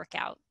that work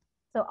out?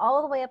 So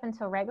all the way up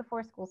until right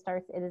before school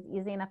starts, it is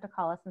easy enough to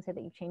call us and say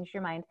that you've changed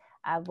your mind.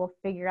 We'll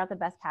figure out the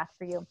best path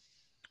for you.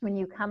 When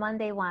you come on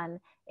day one,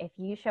 if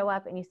you show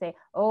up and you say,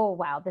 oh,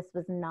 wow, this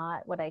was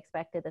not what I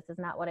expected, this is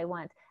not what I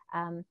want,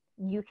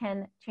 you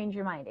can change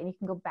your mind and you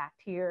can go back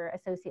to your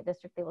associate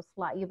district. They will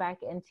slot you back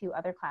into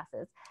other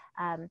classes.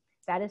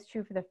 That is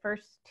true for the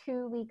first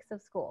 2 weeks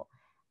of school.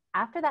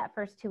 After that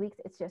first 2 weeks,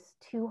 it's just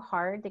too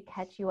hard to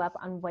catch you up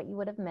on what you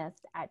would have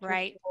missed at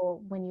your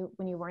school when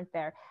you weren't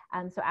there.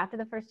 So after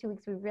the first 2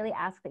 weeks, we really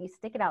ask that you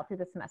stick it out through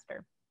the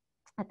semester.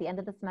 At the end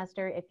of the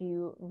semester, if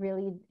you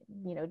really,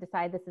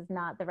 decide this is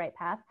not the right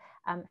path,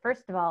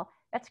 first of all,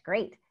 that's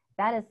great.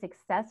 That is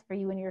success for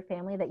you and your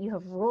family, that you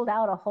have ruled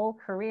out a whole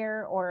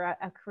career or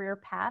a career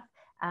path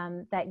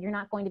that you're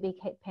not going to be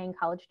paying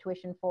college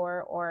tuition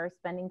for or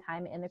spending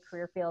time in the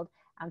career field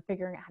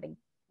figuring out how to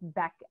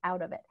back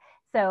out of it.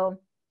 So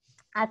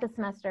at the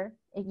semester,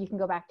 you can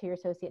go back to your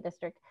associate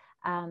district.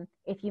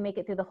 If you make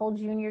it through the whole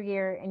junior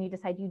year and you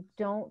decide you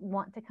don't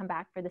want to come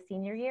back for the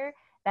senior year,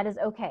 that is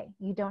okay.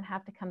 You don't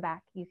have to come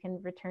back. You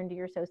can return to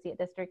your associate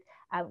district.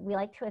 We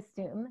like to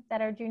assume that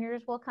our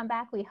juniors will come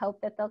back. We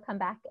hope that they'll come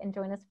back and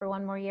join us for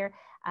one more year,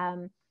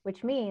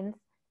 which means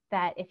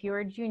that if you're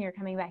a junior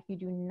coming back, you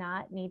do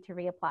not need to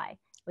reapply.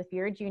 If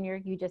you're a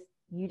junior, you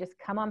just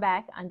come on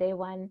back on day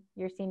one,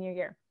 your senior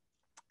year.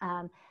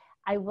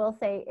 I will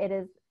say it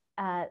is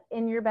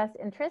in your best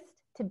interest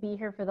to be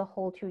here for the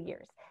whole 2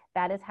 years.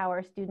 That is how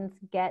our students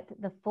get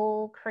the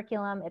full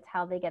curriculum. It's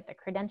how they get the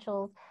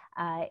credentials.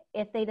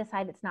 If they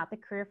decide it's not the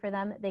career for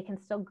them, they can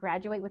still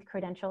graduate with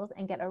credentials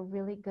and get a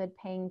really good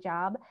paying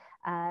job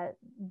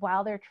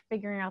while they're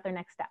figuring out their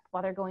next step,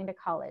 while they're going to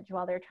college,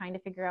 while they're trying to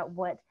figure out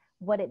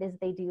what it is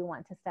they do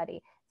want to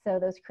study. So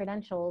those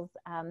credentials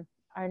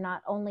are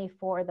not only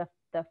for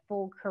the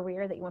full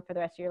career that you want for the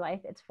rest of your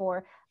life, it's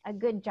for a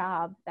good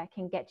job that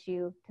can get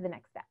you to the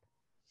next step.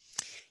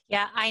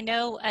 Yeah, I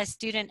know a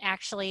student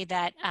actually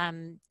that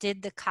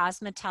did the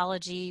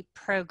cosmetology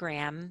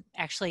program,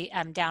 actually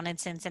down in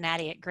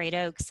Cincinnati at Great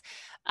Oaks,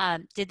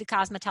 did the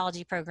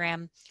cosmetology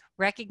program,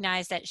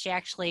 recognized that she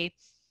actually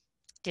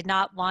did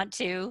not want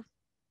to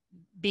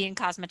be in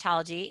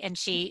cosmetology, and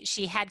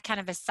she had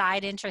kind of a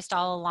side interest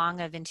all along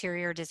of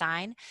interior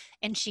design,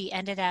 and she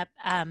ended up,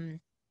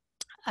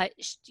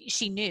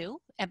 she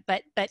knew,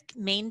 but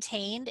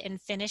maintained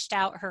and finished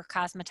out her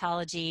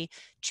cosmetology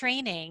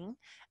training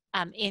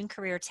in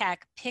career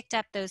tech, picked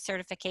up those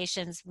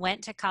certifications,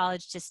 went to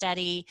college to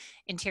study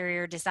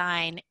interior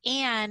design,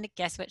 and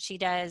guess what she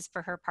does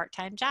for her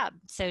part-time job?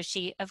 So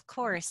she, of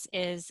course,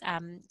 is,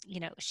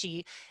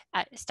 she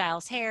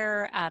styles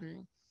hair,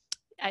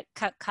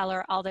 cut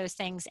color, all those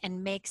things,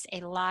 and makes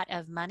a lot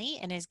of money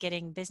and is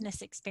getting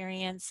business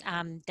experience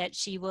that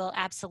she will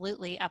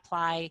absolutely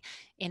apply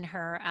in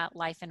her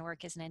life and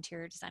work as an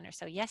interior designer.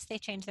 So yes, they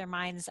change their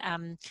minds,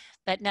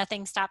 but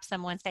nothing stops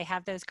them once they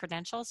have those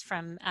credentials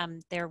from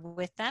they're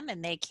with them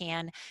and they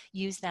can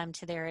use them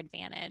to their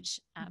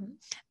advantage.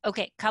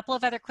 Okay, couple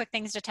of other quick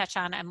things to touch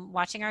on. I'm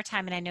watching our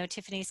time and I know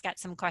Tiffany's got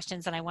some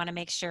questions and I want to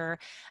make sure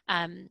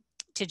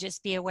to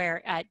just be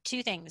aware.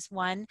 Two things.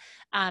 One,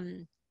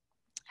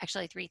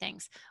 actually three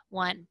things.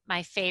 One,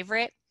 my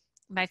favorite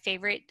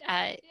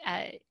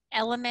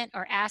element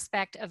or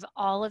aspect of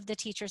all of the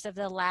teachers of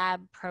the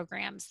lab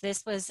programs.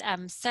 This was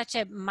such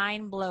a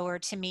mind blower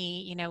to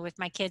me, with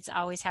my kids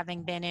always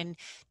having been in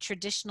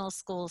traditional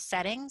school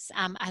settings.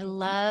 I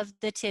love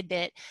the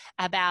tidbit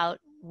about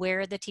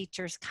where the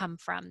teachers come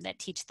from that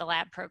teach the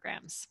lab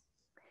programs.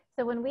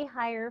 So when we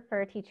hire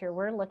for a teacher,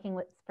 we're looking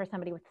for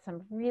somebody with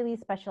some really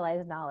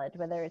specialized knowledge,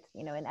 whether it's,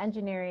 in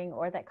engineering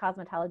or that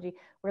cosmetology.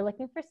 We're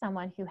looking for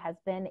someone who has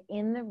been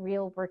in the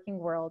real working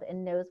world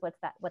and knows what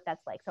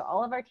that's like. So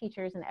all of our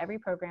teachers in every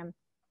program,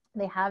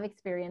 they have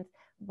experience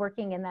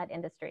working in that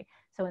industry.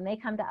 So when they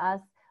come to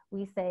us,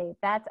 we say,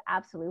 that's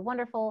absolutely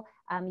wonderful.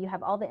 You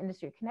have all the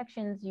industry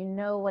connections. You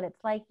know what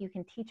it's like. You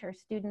can teach our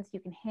students. You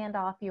can hand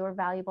off your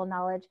valuable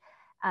knowledge.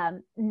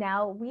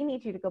 Now we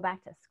need you to go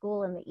back to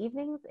school in the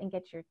evenings and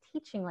get your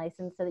teaching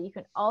license so that you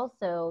can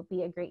also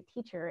be a great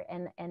teacher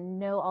and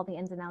know all the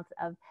ins and outs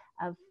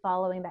of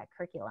following that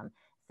curriculum.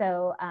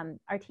 So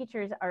our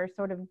teachers are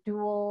sort of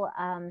dual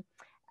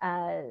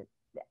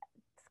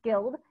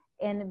skilled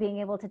in being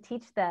able to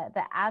teach the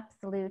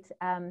absolute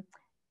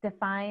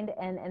defined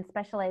and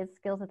specialized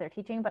skills that they're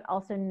teaching, but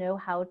also know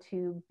how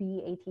to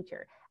be a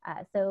teacher.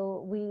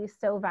 So we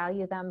so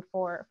value them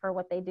for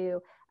what they do,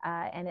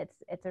 and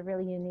it's a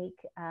really unique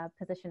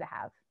position to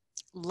have.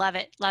 Love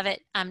it, love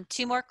it.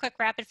 Two more quick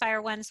rapid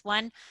fire ones.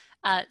 One,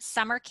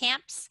 summer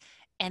camps,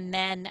 and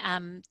then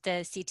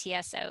the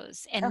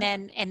CTSOs, and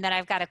Okay. then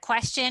I've got a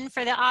question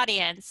for the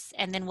audience,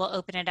 and then we'll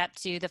open it up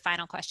to the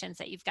final questions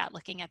that you've got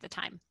looking at the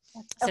time.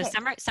 So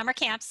Okay. summer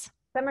camps.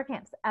 Summer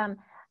camps.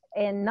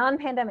 In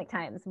non-pandemic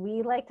times,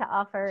 we like to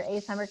offer a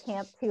summer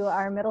camp to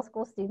our middle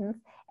school students.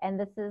 And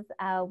this is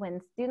when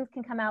students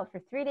can come out for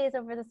 3 days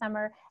over the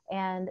summer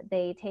and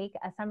they take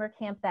a summer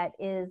camp that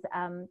is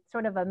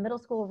sort of a middle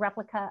school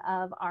replica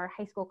of our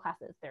high school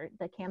classes.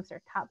 The camps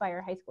are taught by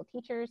our high school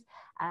teachers.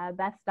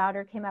 Beth's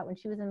daughter came out when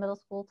she was in middle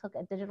school, took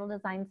a digital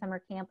design summer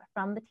camp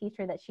from the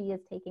teacher that she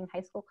is taking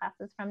high school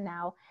classes from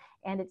now.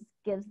 And it just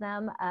gives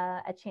them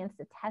a chance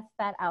to test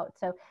that out.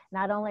 So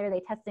not only are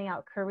they testing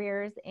out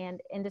careers and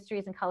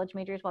industries and college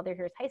majors while they're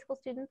here as high school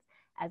students,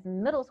 as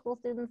middle school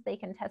students, they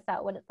can test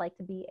out what it's like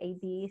to be a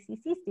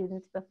BACC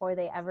student before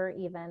they ever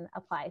even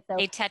apply. So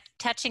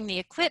touching the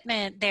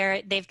equipment,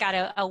 they've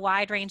got a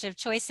wide range of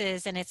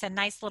choices, and it's a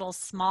nice little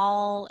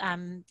small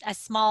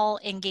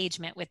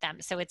engagement with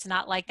them. So it's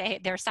not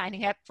like they're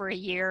signing up for a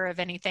year of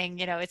anything.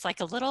 It's like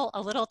a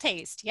little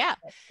taste. Yeah.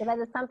 So that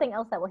is something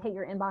else that will hit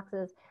your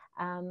inboxes.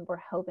 We're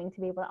hoping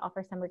to be able to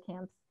offer summer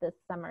camps this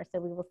summer,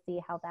 so we will see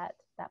how that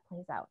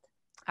plays out.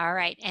 All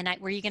right, and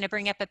were you going to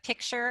bring up a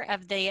picture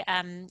of the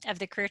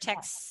career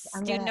tech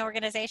student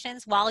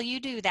organizations? While you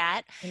do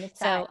that,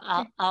 so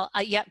I'll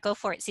go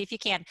for it. See if you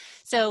can.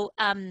 So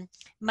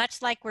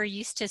much like we're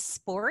used to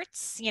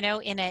sports, in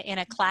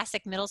a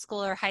classic middle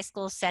school or high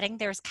school setting,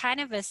 there's kind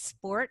of a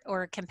sport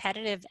or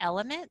competitive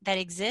element that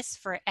exists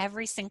for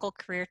every single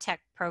career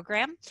tech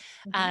program.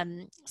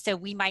 So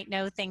we might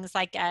know things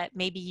like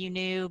maybe you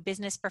knew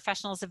Business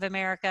Professionals of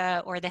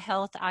America or the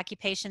Health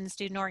Occupation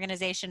Student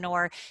Organization,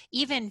 or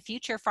even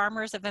Future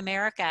Farmers of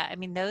America. I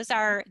mean, those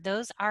are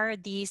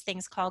these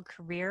things called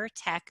career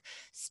tech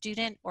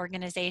student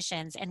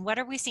organizations. And what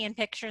are we seeing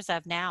pictures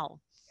of now?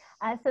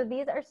 So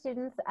these are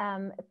students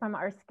from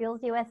our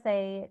Skills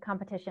USA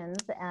competitions.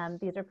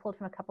 These are pulled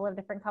from a couple of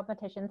different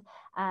competitions.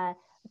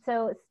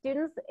 So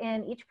students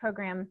in each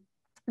program,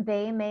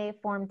 they may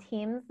form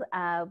teams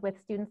with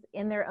students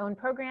in their own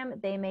program.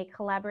 They may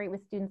collaborate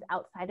with students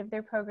outside of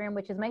their program,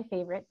 which is my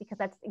favorite because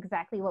that's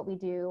exactly what we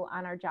do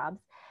on our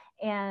jobs.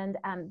 And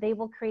they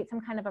will create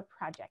some kind of a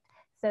project.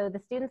 So the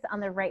students on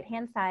the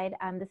right-hand side,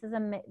 this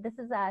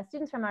is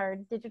students from our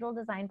digital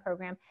design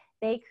program.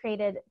 They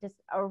created just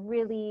a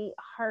really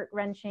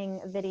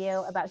heart-wrenching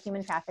video about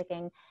human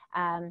trafficking.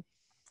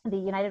 The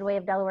United Way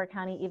of Delaware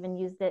County even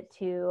used it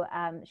to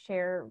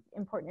share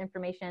important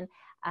information,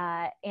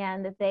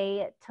 and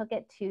they took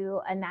it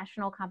to a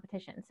national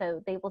competition.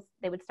 So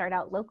they would start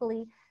out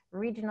locally,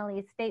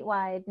 regionally,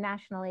 statewide,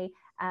 nationally,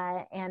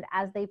 and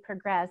as they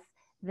progress,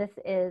 This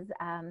is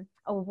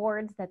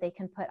awards that they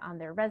can put on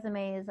their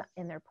resumes,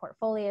 in their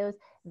portfolios.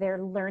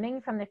 They're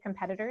learning from their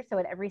competitors. So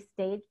at every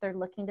stage, they're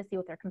looking to see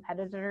what their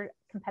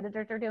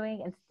competitors are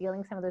doing and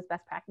stealing some of those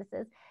best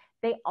practices.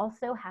 They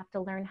also have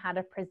to learn how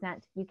to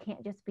present. You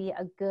can't just be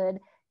a good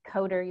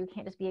coder. You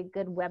can't just be a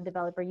good web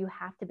developer. You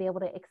have to be able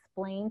to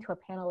explain to a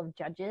panel of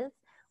judges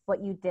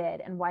what you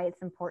did and why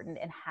it's important,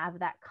 and have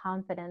that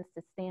confidence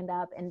to stand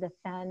up and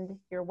defend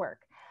your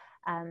work.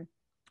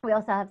 We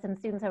also have some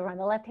students over on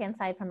the left-hand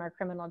side from our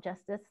criminal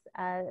justice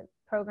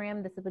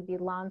program. This would be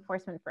law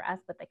enforcement for us,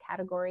 but the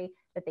category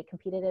that they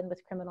competed in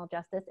was criminal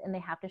justice, and they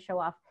have to show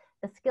off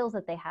the skills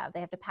that they have.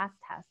 They have to pass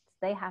tests.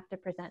 They have to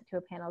present to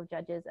a panel of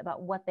judges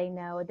about what they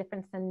know,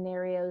 different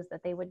scenarios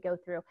that they would go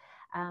through.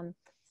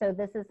 So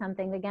this is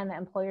something, again, that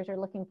employers are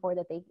looking for,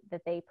 that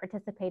they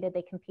participated,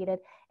 they competed,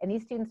 and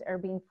these students are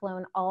being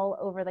flown all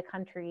over the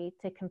country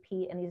to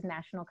compete in these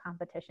national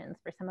competitions.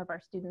 For some of our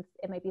students,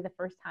 it might be the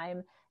first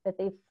time that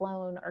they've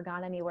flown or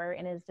gone anywhere,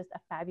 and it's just a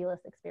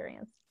fabulous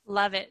experience.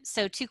 Love it.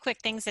 So 2 quick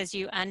things as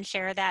you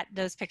unshare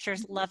those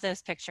pictures. Love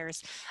those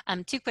pictures.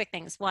 2 quick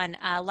things. One,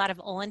 a lot of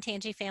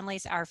Olentangy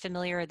families are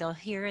familiar. They'll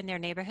hear in their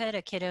neighborhood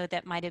a kiddo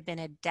that might have been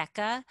a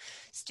DECA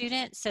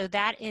student. So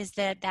that is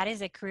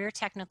a career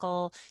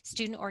technical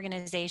student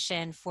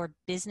organization for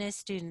business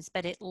students,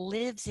 but it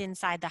lives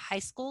inside the high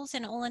schools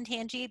in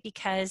Olentangy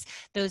because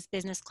those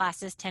business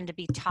classes tend to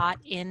be taught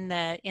in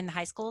the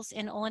high schools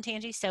in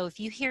Olentangy. So if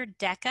you hear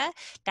DECA,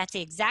 that's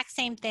the exact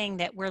same thing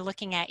that we're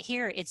looking at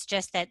here. It's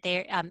just that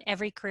they're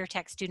every career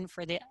tech student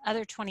for the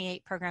other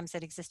 28 programs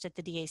that exist at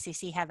the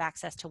DACC have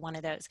access to one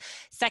of those.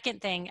 Second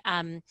thing,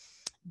 I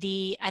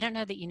don't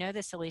know that you know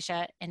this,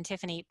 Alicia and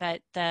Tiffany,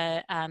 but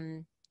the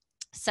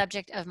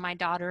subject of my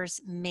daughter's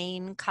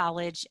main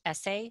college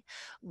essay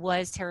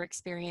was her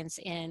experience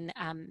in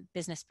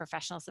Business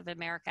Professionals of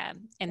America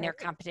and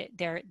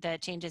the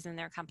changes in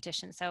their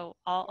competition. So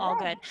all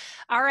good.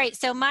 All right.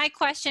 So my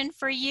question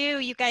for you,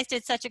 you guys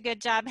did such a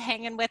good job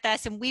hanging with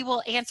us, and we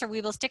will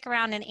stick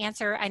around and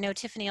answer. I know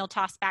Tiffany will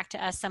toss back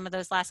to us some of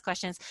those last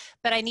questions,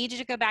 but I need you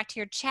to go back to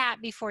your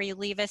chat before you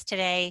leave us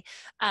today.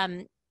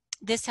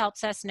 This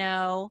helps us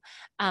know,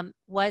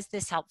 was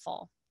this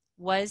helpful?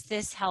 Was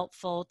this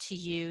helpful to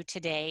you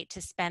today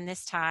to spend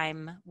this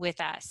time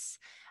with us?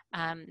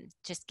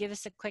 Just give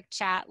us a quick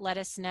chat. Let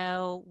us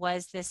know,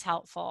 was this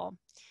helpful?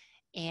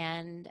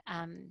 And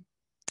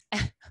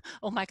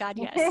oh my God,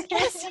 yes,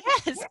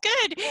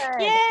 good.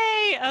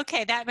 Yay.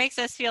 Okay, that makes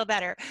us feel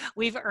better.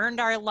 We've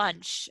earned our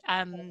lunch.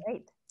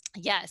 Great.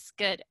 Yes,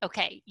 good.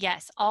 Okay,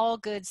 yes, all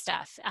good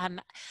stuff.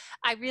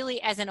 I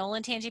really, as an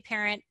Olentangy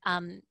parent,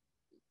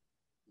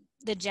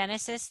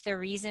 the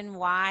reason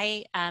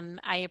why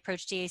I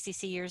approached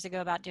DACC years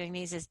ago about doing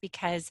these is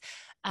because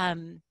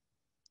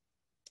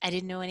I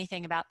didn't know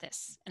anything about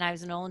this, and I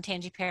was an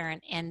Olentangy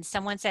parent, and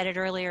someone said it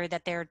earlier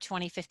that their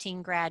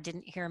 2015 grad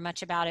didn't hear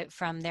much about it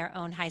from their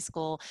own high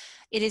school.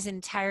 It is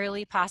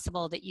entirely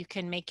possible that you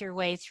can make your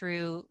way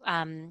through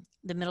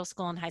the middle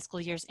school and high school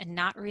years and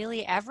not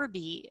really ever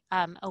be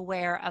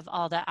aware of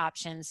all the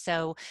options.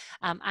 So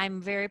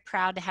I'm very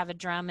proud to have a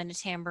drum and a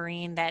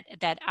tambourine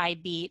that I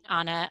beat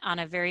on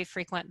a very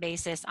frequent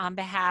basis on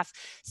behalf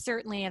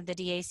certainly of the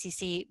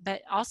DACC,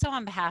 but also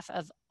on behalf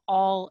of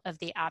all of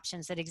the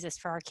options that exist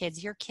for our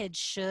kids. Your kids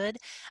should.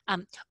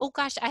 Oh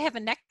gosh, I have a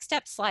next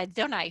step slide,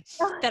 don't I?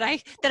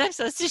 That I'm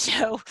supposed to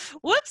show.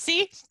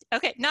 Whoopsie.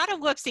 Okay, not a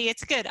whoopsie.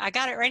 It's good. I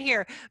got it right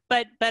here.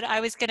 But I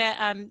was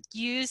gonna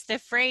use the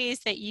phrase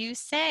that you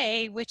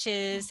say, which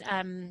is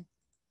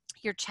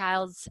your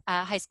child's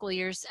high school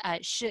years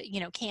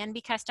can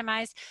be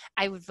customized.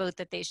 I would vote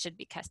that they should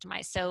be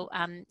customized. So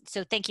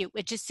so thank you.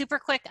 Just super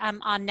quick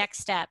on next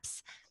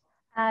steps.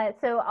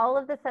 So all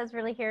of this says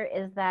really here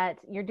is that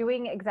you're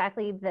doing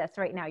exactly this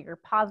right now. You're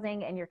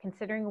pausing and you're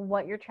considering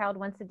what your child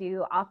wants to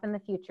do off in the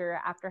future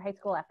after high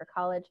school, after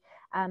college,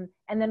 and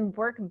then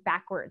work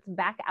backwards,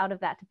 back out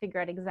of that to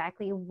figure out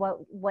exactly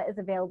what is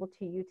available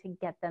to you to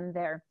get them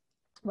there.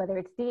 Whether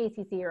it's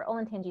DACC or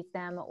Olentangy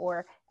STEM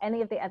or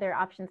any of the other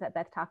options that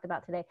Beth talked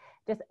about today,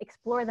 just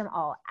explore them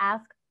all.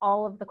 Ask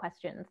all of the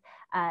questions,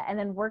 and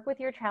then work with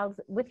your child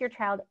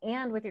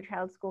and with your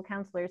child's school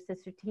counselors to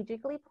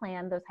strategically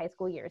plan those high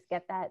school years.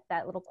 Get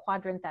that little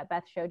quadrant that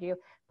Beth showed you.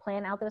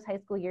 Plan out those high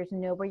school years.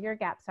 Know where your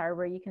gaps are,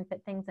 where you can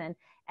fit things in,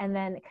 and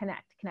then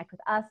connect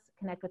with us.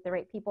 Connect with the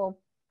right people.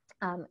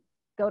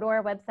 Go to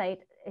our website,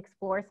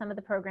 explore some of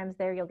the programs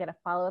there. You'll get a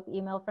follow-up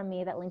email from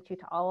me that links you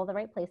to all of the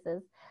right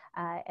places.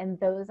 And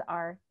those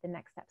are the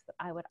next steps that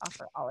I would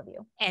offer all of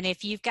you. And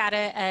if you've got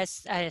a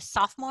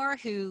sophomore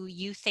who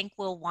you think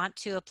will want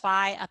to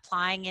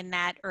applying in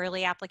that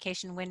early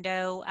application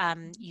window,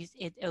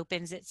 it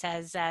opens, it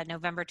says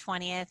November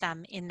 20th.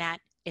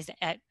 Is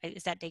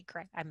that date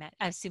correct? I'm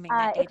assuming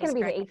that date it's going to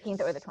be correct. the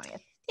 18th or the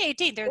 20th.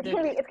 18th. It's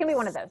going to be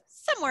one of those.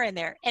 Somewhere in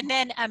there. And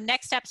then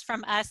next steps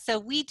from us. So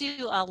we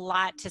do a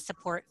lot to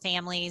support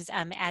families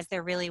as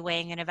they're really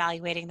weighing and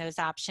evaluating those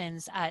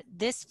options.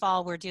 This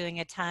fall, we're doing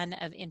a ton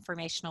of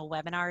informational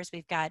webinars.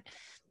 We've got,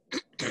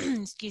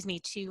 excuse me,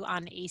 2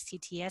 on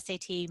ACT,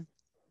 SAT,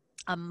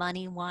 a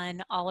money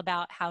one, all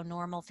about how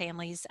normal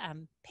families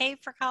pay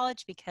for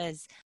college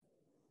because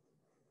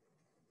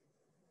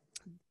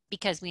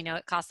we know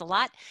it costs a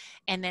lot.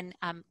 And then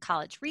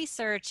college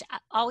research,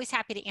 always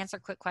happy to answer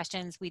quick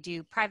questions. We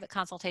do private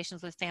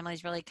consultations with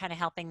families, really kind of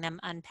helping them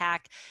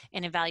unpack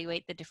and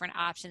evaluate the different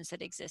options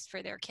that exist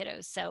for their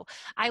kiddos. So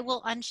I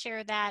will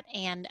unshare that.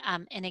 And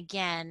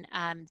again,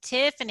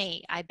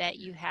 Tiffany, I bet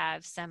you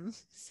have some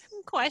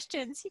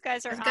questions. You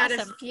guys are I've awesome.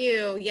 got a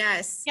few,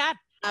 yes. Yeah.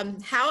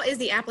 How is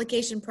the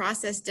application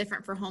process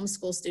different for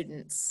homeschool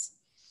students?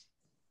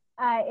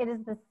 It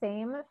is the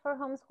same for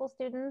homeschool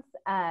students.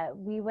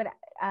 We would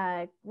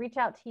reach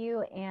out to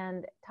you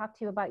and talk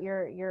to you about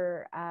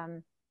your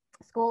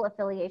school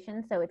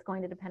affiliation. So it's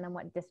going to depend on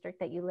what district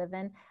that you live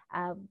in.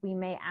 We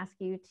may ask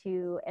you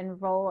to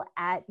enroll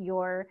at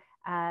your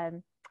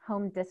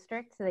home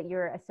district so that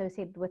you're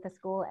associated with a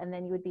school, and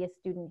then you would be a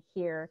student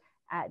here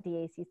at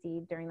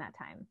DACC during that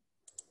time.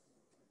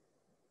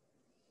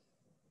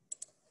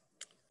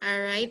 All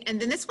right, and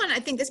then this one, I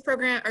think this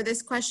program or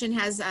this question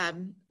has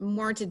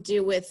more to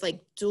do with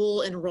like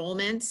dual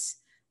enrollments.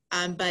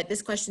 But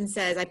this question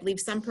says, I believe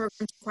some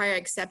programs require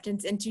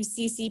acceptance into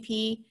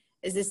CCP.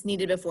 Is this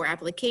needed before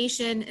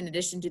application in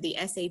addition to the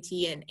SAT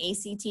and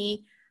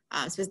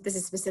ACT? So this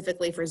is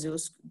specifically for Zoo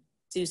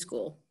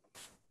School.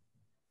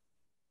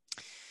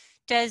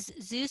 Does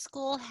Zoo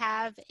School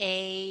have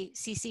a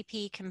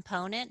CCP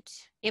component?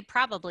 It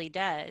probably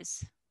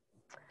does.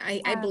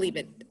 I believe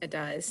it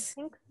does.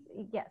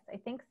 Yes, I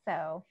think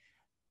so.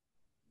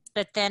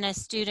 But then a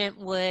student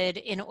would,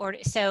 in order,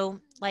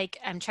 so like,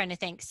 I'm trying to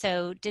think.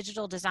 So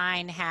digital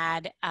design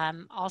had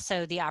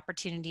also the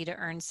opportunity to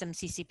earn some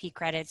CCP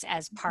credits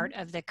as part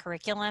of the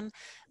curriculum.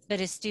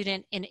 But a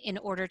student, in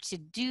order to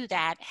do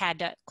that, had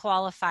to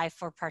qualify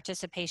for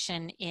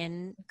participation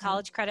in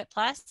College Credit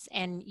Plus.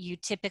 And you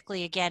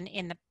typically, again,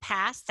 in the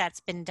past, that's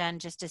been done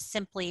just as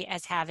simply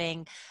as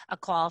having a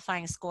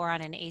qualifying score on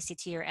an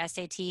ACT or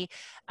SAT.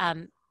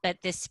 But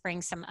this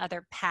spring, some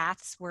other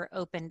paths were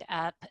opened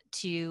up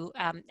to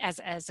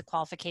as a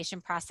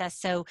qualification process.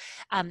 So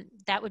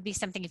that would be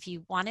something, if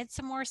you wanted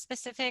some more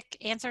specific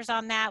answers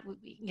on that,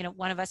 you know,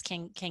 one of us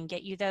can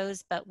get you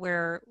those. But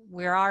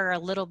we are a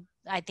little,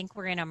 I think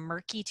we're in a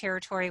murky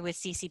territory with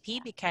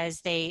CCP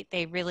because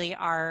they really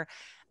are.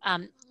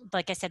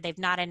 Like I said, they've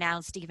not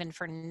announced even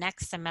for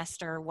next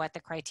semester what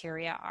the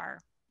criteria are.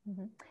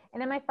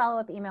 And in my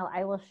follow-up email,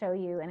 I will show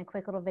you in a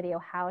quick little video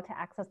how to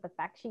access the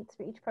fact sheets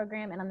for each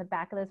program. And on the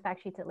back of those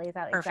fact sheets, it lays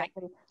out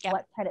exactly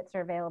what credits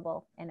are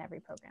available in every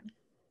program.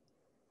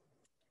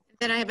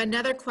 Then I have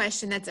another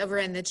question that's over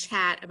in the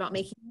chat about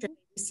making sure they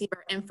receive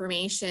our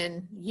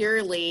information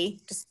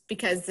yearly, just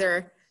because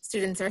their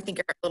students are, I think,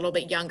 are a little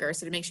bit younger.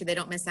 So to make sure they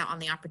don't miss out on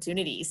the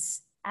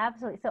opportunities.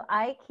 Absolutely. So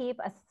I keep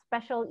a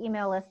special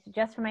email list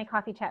just for my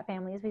coffee chat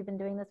families. We've been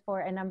doing this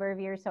for a number of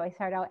years. So I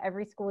start out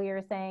every school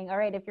year saying, all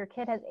right, if your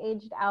kid has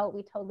aged out,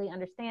 we totally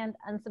understand.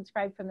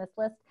 Unsubscribe from this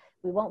list.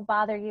 We won't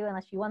bother you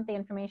unless you want the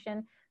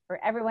information. For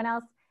everyone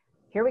else,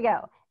 here we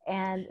go.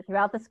 And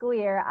throughout the school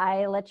year,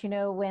 I let you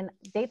know when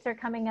dates are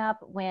coming up,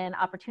 when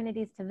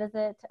opportunities to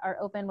visit are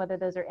open, whether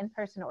those are in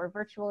person or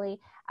virtually,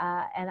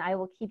 and I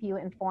will keep you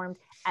informed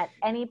at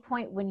any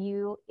point when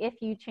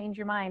if you change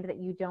your mind that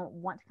you don't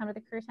want to come to the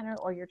Career Center,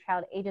 or your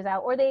child ages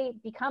out, or they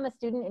become a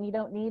student and you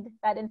don't need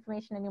that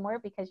information anymore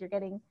because you're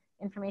getting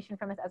information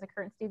from us as a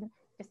current student,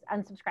 just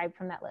unsubscribe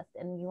from that list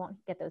and you won't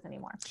get those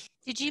anymore.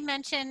 Did you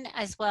mention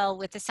as well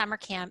with the summer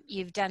camp,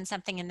 you've done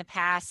something in the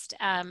past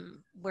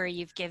where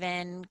you've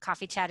given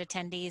coffee chat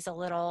attendees a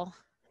little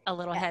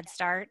head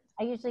start?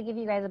 I usually give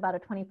you guys about a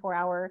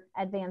 24-hour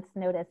advance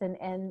notice,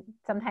 and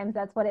sometimes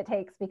that's what it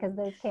takes because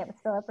those camps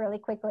fill up really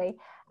quickly.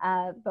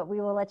 But we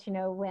will let you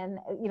know when,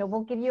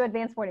 we'll give you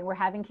advance warning. We're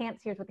having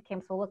camps. Here's what the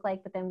camps will look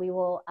like, but then we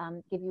will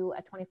give you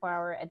a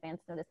 24-hour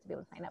advance notice to be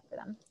able to sign up for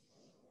them.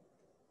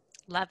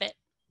 Love it.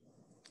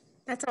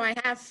 That's all I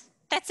have.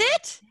 That's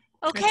it.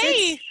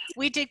 Okay,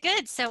 we did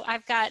good. So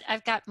I've got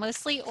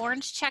mostly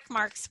orange check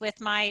marks with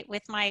my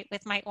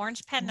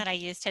orange pen that I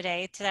used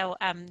today. So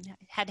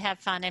had to have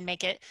fun and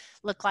make it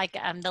look like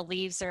the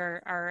leaves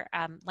are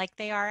like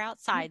they are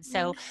outside.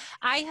 So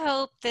I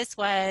hope this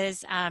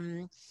was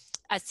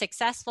a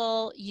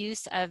successful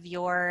use of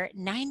your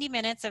 90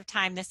 minutes of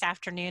time this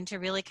afternoon to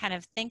really kind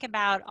of think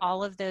about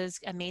all of those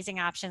amazing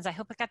options. I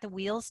hope it got the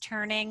wheels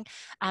turning.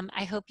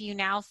 I hope you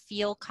now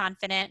feel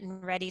confident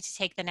and ready to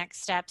take the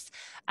next steps.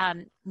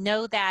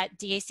 Know that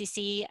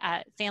DACC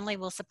family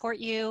will support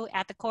you.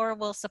 At the core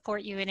will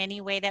support you in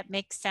any way that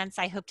makes sense.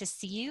 I hope to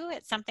see you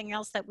at something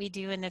else that we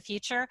do in the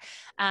future.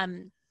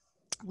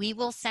 We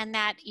will send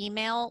that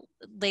email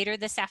later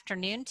this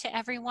afternoon to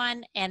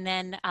everyone. And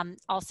then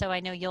also, I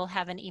know you'll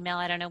have an email.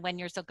 I don't know when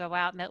yours will go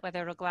out,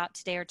 whether it'll go out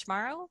today or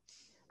tomorrow.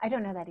 I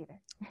don't know that either.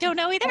 Don't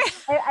know either?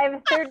 I have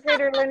a third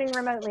grader learning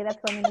remotely. That's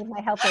when we need my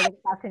help later this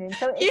afternoon.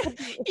 So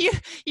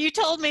you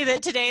told me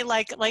that today,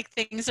 like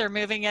things are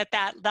moving at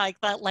that,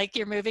 like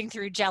you're moving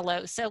through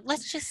Jello. So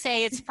let's just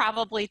say it's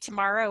probably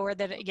tomorrow, or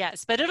that,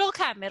 yes, but it'll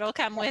come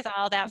with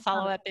all that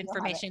follow-up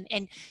information.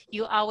 And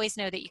you always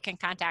know that you can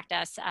contact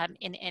us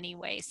in any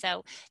way.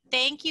 So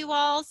thank you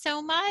all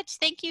so much.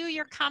 Thank you.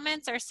 Your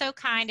comments are so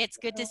kind. It's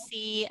good to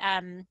see,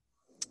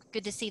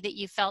 that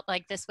you felt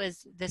like this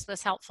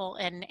was helpful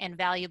and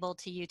valuable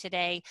to you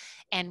today.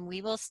 And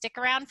we will stick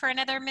around for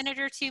another minute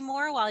or two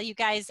more while you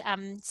guys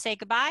say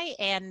goodbye,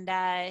 and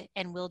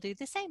we'll do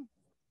the same.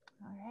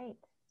 All right.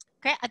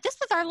 Great. This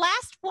was our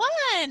last one.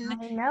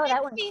 I know,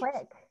 that went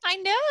quick. I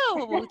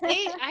know.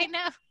 I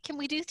know. Can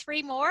we do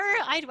 3 more?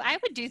 I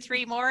would do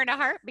 3 more in a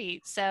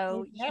heartbeat.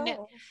 So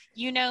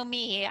you know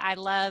me. I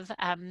love.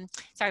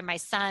 Sorry, my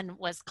son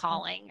was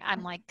calling.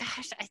 I'm like,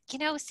 gosh,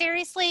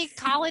 seriously,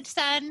 college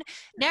son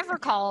never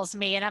calls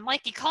me, and I'm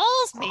like, he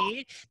calls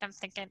me. I'm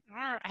thinking,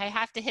 I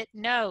have to hit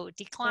no,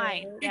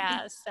 decline.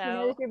 Yeah. So he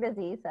knows you're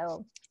busy.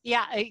 So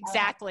yeah,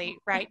 exactly.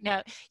 Right.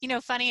 No,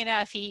 funny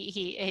enough,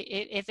 he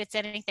if it's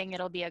anything,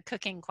 it'll be a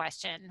cooking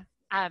question.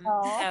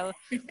 So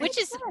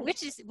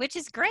which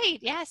is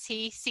great. Yes,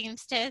 he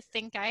seems to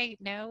think I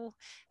know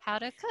how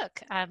to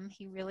cook.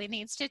 He really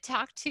needs to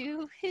talk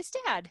to his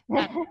dad.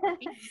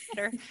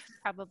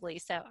 Probably.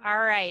 So, all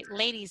right,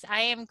 ladies, I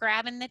am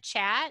grabbing the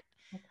chat.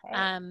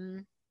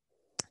 Okay.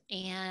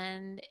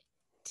 And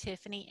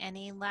Tiffany,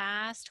 any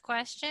last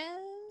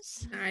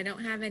questions? I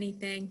don't have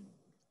anything.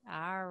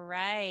 All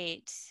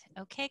right.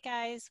 Okay,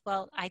 guys.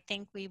 Well, I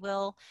think we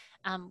will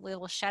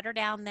shut her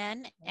down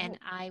then, and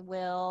I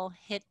will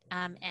hit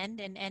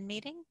end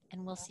meeting,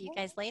 and we'll see you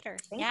guys later.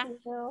 Thank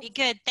you. Be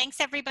good. Thanks,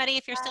 everybody.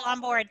 If you're still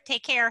on board,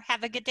 take care.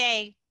 Have a good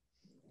day.